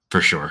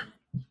 for sure.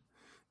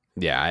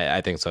 Yeah,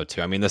 I think so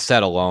too. I mean, the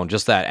set alone,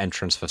 just that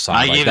entrance facade,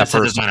 I gave that the set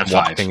first design a 5.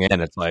 walking in,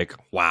 it's like,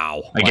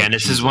 wow. Again,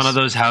 this is one of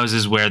those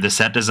houses where the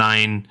set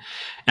design,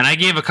 and I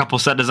gave a couple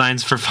set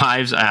designs for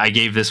 5s. I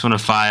gave this one a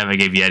 5. I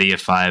gave Yeti a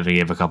 5. I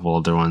gave a couple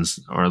other ones,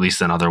 or at least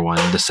another one.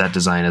 The set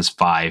design is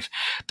 5,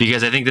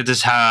 because I think that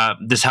this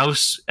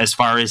house, as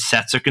far as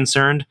sets are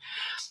concerned,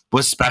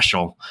 was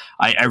special.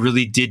 I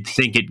really did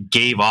think it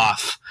gave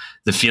off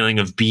the feeling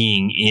of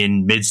being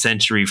in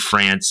mid-century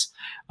France.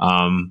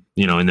 In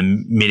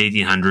the mid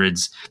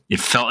 1800s,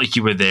 it felt like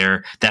you were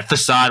there. That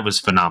facade was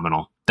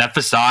phenomenal. That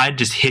facade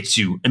just hits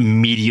you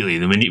immediately.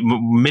 The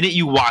minute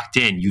you walked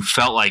in, you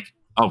felt like,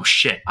 oh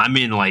shit, I'm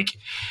in like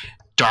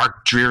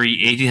dark, dreary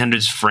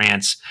 1800s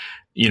France.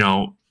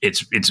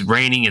 It's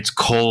raining, it's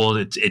cold,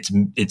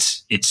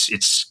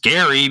 it's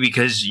scary,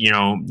 because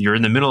you're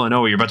in the middle of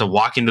nowhere. You're about to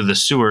walk into the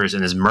sewers,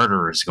 and there's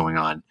murderers going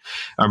on,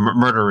 or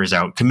murderers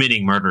out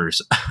committing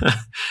murders,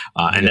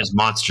 and there's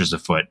monsters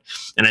afoot.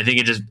 And I think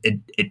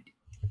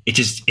it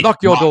just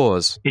lock your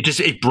doors.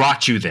 It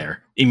brought you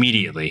there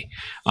immediately.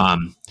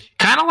 Kind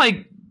of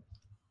like,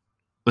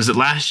 was it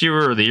last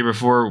year or the year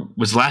before?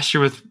 Was last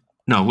year with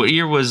what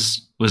year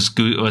was oh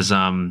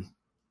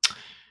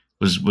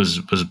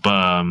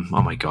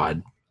my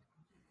god.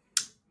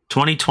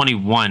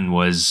 2021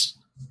 was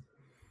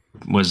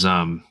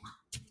oh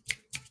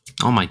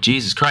my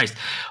Jesus Christ.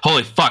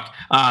 Holy fuck.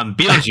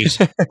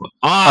 Beetlejuice.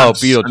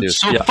 Beetlejuice.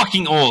 I'm so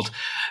fucking old.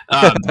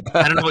 I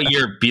don't know what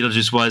year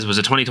Beetlejuice was. Was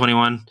it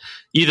 2021?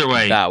 Either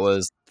way. That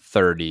was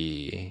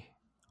 30.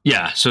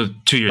 Yeah, so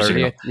 2 years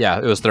 30? ago. Yeah,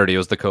 it was 30. It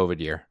was the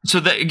COVID year. So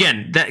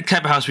that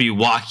type of house where you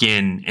walk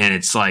in and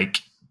it's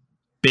like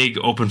big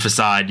open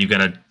facade, you've got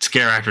a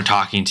scare actor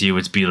talking to you,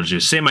 it's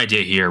Beetlejuice. Same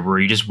idea here, where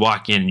you just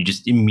walk in and you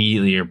just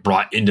immediately are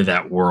brought into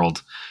that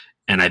world.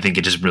 And I think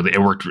it just really,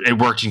 it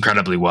worked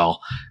incredibly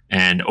well.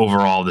 And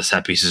overall, the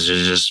set pieces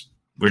are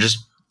we're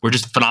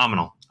just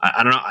phenomenal.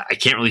 I don't know, I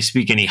can't really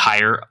speak any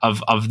higher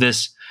of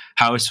this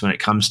house when it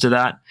comes to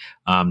that,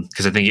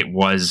 because I think it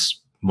was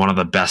one of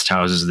the best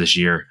houses this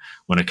year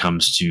when it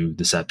comes to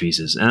the set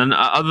pieces. And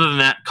other than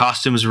that,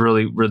 costumes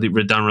really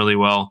done really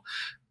well.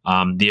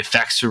 The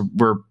effects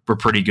were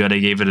pretty good. I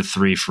gave it a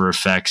 3 for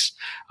effects.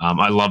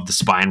 I love the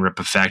spine rip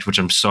effect, which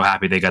I'm so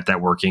happy they got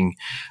that working.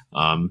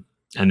 And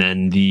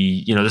then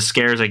the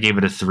scares, I gave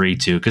it a 3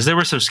 too, because there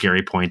were some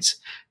scary points,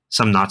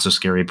 some not so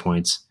scary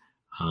points.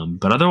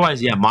 But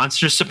otherwise,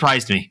 Monsters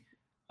surprised me.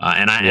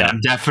 I'm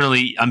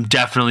definitely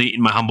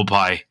in my humble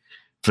pie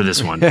for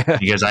this one,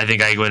 because I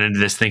think I went into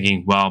this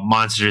thinking, well,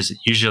 Monsters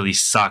usually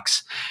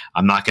sucks.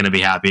 I'm not going to be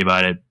happy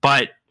about it,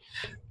 but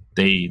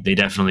they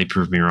definitely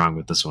proved me wrong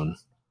with this one.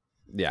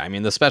 Yeah, I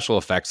mean, the special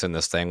effects in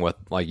this thing with,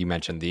 like you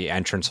mentioned, the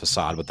entrance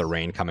facade with the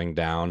rain coming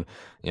down.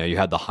 You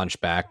had the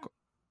hunchback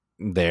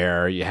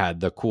there. You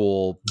had the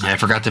cool... I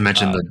forgot to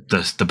mention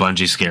the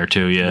bungee scare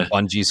too, yeah. The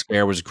bungee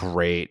scare was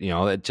great.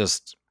 It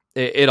just...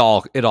 It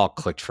all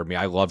clicked for me.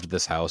 I loved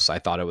this house. I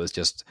thought it was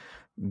just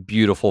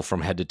beautiful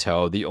from head to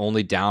toe. The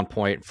only down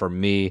point for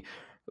me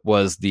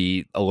was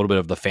a little bit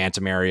of the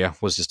phantom area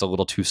was just a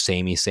little too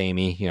samey.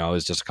 It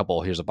was just a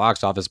couple, here's a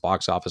box office,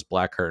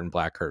 black curtain.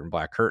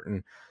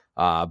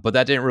 But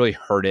that didn't really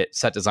hurt it.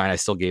 Set design, I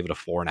still gave it a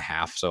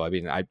 4.5. So I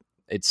mean,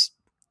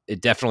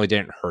 it definitely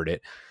didn't hurt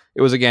it.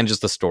 It was, again,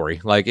 just the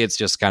story. Like, it's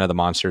just kind of the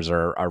monsters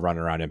are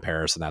running around in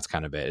Paris, and that's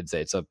kind of it.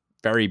 It's a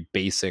very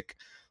basic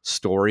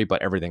story,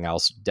 but everything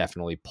else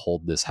definitely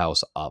pulled this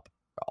house up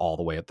all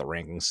the way up the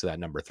rankings to that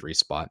number 3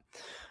 spot.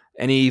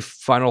 Any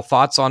final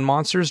thoughts on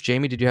Monsters?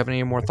 Jamie, did you have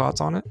any more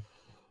thoughts on it?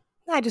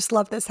 I just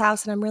love this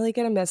house, and I'm really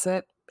going to miss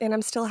it. And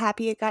I'm still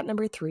happy it got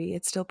number 3.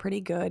 It's still pretty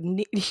good.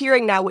 And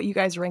hearing now what you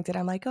guys ranked it,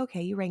 I'm like,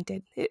 okay, you ranked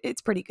it.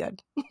 It's pretty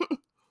good.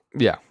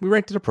 Yeah, we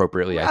ranked it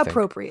appropriately, I think.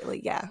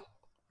 Appropriately, yeah.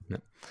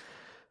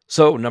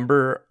 So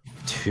number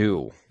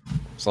 2.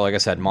 So like I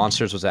said,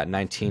 Monsters was at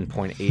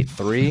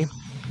 19.83.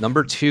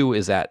 Number 2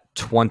 is at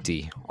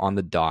 20 on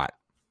the dot.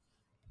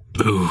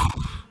 Ooh.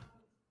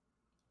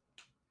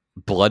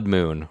 Blood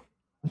Moon.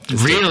 is taking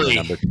the Really?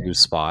 number 2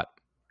 spot.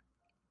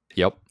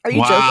 Yep. Are you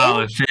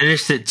Wow, joking? it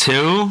finished at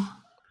 2?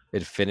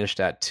 It finished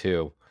at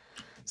 2.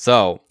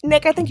 So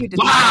Nick, I think you did.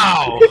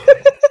 Wow.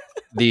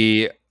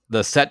 the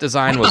set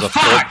design was What a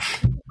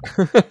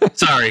the fuck?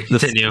 Sorry,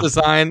 continue.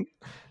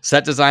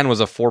 Set design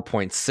was a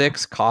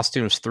 4.6,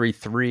 costumes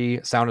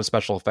 3.3, sound and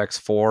special effects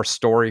 4,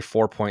 story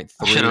 4.3.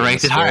 I should have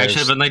ranked it higher. I should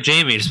have been like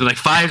Jamie. Just been like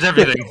 5's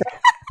everything.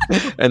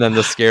 And then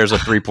the scares a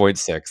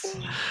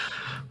 3.6.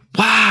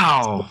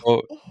 Wow.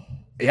 So,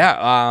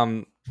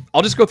 yeah,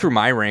 I'll just go through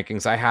my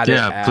rankings. I had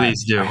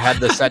please do. I had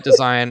the set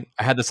design.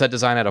 I had the set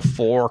design at a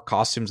 4,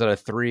 costumes at a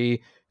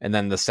 3, and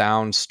then the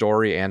sound,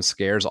 story, and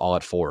scares all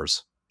at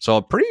 4s.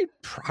 So pretty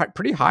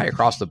high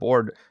across the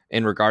board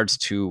in regards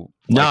to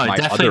No, my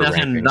definitely other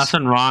rankings.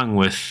 nothing wrong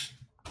with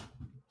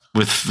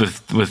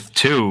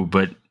 2,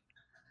 but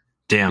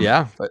damn.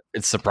 Yeah, but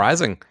it's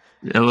surprising.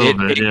 A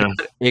little bit, yeah.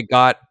 It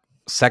got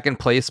second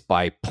place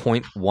by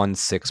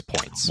 0.16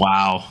 points.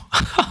 Wow.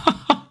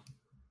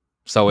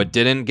 So it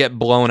didn't get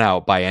blown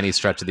out by any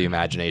stretch of the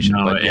imagination.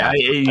 No, but yeah, I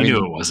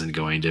knew it wasn't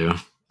going to.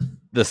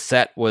 The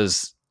set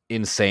was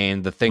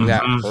insane. The thing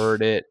that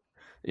hurt it,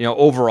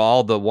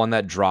 overall, the one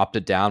that dropped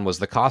it down was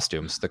the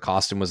costumes. The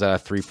costume was at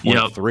a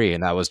 3.3,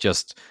 and that was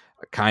just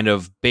kind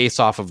of based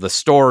off of the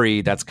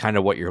story. That's kind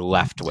of what you're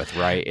left with,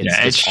 right?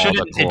 It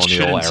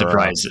shouldn't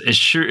surprise.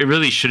 It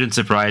really shouldn't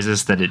surprise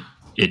us that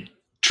it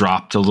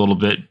dropped a little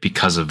bit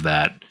because of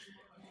that.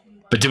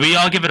 But did we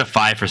all give it a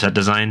 5 for set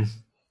design?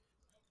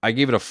 I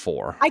gave it a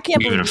 4. I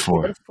can't believe it a 4.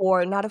 You gave it a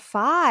 4, not a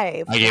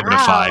 5. I gave it a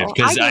 5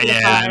 because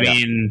I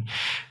mean,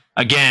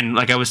 again,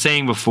 like I was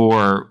saying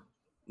before,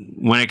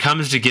 when it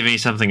comes to giving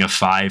something a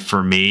 5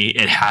 for me,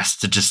 it has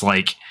to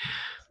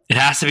it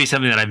has to be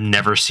something that I've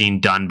never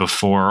seen done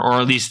before, or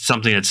at least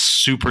something that's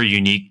super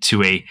unique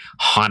to a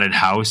haunted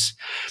house.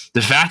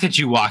 The fact that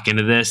you walk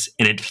into this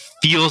and it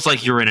feels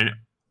like you're in an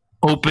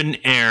open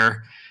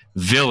air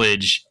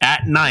village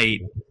at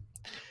night,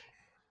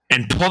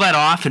 and pull that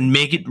off and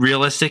make it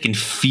realistic and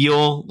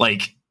feel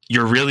like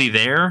you're really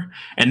there.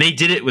 And they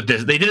did it with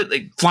this. They did it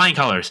like flying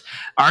colors.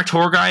 Our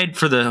tour guide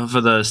for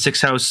the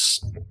 6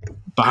 house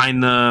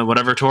behind the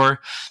whatever tour,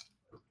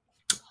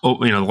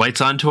 the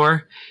lights on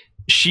tour,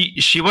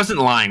 she wasn't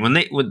lying. When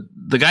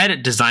the guy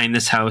that designed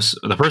this house,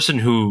 the person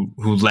who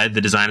led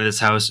the design of this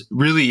house,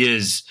 really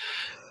is,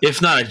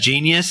 if not a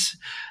genius,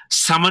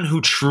 someone who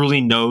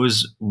truly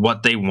knows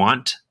what they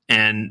want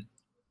and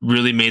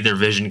really made their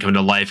vision come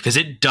to life. Because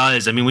it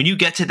does. I mean, when you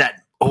get to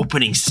that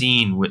opening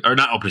scene, when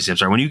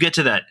you get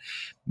to that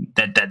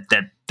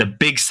the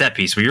big set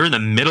piece where you're in the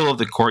middle of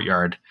the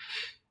courtyard,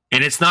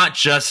 and it's not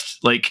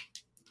just like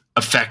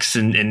effects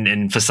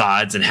and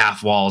facades and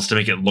half walls to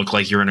make it look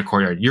like you're in a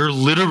courtyard. You're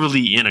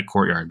literally in a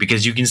courtyard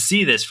because you can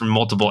see this from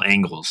multiple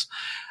angles.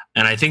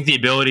 And I think the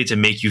ability to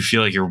make you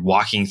feel like you're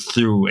walking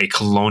through a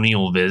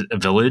colonial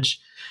village,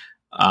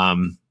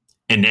 and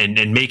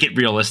make it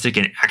realistic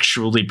and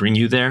actually bring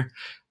you there.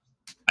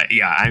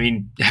 Yeah, I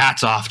mean,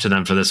 hats off to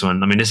them for this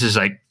one. I mean, this is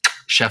like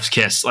chef's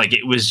kiss. Like,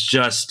 it was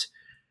just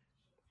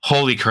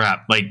holy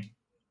crap. Like,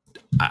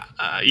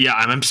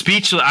 I'm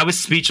speechless. I was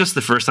speechless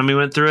the first time we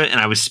went through it, and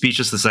I was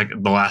speechless the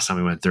last time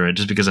we went through it,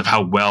 just because of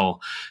how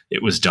well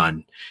it was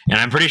done. And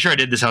I'm pretty sure I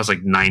did this house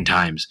like 9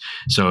 times,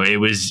 so it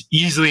was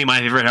easily my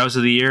favorite house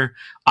of the year.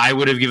 I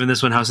would have given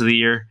this one house of the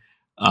year,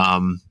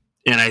 and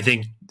I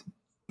think,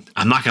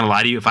 I'm not going to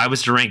lie to you, if I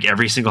was to rank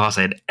every single house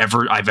I've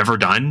ever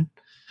done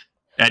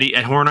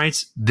at Horror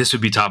Nights, this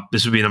would be top.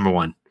 This would be number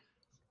 1.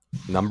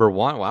 Number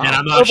 1, wow. Over And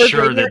I'm not sure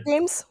Graveyard that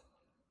Games?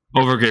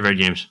 over Graveyard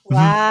Games.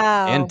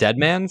 Wow. And Dead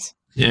Man's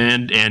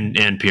and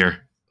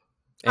Pier.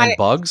 and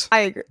Bugs. I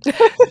agree.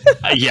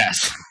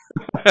 Yes.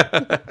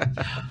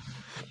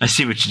 I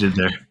see what you did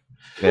there.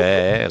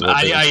 Yeah.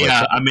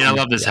 I mean, I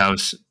love this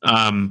house.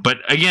 But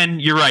again,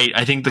 you're right.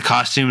 I think the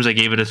costumes, I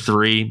gave it a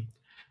 3.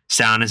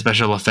 Sound and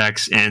special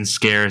effects and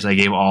scares, I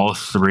gave all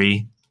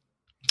 3,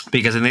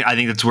 because I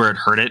think that's where it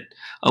hurt it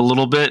a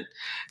little bit.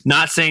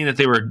 Not saying that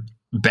they were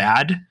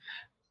bad,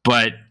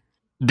 but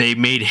they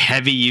made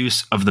heavy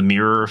use of the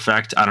mirror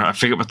effect. I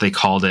forget what they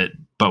called it,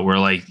 but where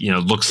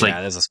looks like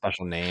there's a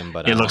special name,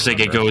 but it looks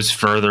like it goes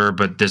further,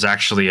 but there's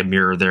actually a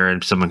mirror there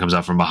and someone comes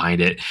out from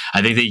behind it.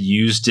 I think they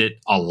used it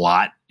a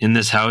lot in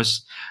this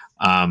house.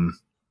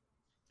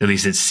 At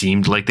least it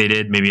seemed like they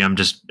did. Maybe I'm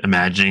just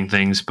imagining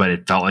things, but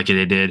it felt like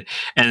they did.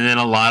 And then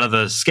a lot of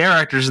the scare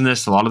actors in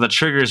this, a lot of the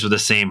triggers were the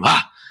same.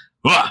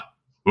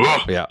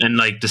 Yeah. And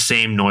like the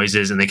same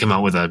noises, and they come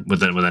out with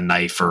a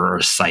knife or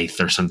a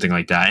scythe or something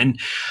like that. And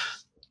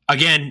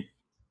again,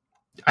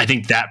 I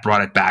think that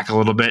brought it back a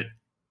little bit.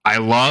 I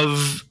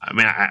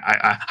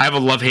have a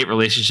love-hate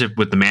relationship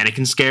with the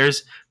mannequin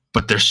scares,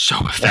 but they're so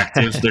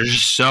effective. They're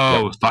just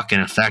so fucking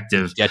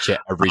effective. Get you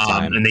every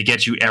time. And they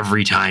get you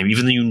every time,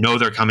 even though you know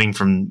they're coming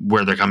from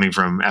where they're coming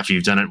from after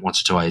you've done it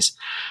once or twice.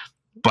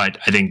 But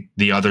I think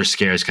the other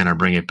scares kind of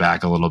bring it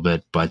back a little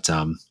bit. But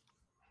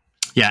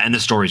yeah, and the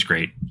story's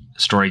great.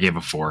 The story gave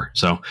a 4.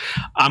 So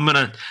I'm going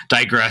to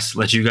digress,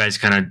 let you guys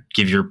kind of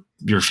give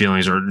your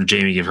feelings, or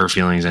Jamie give her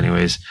feelings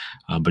anyways.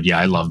 But yeah,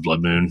 I love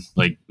Blood Moon.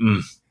 Like,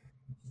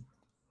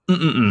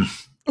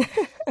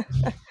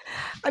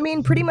 I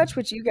mean, pretty much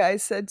what you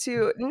guys said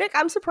too. Nick,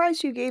 I'm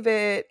surprised you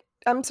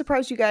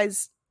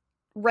guys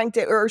ranked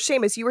it, or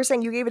Seamus, you were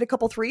saying you gave it a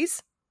couple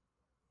 3s?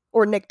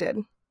 Or Nick did?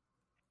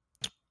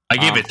 I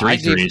gave it 3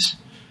 3s.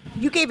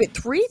 You gave it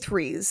 3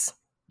 3s?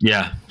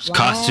 Yeah.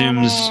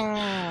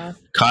 Wow.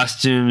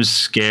 Costumes,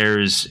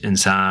 scares, and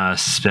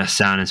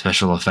sound and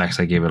special effects.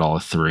 I gave it all a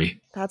 3.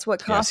 That's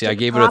what Yeah, see, I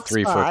gave it a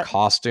 3 for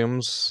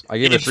costumes. I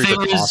gave it a 3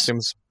 for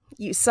costumes.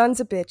 You sons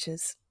of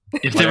bitches.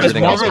 If there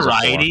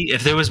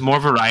was more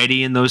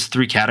variety, in those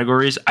 3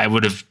 categories, I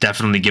would have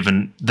definitely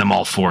given them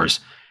all 4s.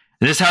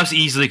 And this house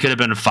easily could have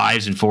been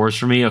 5s and 4s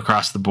for me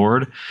across the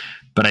board.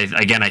 But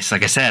like I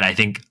said, I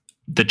think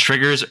the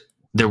triggers,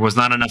 there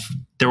weren't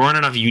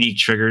enough unique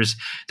triggers.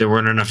 There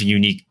weren't enough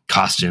unique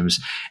costumes.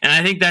 And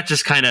I think that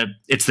just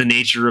it's the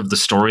nature of the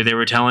story they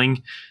were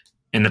telling.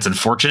 And that's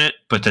unfortunate,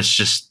 but that's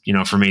just,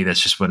 for me, that's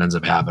just what ends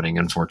up happening,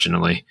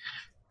 unfortunately.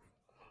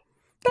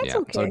 That's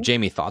okay. So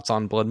Jamie, thoughts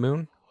on Blood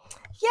Moon?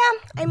 Yeah,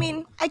 I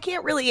mean, I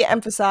can't really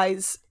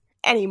emphasize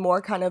any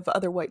more kind of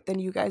other what than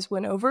you guys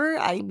went over.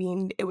 I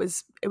mean, it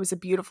was a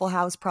beautiful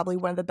house, probably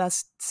one of the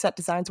best set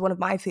designs, one of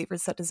my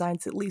favorite set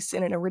designs, at least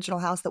in an original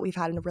house that we've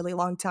had in a really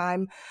long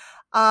time.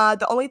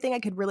 The only thing I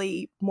could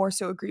really more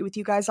so agree with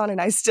you guys on,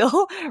 and I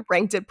still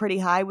ranked it pretty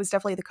high, was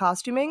definitely the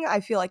costuming. I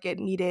feel like it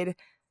needed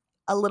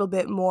a little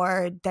bit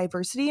more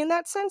diversity in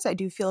that sense. I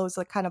do feel it was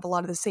like kind of a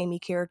lot of the samey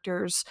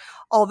characters.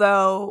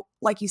 Although,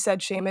 like you said,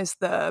 Seamus,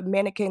 the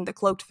mannequin, the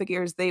cloaked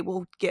figures, they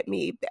will get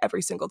me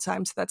every single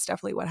time. So that's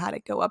definitely what had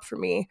it go up for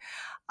me.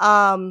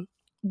 One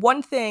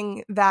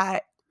thing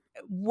that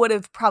would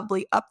have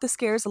probably upped the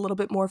scares a little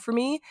bit more for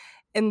me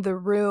in the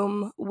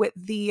room with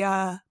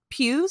the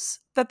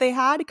pews that they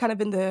had, kind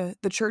of in the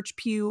church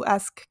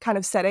pew-esque kind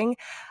of setting.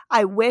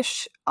 I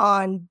wish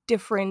on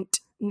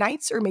different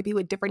nights, or maybe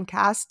with different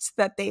casts,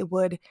 that they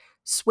would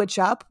switch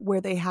up where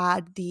they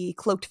had the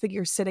cloaked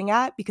figure sitting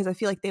at, because I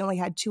feel like they only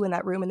had 2 in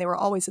that room and they were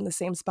always in the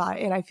same spot.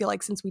 And I feel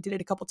like since we did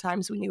it a couple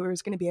times, we knew it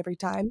was going to be every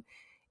time.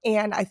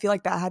 And I feel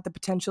like that had the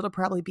potential to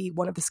probably be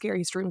one of the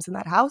scariest rooms in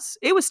that house.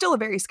 It was still a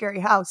very scary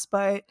house,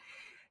 but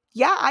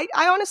yeah,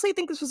 I honestly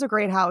think this was a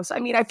great house. I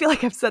mean, I feel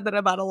like I've said that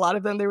about a lot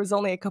of them. There was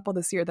only a couple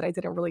this year that I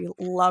didn't really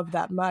love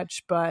that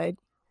much, but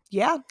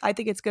yeah, I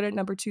think it's good at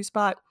number 2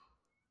 spot.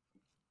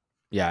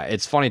 Yeah,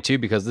 it's funny too,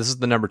 because this is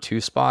the number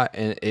 2 spot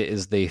and it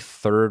is the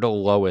 3rd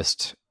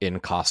lowest in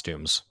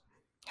costumes.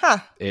 Huh.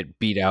 It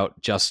beat out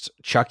just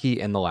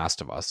Chucky and The Last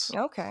of Us.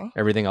 Okay.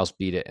 Everything else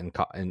beat it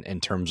in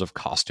terms of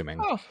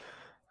costuming. Oh.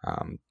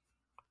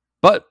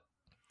 But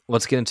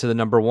let's get into the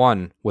number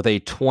 1 with a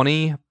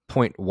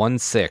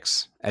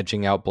 20.16,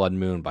 edging out Blood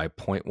Moon by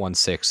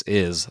 0.16,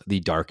 is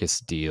The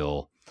Darkest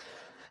Deal.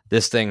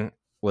 This thing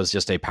was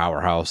just a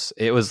powerhouse.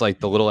 It was like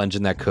the little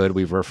engine that could.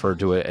 We've referred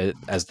to it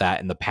as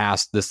that in the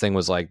past. This thing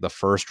was like the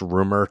first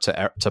rumor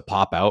to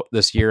pop out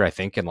this year, I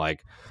think in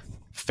like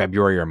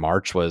February or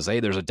March, was, hey,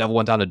 there's a Devil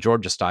Went Down to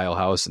Georgia style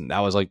house. And that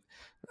was like,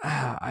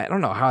 I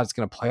don't know how it's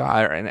going to play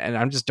out. And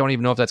I just don't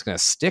even know if that's going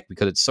to stick,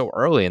 because it's so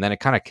early. And then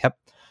it kind of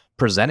kept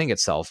presenting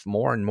itself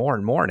more and more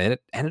and more. And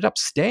it ended up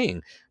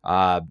staying.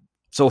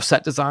 So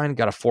set design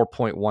got a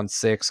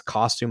 4.16,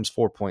 costumes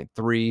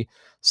 4.3,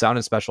 sound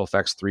and special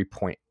effects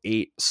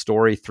 3.8,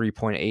 story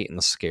 3.8, and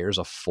the scares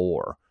a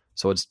 4.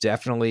 So it's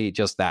definitely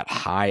just that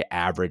high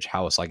average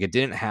house. Like, it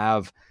didn't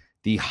have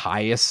the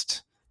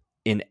highest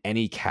in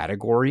any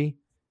category,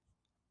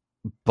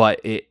 but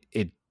it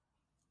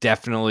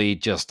definitely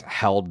just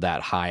held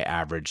that high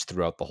average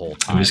throughout the whole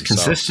time. It was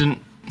consistent.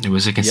 So, it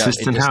was a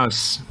consistent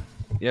house.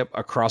 Yep,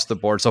 across the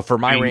board. So for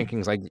my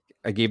rankings,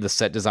 I gave the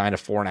set design a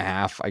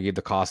 4.5. I gave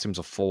the costumes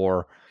a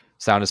 4,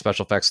 sound and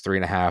special effects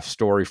 3.5,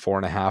 story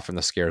 4.5, and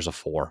the scares a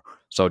 4.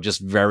 So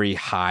just very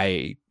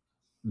high,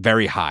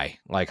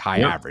 like high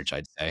average,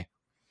 I'd say.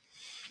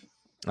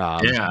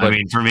 I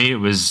mean, for me, it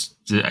was,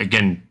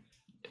 again,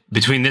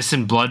 between this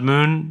and Blood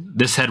Moon,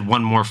 this had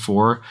one more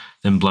 4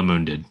 than Blood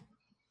Moon did.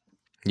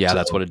 Yeah, so,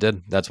 that's what it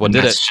did. That's what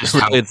did it.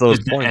 It's those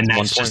points, and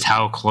that's just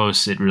how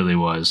close it really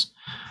was.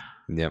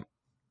 Yep.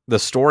 The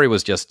story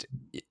was just,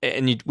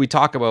 and we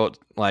talk about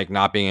like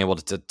not being able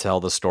to tell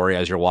the story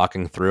as you're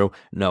walking through.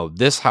 No,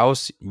 this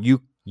house,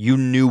 you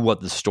knew what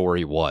the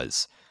story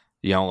was.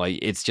 Like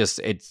it's just,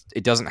 it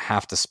doesn't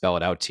have to spell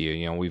it out to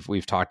you.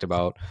 We've talked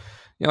about,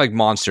 like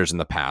monsters in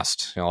the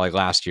past. Like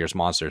last year's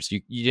monsters.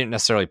 You didn't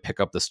necessarily pick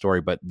up the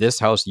story, but this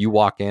house, you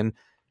walk in,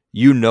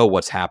 you know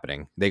what's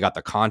happening. They got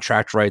the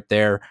contract right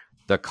there.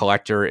 The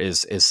collector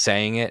is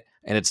saying it,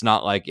 and it's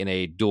not like in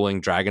a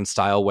Dueling Dragon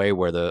style way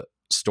where the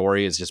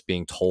story is just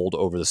being told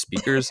over the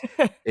speakers.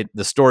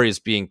 The story is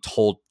being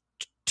told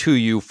to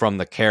you from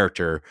the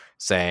character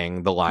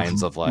saying the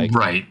lines of like,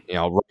 right,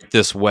 right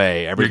this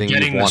way, everything you're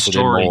you've getting the wanted and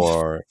story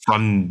more.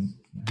 from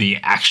the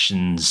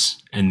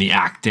actions and the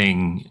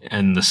acting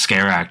and the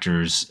scare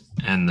actors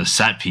and the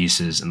set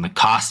pieces and the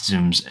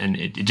costumes, and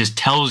it just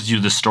tells you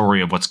the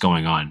story of what's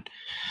going on.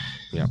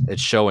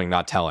 It's showing,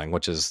 not telling,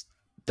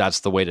 that's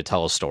the way to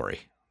tell a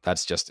story.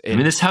 That's just it. I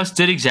mean, this house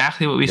did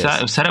exactly what we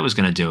said it was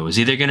going to do. It was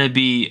either going to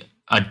be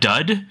a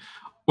dud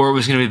or it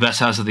was going to be the best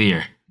house of the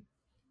year.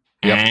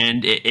 Yep.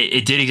 And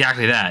it did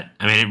exactly that.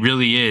 I mean, it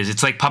really is.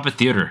 It's like puppet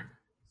theater.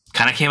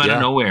 Kind of came out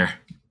of nowhere.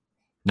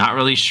 Not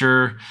really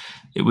sure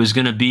it was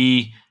going to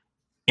be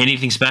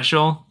anything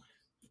special,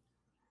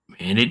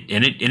 and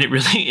it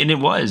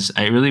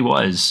really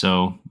was.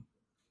 So,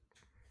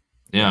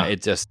 yeah,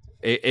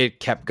 it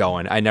kept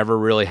going. I never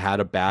really had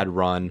a bad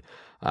run.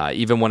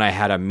 Even when I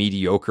had a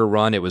mediocre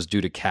run, it was due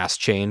to cast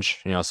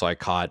change. So I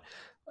caught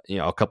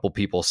a couple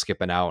people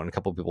skipping out and a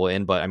couple people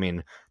in. But I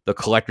mean, the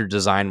collector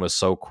design was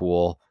so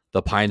cool.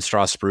 The pine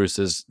straw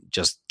spruces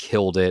just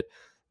killed it.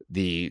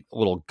 The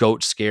little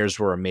goat scares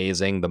were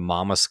amazing. The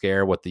mama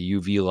scare with the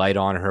UV light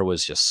on her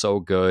was just so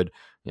good.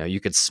 You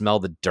could smell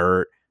the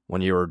dirt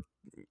when you were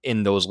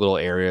in those little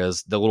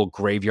areas. The little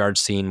graveyard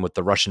scene with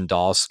the Russian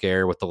doll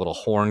scare with the little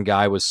horn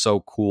guy was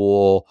so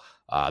cool.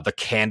 The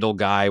candle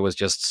guy was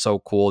just so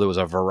cool. There was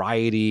a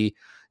variety.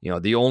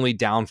 The only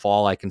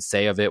downfall I can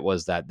say of it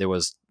was that there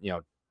was,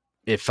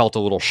 it felt a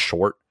little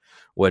short,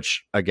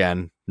 which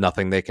again,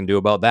 nothing they can do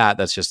about that.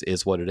 That's just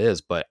is what it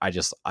is. But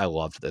I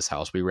loved this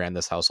house. We ran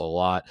this house a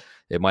lot.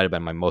 It might have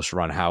been my most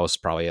run house,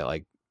 probably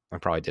I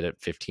probably did it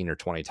 15 or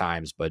 20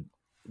 times. But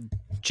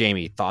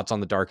Jamie, thoughts on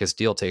the Darkest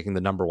Deal taking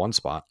the number 1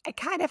 spot? I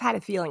kind of had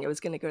a feeling it was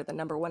going to go to the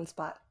number 1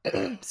 spot.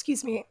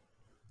 Excuse me.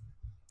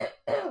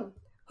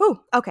 Oh,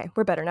 okay,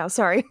 we're better now.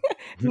 Sorry,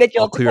 Nick,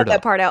 you'll have to cut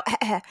that part out.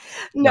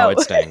 No,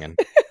 it's staying in.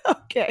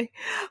 Okay,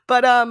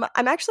 but I'm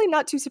actually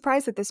not too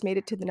surprised that this made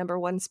it to the number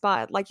 1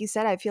 spot. Like you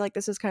said, I feel like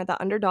this is kind of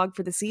the underdog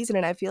for the season,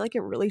 and I feel like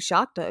it really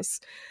shocked us.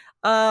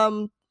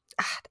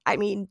 I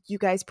mean, you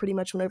guys pretty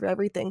much went over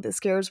everything. The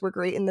scares were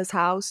great in this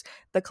house.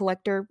 The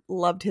collector,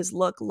 loved his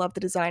look, loved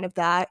the design of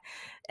that.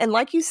 And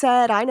like you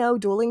said, I know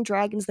Dueling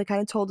Dragons, they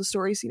kind of told the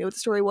story, so you know what the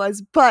story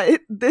was,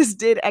 but this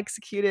did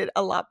execute it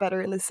a lot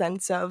better in the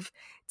sense of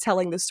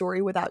telling the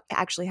story without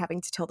actually having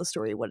to tell the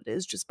story what it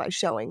is, just by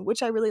showing,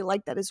 which I really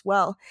like that as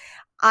well.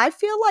 I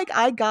feel like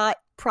I got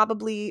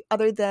probably,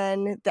 other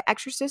than The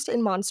Exorcist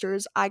and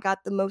Monsters, I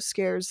got the most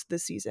scares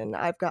this season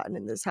I've gotten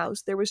in this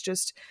house. There was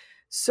just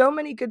so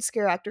many good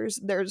scare actors.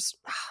 There's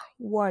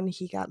one,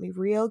 he got me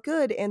real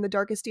good in The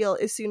Darkest Deal.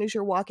 As soon as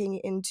you're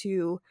walking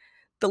into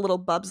the little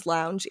Bub's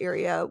Lounge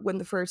area, when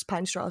the first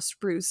Pine Straw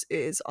Spruce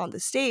is on the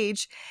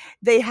stage,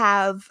 they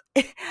have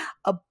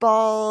a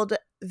bald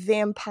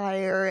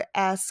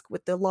vampire-esque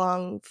with the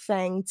long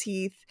fang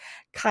teeth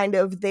kind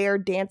of there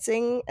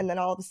dancing, and then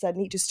all of a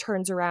sudden he just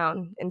turns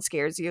around and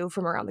scares you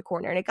from around the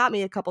corner. And it got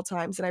me a couple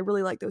times, and I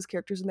really like those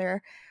characters in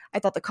there. I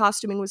thought the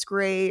costuming was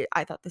great.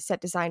 I thought the set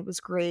design was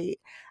great.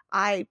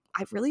 I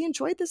really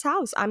enjoyed this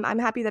house. I'm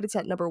happy that it's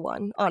at number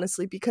 1,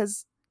 honestly,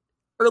 because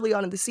early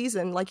on in the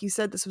season, like you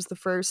said, this was the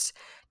first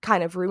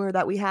kind of rumor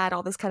that we had,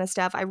 all this kind of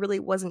stuff. I really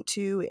wasn't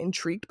too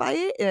intrigued by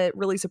it. It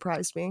really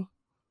surprised me.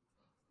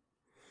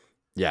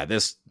 Yeah,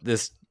 this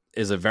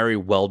is a very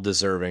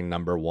well-deserving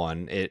number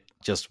 1. It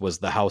just was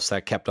the house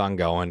that kept on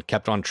going,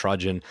 kept on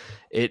trudging.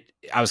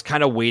 I was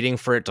kind of waiting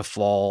for it to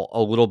fall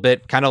a little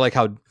bit, kind of like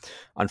how,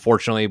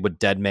 unfortunately, with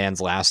Dead Man's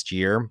last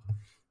year,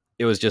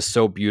 it was just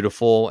so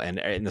beautiful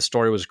and the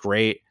story was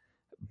great,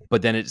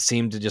 but then it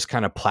seemed to just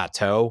kind of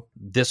plateau.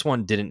 This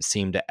one didn't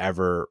seem to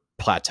ever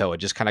plateau. It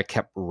just kind of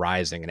kept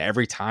rising. And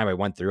every time I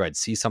went through, I'd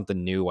see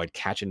something new. I'd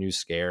catch a new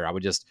scare.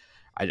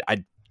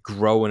 I'd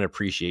grow an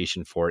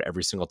appreciation for it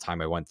every single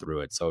time I went through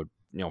it. So,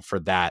 for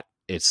that,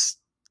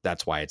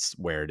 that's why it's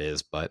where it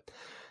is. But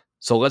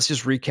so let's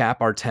just recap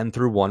our 10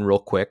 through 1 real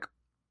quick.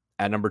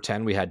 At number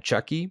 10, we had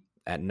Chucky.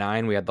 At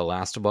 9, we had The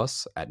Last of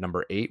Us. At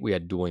number 8, we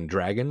had Dueling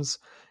Dragons.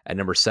 At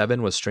number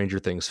 7 was Stranger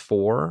Things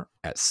 4.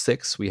 At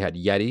 6, we had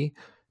Yeti.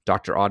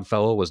 Dr.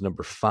 Oddfellow was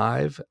number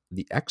 5.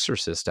 The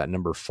Exorcist at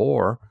number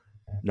 4.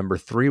 Number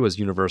 3 was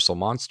Universal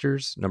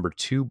Monsters. Number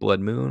 2,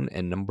 Blood Moon.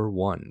 And number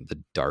 1,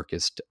 The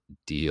Darkest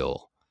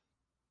Deal.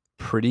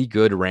 Pretty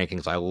good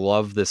rankings. I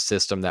love this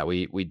system that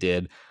we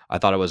did. I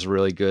thought it was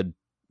really good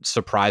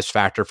surprise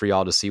factor for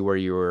y'all to see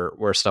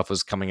where stuff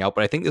was coming out.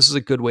 But I think this is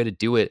a good way to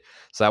do it.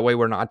 So that way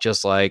we're not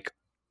just like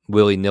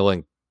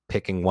willy-nilly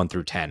picking 1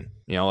 through 10.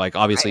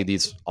 Obviously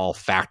these all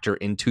factor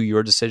into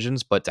your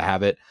decisions, but to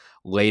have it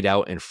laid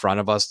out in front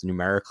of us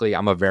numerically,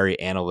 I'm a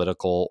very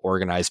analytical,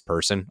 organized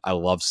person. I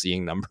love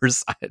seeing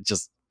numbers.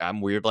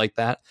 I'm weird like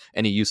that.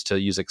 And he used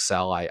to use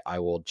Excel. I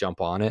will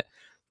jump on it.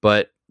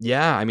 But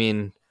yeah, I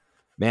mean,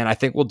 man, I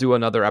think we'll do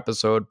another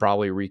episode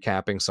probably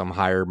recapping some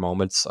higher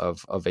moments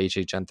of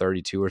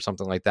HHN32 or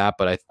something like that.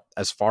 But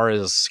as far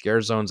as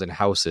scare zones and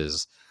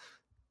houses,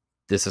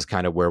 this is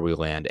kind of where we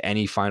land.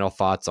 Any final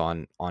thoughts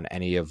on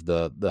any of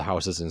the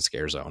houses and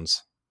scare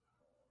zones?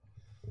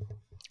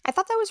 I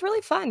thought that was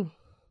really fun.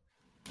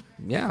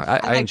 Yeah,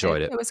 I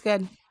enjoyed it. It was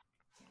good.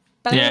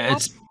 Better than Yeah, that?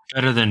 it's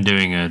better than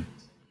doing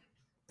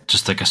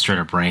just like a straight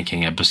up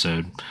ranking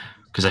episode,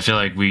 because I feel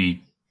like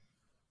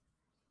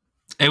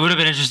it would have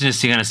been interesting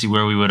to see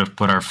where we would have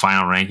put our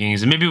final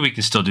rankings, and maybe we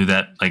can still do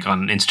that like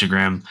on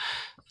Instagram,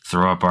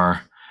 throw up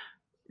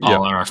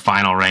all our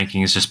final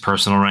rankings, just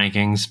personal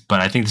rankings.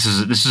 But I think this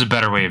is a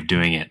better way of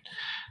doing it.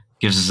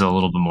 Gives us a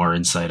little bit more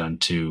insight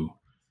onto,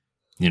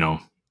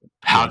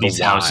 how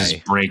these houses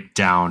break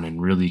down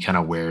and really kind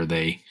of where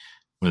they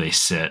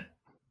sit.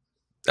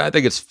 I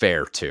think it's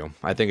fair too.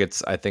 I think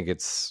it's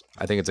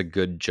a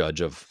good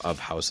judge of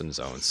house and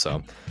zones.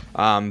 So,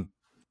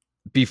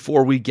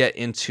 before we get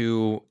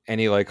into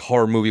any like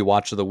horror movie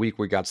watch of the week,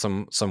 we got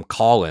some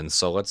call-ins.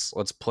 So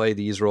let's play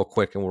these real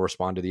quick and we'll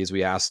respond to these.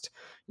 We asked,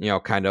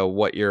 kind of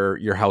what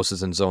your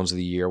houses and zones of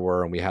the year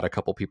were, and we had a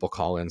couple people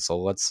call in. So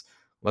let's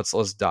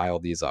dial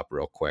these up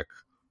real quick.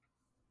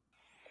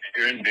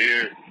 Beer and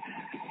beer.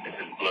 This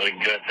is Blood and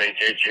Guts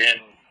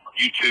HHN on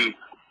YouTube.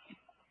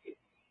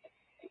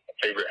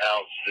 Favorite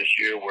house this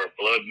year were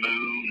Blood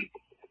Moon,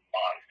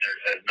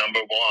 Monsters as number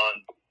one.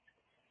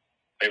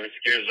 Favorite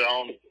scare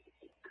zone,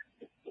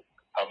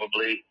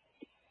 probably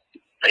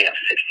Bam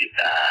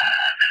 65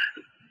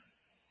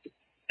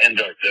 and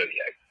Dark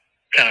Zodiac.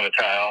 Kind of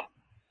a tie-off.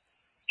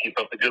 Keep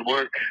up the good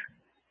work.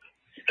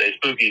 Stay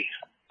spooky.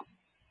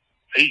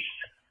 Peace.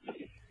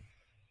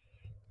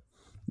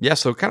 Yeah,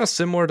 so kind of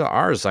similar to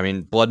ours. I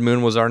mean, Blood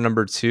Moon was our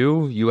number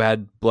 2. You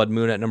had Blood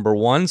Moon at number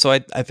 1, so I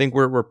think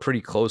we're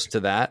pretty close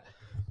to that.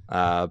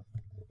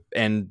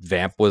 And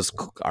Vamp was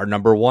our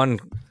number 1,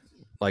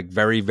 like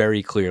very,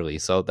 very clearly.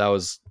 So that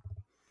was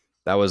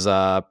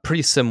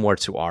pretty similar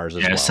to ours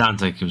as well. Yeah, it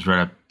sounds like it was right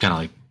up kind of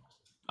like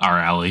our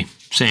alley.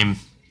 Same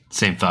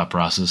thought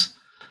process.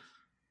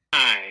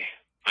 Hi,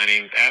 my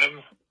name's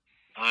Adam.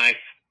 I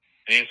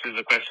answered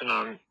the question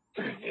on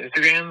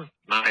Instagram.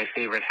 My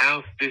favorite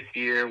house this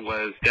year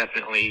was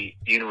definitely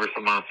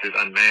Universal Monsters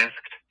Unmasked.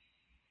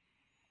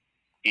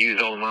 He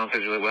used all the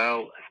monsters really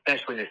well,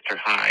 especially Mr.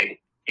 Hyde.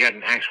 He had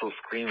an actual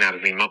scream out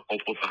of me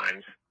multiple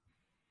times.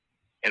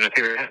 And my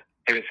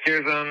favorite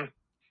scare zone,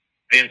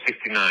 the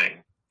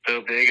M69.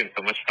 So big and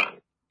so much fun. All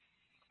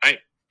right.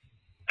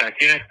 Talk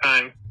to you next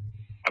time.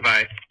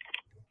 Bye-bye.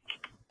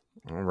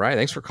 All right.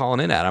 Thanks for calling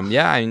in, Adam.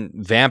 Yeah, I mean,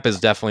 Vamp is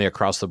definitely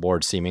across the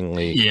board,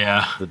 seemingly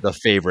the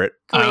favorite.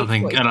 I don't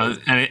think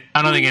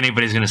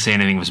anybody's going to say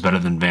anything was better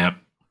than Vamp.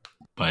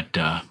 But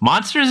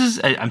Monsters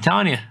I'm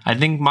telling you, I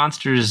think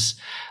Monsters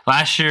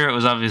last year it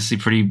was obviously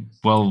pretty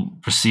well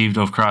received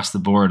across the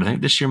board. I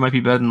think this year might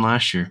be better than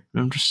last year.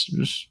 I'm just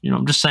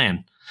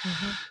saying.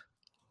 Mm-hmm.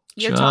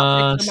 Your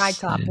top picks are my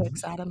top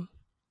picks, Adam.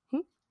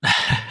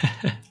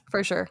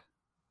 For sure.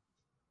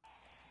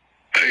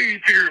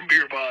 Hey, Fear and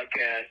Beer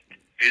Podcast.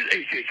 It's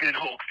HHN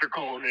Hulkster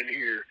calling in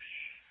here.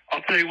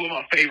 I'll tell you what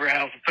my favorite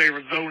house and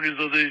favorite zone is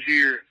of this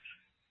year.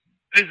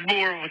 This is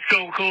more of a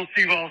Stone Cold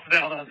Steve Austin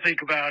now that I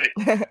think about it.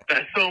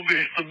 That son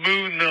bitch, the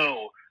moon,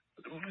 though.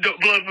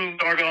 Blood Moon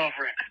Dark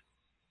Offering.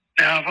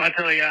 Now, if I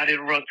tell you I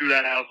didn't run through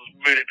that house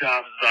as many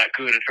times as I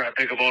could and try to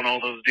pick up on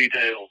all those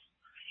details,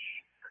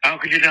 how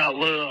could you not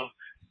love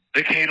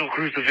the candle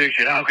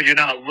crucifixion? How could you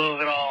not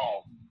love it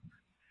all?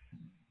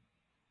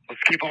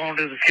 Let's keep on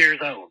to the scare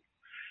zone.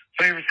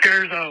 Favorite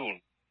scare zone.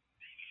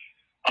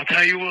 I'll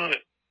tell you what.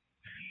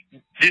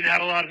 Didn't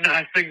have a lot of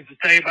nice things to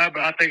say about it,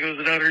 but I think it was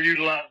an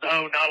underutilized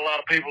zone. Not a lot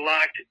of people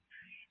liked it.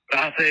 But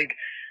I think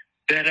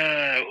that,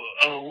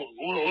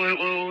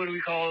 what do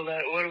we call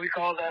that? What do we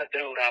call that?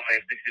 No, not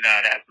Van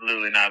 69.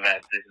 Absolutely not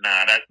Van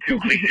 69. That's too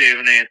cliche of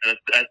an answer.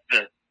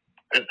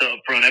 That's up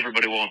front.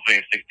 Everybody wants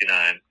Van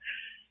 69.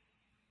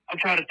 I'm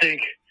trying to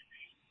think.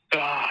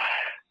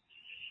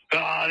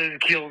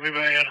 It killed me,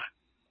 man.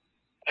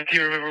 I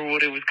can't remember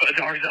what it was called.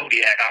 Dark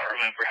Zodiac, I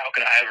remember. How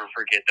could I ever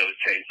forget those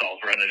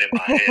chainsaws running in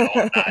my head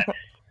all night?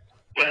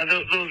 Well,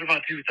 those are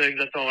my two things.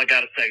 That's all I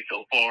got to say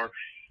so far.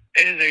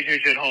 It is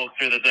HHN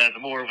Hulkster that has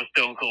more of a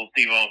Stone Cold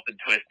Steve Austin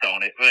twist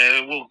on it.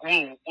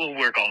 We'll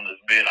work on this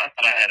bit. I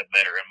thought I had it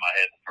better in my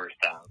head the first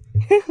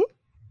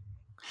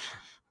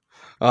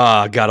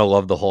time. Gotta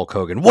love the Hulk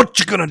Hogan. What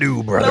you gonna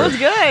do, brother? That was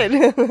good.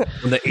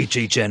 When the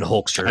HHN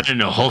Hulkster. I didn't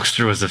know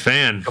Hulkster was a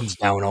fan. Comes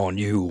down on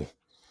you.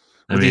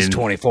 With these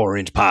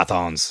 24-inch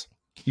pythons.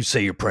 You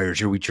say your prayers,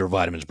 you eat your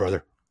vitamins,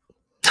 brother.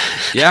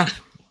 Yeah.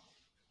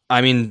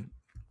 I mean,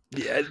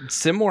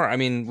 similar. I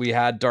mean, we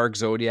had Dark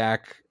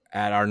Zodiac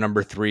at our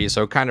number 3,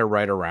 so kind of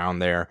right around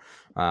there.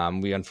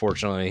 We,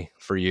 unfortunately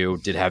for you,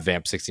 did have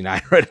Vamp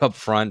 69 right up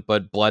front,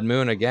 but Blood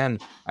Moon, again,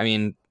 I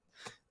mean,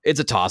 it's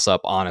a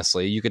toss-up,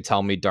 honestly. You could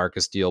tell me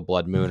Darkest Steel,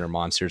 Blood Moon, or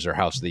Monsters or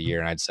House of the Year,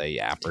 and I'd say,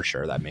 yeah, for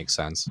sure, that makes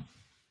sense.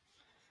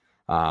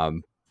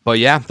 But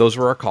yeah, those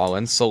were our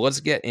call-ins. So let's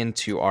get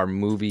into our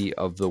movie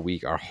of the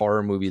week, our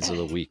horror movies of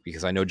the week,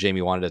 because I know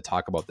Jamie wanted to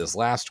talk about this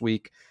last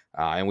week,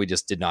 and we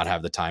just did not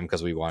have the time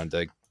because we wanted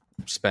to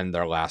spend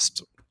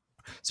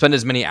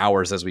as many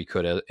hours as we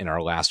could in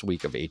our last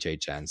week of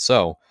HHN.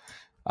 So,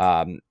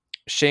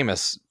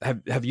 Seamus,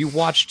 have you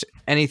watched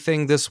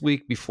anything this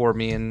week before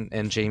me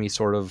and Jamie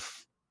sort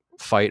of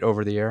fight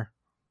over the air?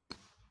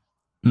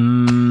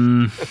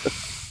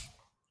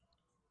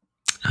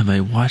 Have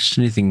I watched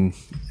anything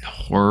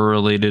horror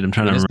related? I'm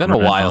trying to It's remember.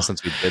 been a while now.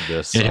 since we did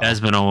this. It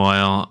has been a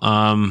while.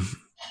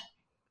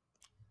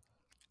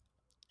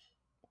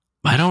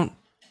 I don't.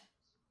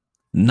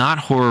 Not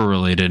horror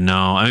related.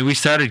 No. I mean, we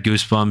started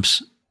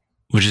Goosebumps,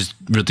 which is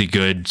really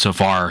good so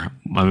far.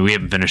 I mean, we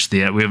haven't finished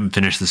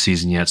the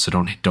season yet, so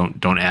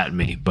don't at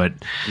me. But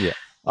yeah,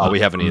 we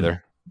haven't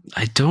either.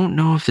 I don't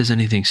know if there's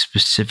anything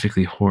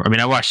specifically horror. I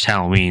mean, I watched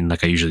Halloween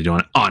like I usually do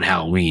on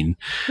Halloween.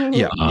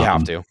 Yeah, you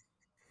have to.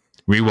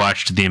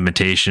 Rewatched The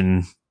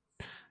Imitation,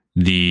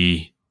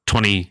 the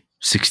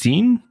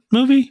 2016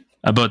 movie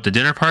about the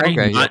dinner party.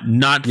 Okay,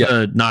 not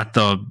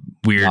the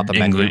weird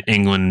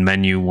England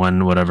menu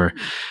one, whatever.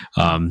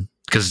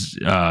 Because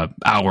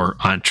our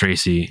Aunt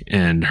Tracy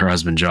and her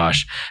husband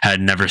Josh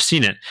had never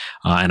seen it,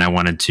 and I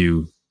wanted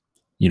to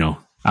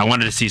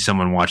see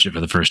someone watch it for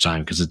the first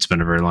time because it's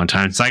been a very long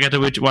time since I got to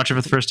watch it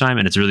for the first time,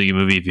 and it's a really good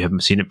movie if you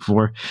haven't seen it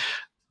before.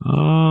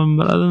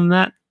 But other than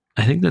that,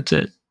 I think that's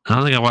it. I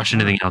don't think I watched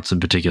anything else in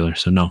particular,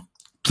 so no.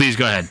 Please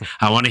go ahead.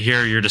 I want to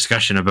hear your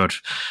discussion about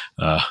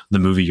the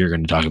movie you're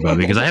going to talk about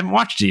because I haven't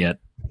watched it yet.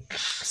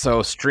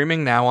 So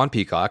streaming now on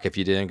Peacock, if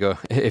you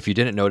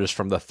didn't notice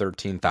from the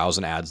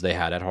 13,000 ads they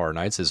had at Horror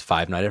Nights, is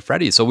Five Nights at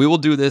Freddy's. So we will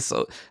do this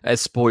as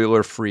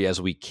spoiler free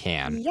as we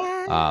can.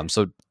 Yeah.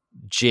 So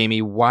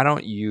Jamie, why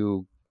don't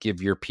you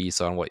give your piece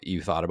on what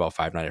you thought about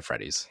Five Nights at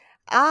Freddy's?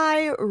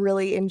 I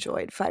really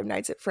enjoyed Five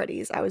Nights at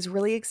Freddy's. I was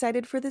really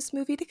excited for this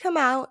movie to come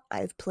out.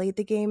 I've played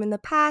the game in the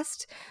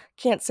past.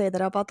 Can't say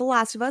that about The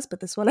Last of Us, but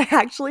this one I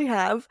actually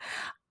have.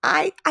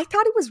 I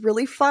thought it was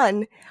really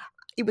fun.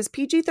 It was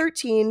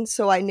PG-13,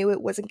 so I knew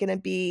it wasn't going to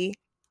be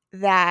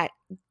that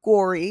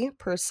gory,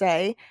 per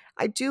se.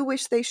 I do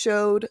wish they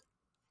showed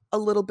a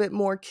little bit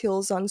more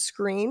kills on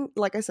screen.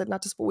 Like I said,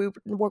 not to spoil,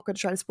 we weren't going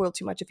to try to spoil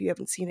too much if you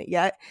haven't seen it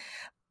yet.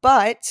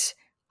 But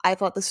I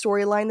thought the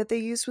storyline that they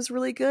used was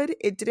really good.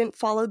 It didn't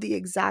follow the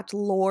exact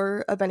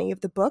lore of any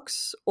of the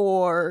books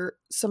or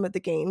some of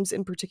the games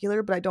in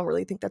particular, but I don't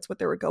really think that's what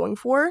they were going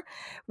for,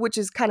 which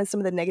is kind of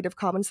some of the negative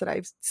comments that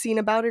I've seen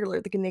about it,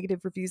 or the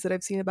negative reviews that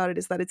I've seen about it,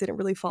 is that it didn't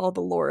really follow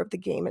the lore of the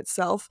game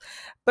itself.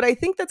 But I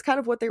think that's kind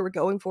of what they were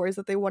going for, is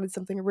that they wanted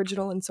something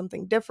original and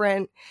something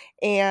different.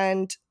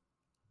 And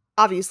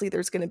obviously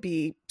there's going to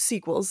be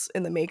sequels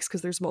in the makes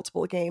because there's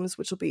multiple games,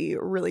 which will be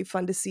really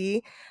fun to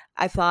see.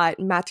 I thought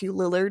Matthew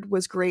Lillard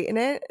was great in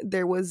it.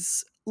 There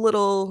was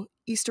little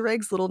Easter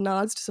eggs, little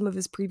nods to some of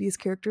his previous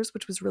characters,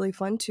 which was really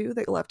fun too,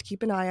 that you'll have to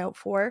keep an eye out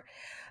for.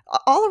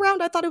 All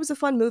around, I thought it was a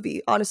fun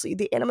movie. Honestly,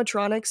 the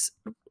animatronics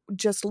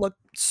just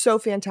looked so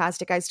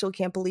fantastic. I still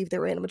can't believe they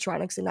were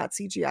animatronics and not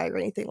CGI or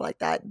anything like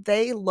that.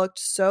 They looked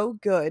so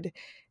good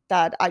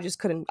that I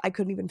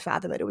couldn't even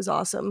fathom it. It was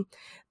awesome.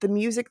 The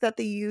music that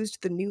they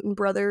used, the Newton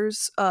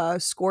brothers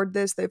scored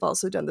this. They've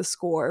also done the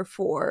score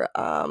for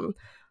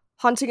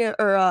Haunting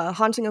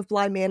of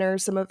Bly Manor,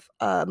 some of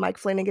Mike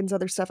Flanagan's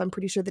other stuff. I'm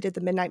pretty sure they did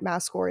the Midnight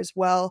Mass score as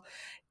well.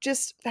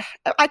 Just,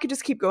 I could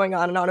just keep going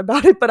on and on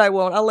about it, but I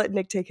won't. I'll let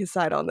Nick take his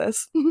side on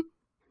this.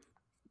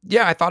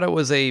 Yeah, I thought it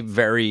was a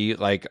very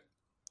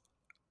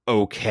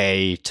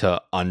okay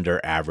to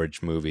under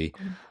average movie.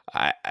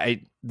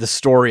 The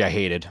story I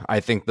hated. I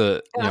think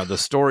the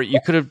story, you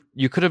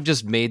could have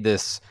just made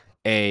this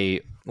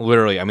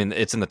literally, I mean,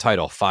 it's in the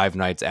title, Five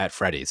Nights at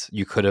Freddy's.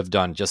 You could have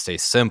done just a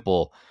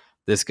simple,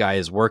 this guy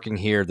is working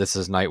here, this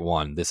is night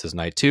 1, this is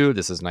night 2,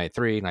 this is night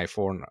 3, night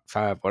 4, night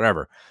 5,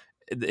 whatever.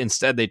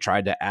 Instead, they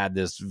tried to add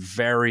this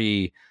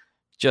very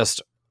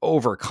just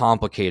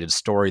overcomplicated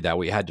story that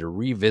we had to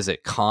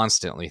revisit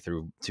constantly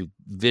through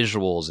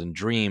visuals and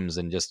dreams,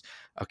 and just,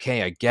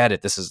 okay, I get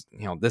it. This is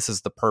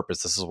the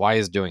purpose. This is why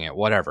he's doing it,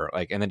 whatever.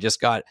 And it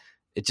just got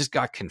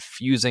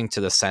confusing,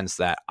 to the sense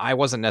that I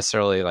wasn't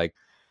necessarily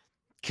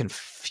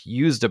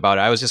confused about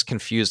it. I was just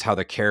confused how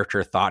the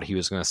character thought he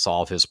was going to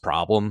solve his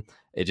problem.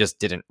 It just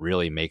didn't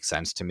really make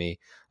sense to me.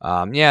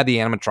 Yeah, the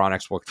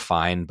animatronics worked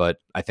fine, but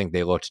I think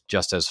they looked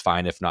just as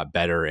fine, if not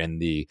better, in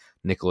the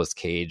Nicolas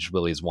Cage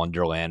Willy's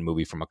Wonderland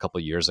movie from a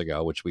couple years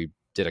ago, which we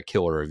did a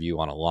killer review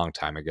on a long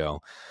time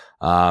ago.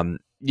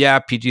 Yeah,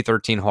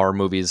 PG-13 horror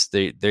movies,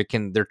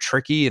 they're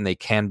tricky and they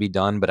can be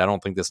done, but I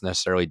don't think this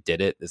necessarily did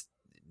it. It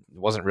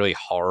wasn't really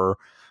horror.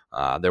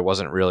 There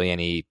wasn't really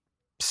any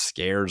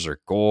scares or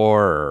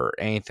gore or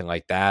anything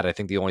like that. I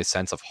think the only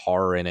sense of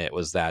horror in it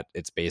was that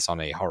it's based on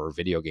a horror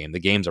video game. The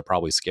games are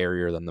probably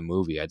scarier than the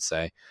movie, I'd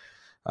say.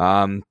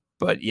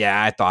 But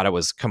yeah, I thought it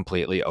was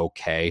completely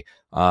okay.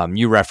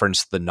 You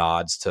referenced the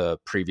nods to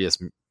previous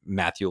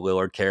Matthew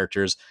Lillard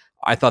characters.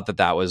 I thought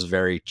that was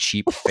very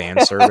cheap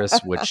fan service,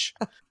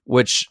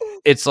 which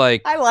it's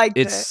like, I liked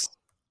it.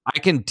 I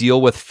can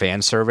deal with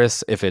fan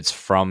service if it's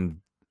from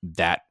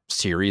that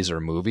series or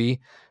movie,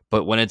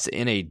 but when it's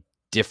in a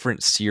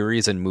different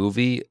series and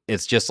movie,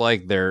 it's just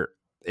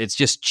it's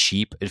just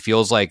cheap. It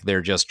feels like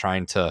they're just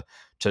trying to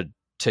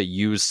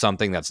use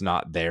something that's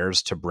not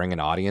theirs to bring an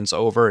audience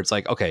over. It's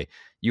like, okay,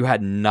 you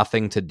had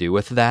nothing to do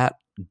with that.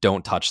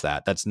 Don't touch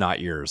that. That's not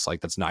yours.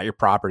 That's not your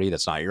property.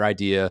 That's not your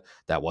idea.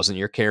 That wasn't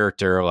your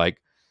character.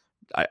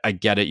 I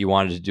get it. You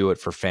wanted to do it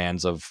for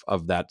fans of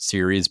that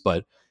series,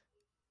 but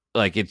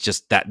like, it's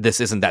just that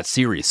this isn't that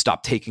series.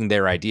 Stop taking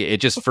their idea.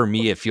 It just, for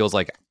me, it feels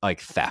like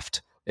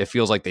theft. It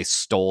feels like they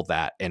stole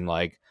that and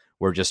like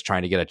we're just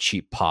trying to get a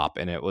cheap pop.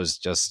 And it was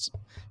just,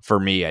 for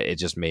me, it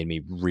just made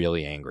me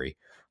really angry.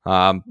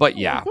 But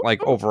yeah,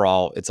 like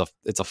overall, it's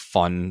a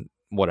fun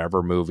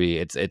whatever movie.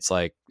 It's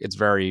like, it's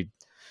very,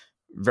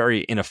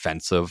 very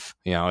inoffensive.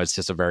 You know, it's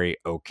just a very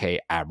okay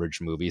average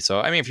movie.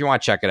 So I mean, if you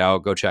want to check it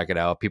out, go check it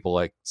out. People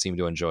like seem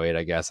to enjoy it.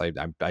 I guess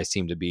I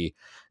seem to be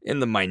in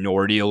the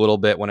minority a little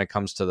bit when it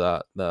comes to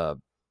the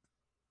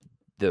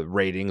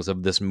ratings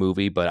of this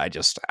movie, but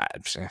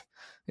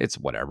it's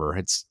whatever.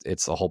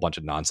 It's a whole bunch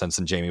of nonsense.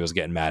 And Jamie was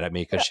getting mad at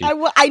me because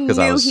I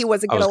knew he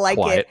wasn't going to like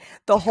it.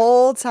 The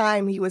whole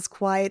time he was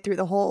quiet through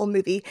the whole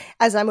movie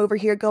as I'm over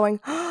here going,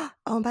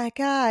 oh my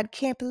God,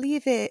 can't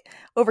believe it.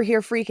 Over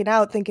here freaking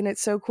out, thinking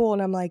it's so cool.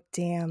 And I'm like,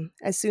 damn.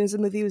 As soon as the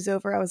movie was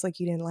over, I was like,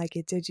 you didn't like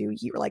it, did you?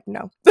 You were like,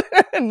 no,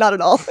 not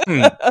at all.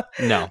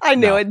 No, I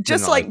knew it.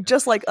 Just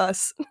like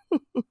us.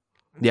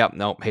 Yep.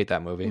 Nope. Hate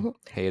that movie.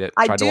 Hate it.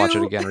 Tried to watch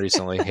it again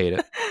recently. Hate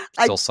it.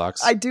 Still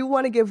sucks. I do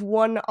want to give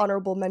one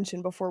honorable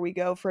mention before we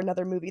go for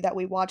another movie that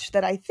we watched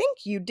that I think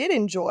you did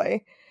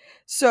enjoy.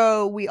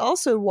 So we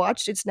also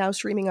watched, it's now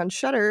streaming on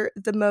Shudder,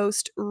 the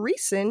most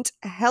recent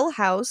Hell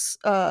House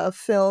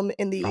film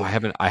in the... Oh, I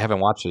haven't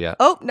watched it yet.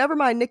 Oh, never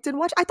mind. Nick didn't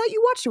watch. I thought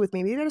you watched it with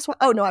me. Maybe I just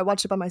Oh no, I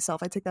watched it by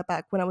myself. I take that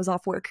back when I was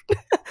off work.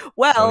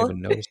 Well, I don't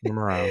even notice them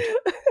around.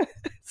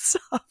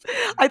 Stop.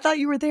 I thought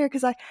you were there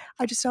because I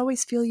just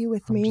always feel you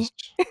with me.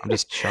 I'm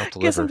just chopped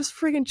liver. Guess I'm just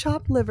friggin'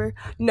 chopped liver.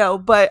 No,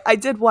 but I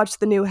did watch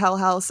the new Hell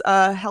House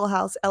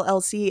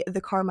LLC,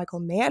 The Carmichael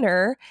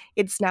Manor.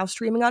 It's now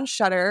streaming on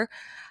Shudder.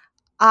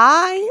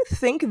 I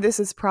think this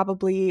is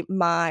probably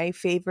my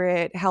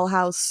favorite Hell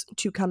House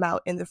to come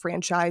out in the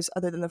franchise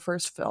other than the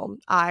first film.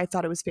 I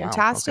thought it was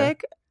fantastic. Wow,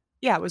 okay.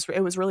 Yeah,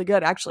 it was really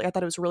good, actually. I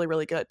thought it was really,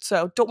 really good.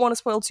 So don't want to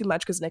spoil too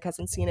much because Nick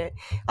hasn't seen it.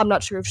 I'm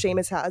not sure if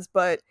Seamus has,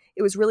 but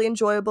it was really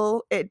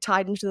enjoyable. It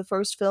tied into the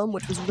first film,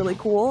 which was really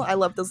cool. I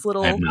love those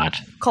little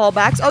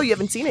callbacks. Oh, you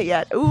haven't seen it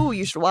yet? Ooh,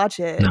 you should watch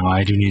it. No,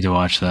 I do need to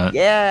watch that.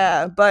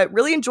 Yeah, but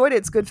really enjoyed it.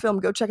 It's a good film.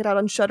 Go check it out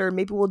on Shudder.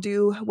 Maybe we'll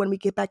do, when we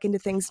get back into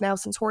things now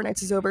since Horror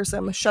Nights is over,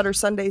 some Shudder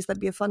Sundays.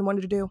 That'd be a fun one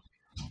to do.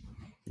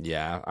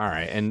 Yeah. All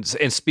right. And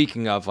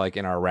speaking of, like,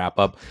 in our wrap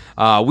up,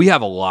 we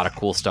have a lot of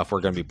cool stuff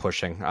we're going to be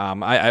pushing.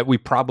 We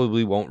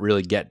probably won't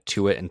really get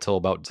to it until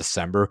about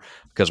December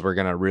because we're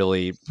going to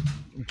really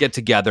get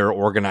together,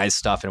 organize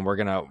stuff. And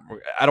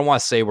I don't want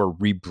to say we're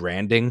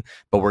rebranding,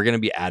 but we're going to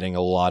be adding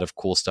a lot of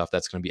cool stuff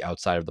that's going to be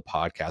outside of the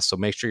podcast. So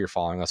make sure you're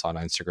following us on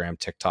Instagram,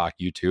 TikTok,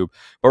 YouTube,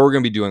 but we're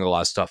going to be doing a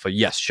lot of stuff. But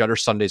yes, Shudder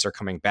Sundays are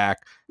coming back.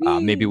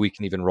 Maybe we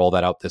can even roll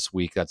that out this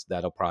week.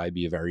 That'll probably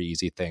be a very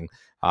easy thing.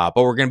 But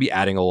we're going to be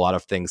adding a lot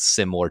of things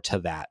similar to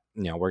that.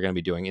 You know, we're going to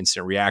be doing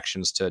instant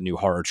reactions to new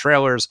horror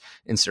trailers,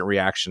 instant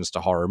reactions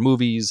to horror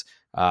movies,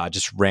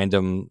 just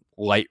random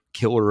light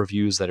killer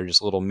reviews that are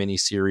just little mini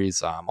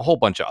series, a whole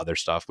bunch of other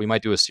stuff. We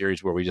might do a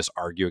series where we just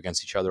argue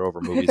against each other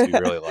over movies we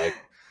really like.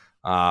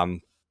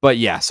 But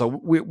yeah, so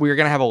we're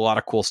going to have a lot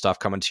of cool stuff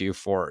coming to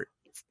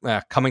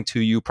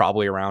you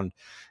probably around,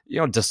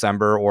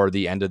 December or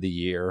the end of the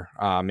year.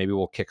 Maybe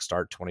we'll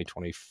kickstart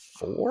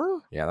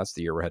 2024. Yeah, that's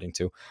the year we're heading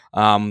to.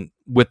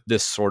 With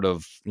this sort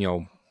of,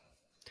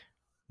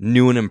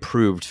 new and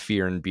improved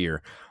Fear and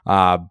Beer.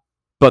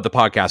 But the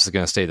podcast is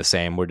going to stay the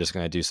same. We're just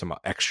going to do some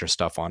extra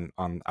stuff on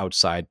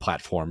outside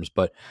platforms.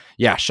 But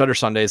yeah, Shudder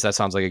Sundays, that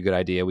sounds like a good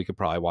idea. We could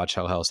probably watch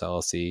Hell House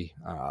LLC.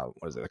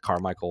 What is it? The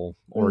Carmichael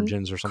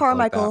Origins or something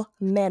Carmichael like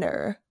that?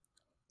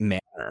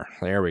 Manor.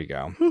 There we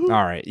go. All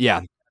right.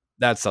 Yeah.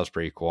 That stuff's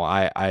pretty cool.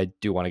 I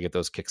do want to get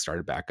those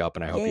kickstarted back up,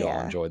 and I hope you all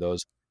enjoy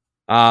those.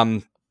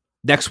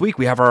 Next week,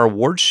 we have our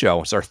awards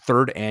show. It's our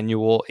third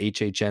annual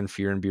HHN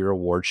Fear and Beer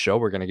Awards show.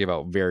 We're going to give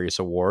out various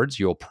awards.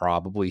 You'll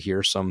probably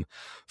hear some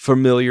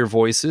familiar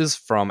voices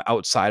from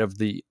outside of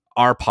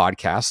our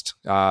podcast,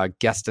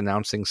 guest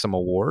announcing some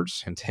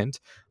awards, hint, hint.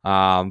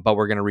 But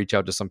we're going to reach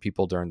out to some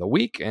people during the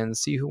week and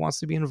see who wants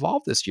to be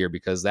involved this year,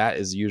 because that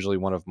is usually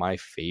one of my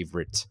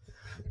favorite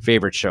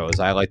shows.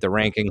 I like the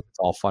ranking. It's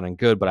all fun and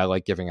good, but I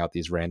like giving out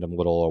these random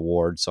little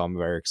awards. So I'm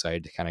very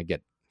excited to kind of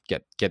get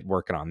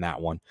working on that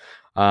one.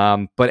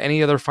 But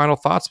any other final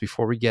thoughts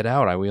before we get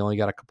out? We only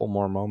got a couple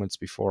more moments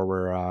before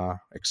we're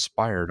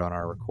expired on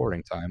our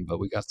recording time, but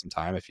we got some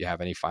time if you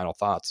have any final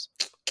thoughts.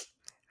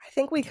 I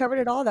think we covered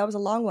it all. That was a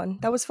long one.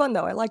 That was fun,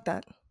 though. I like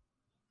that.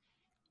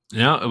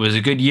 Yeah, it was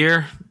a good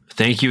year.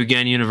 Thank you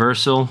again,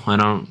 Universal. I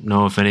don't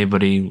know if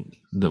anybody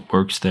that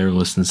works there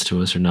listens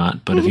to us or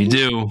not, but if you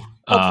do,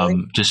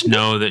 just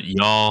know that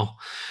y'all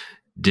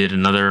did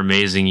another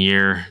amazing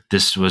year.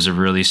 This was a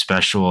really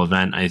special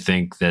event. I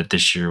think that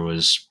this year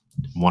was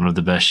one of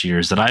the best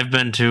years that I've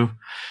been to.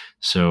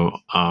 So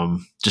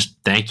just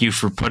thank you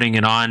for putting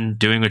it on,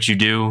 doing what you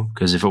do,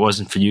 because if it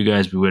wasn't for you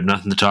guys, we would have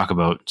nothing to talk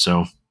about.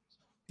 So,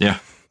 yeah.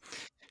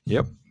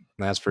 Yep,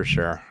 that's for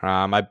sure.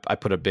 I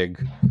put a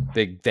big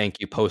thank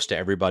you post to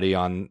everybody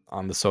on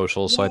the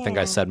socials. So I think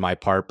I said my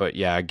part, but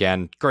yeah,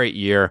 again, great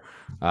year.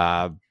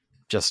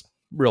 Just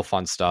real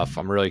fun stuff.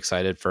 I'm really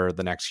excited for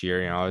the next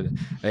year. You know,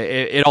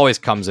 it always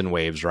comes in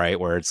waves, right?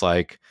 Where it's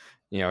like,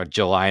 you know,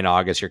 July and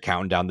August, you're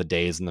counting down the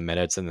days and the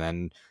minutes, and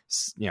then,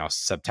 you know,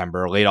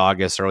 September, late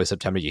August, early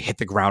September, you hit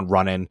the ground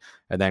running,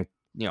 and then,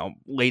 you know,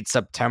 late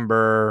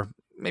September,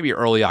 maybe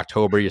early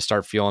October, you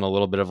start feeling a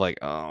little bit of like,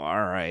 oh,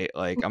 all right,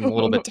 like I'm a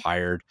little bit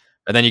tired,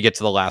 and then you get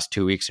to the last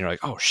 2 weeks, and you're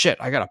like, oh shit,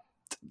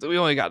 we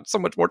only got so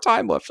much more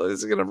time left, so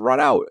this is gonna run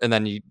out, and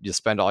then you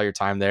spend all your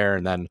time there,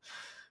 and then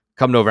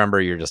come November,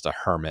 you're just a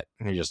hermit.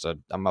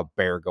 I'm a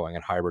bear going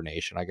in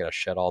hibernation. I gotta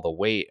shed all the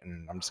weight,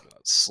 and I'm just gonna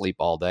sleep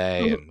all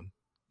day and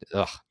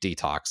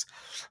detox.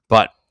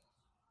 But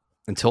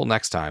until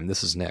next time,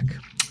 this is Nick.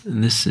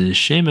 And this is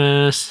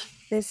Seamus.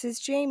 This is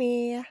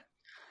Jamie.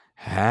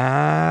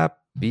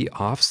 Happy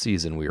off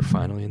season. We are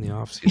finally in the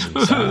off season.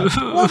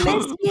 We'll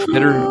miss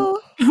you.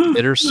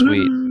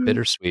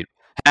 Bittersweet.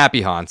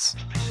 Happy Hans.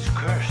 This is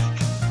cursed.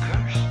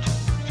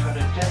 It's got a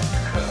death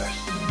curse.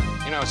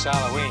 You know, it's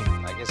Halloween.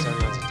 I guess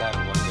everyone's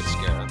entitled to one good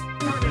scare.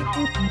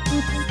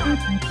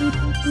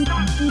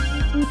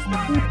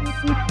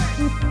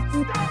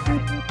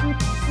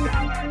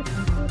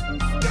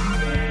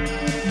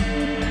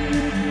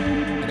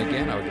 And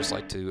again, I would just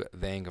like to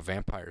thank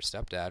Vampire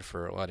Stepdad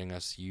for letting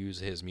us use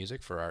his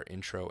music for our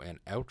intro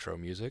and outro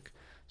music.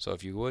 So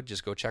if you would,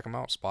 just go check him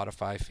out.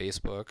 Spotify,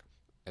 Facebook.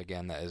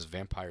 Again, that is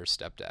Vampire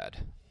Stepdad.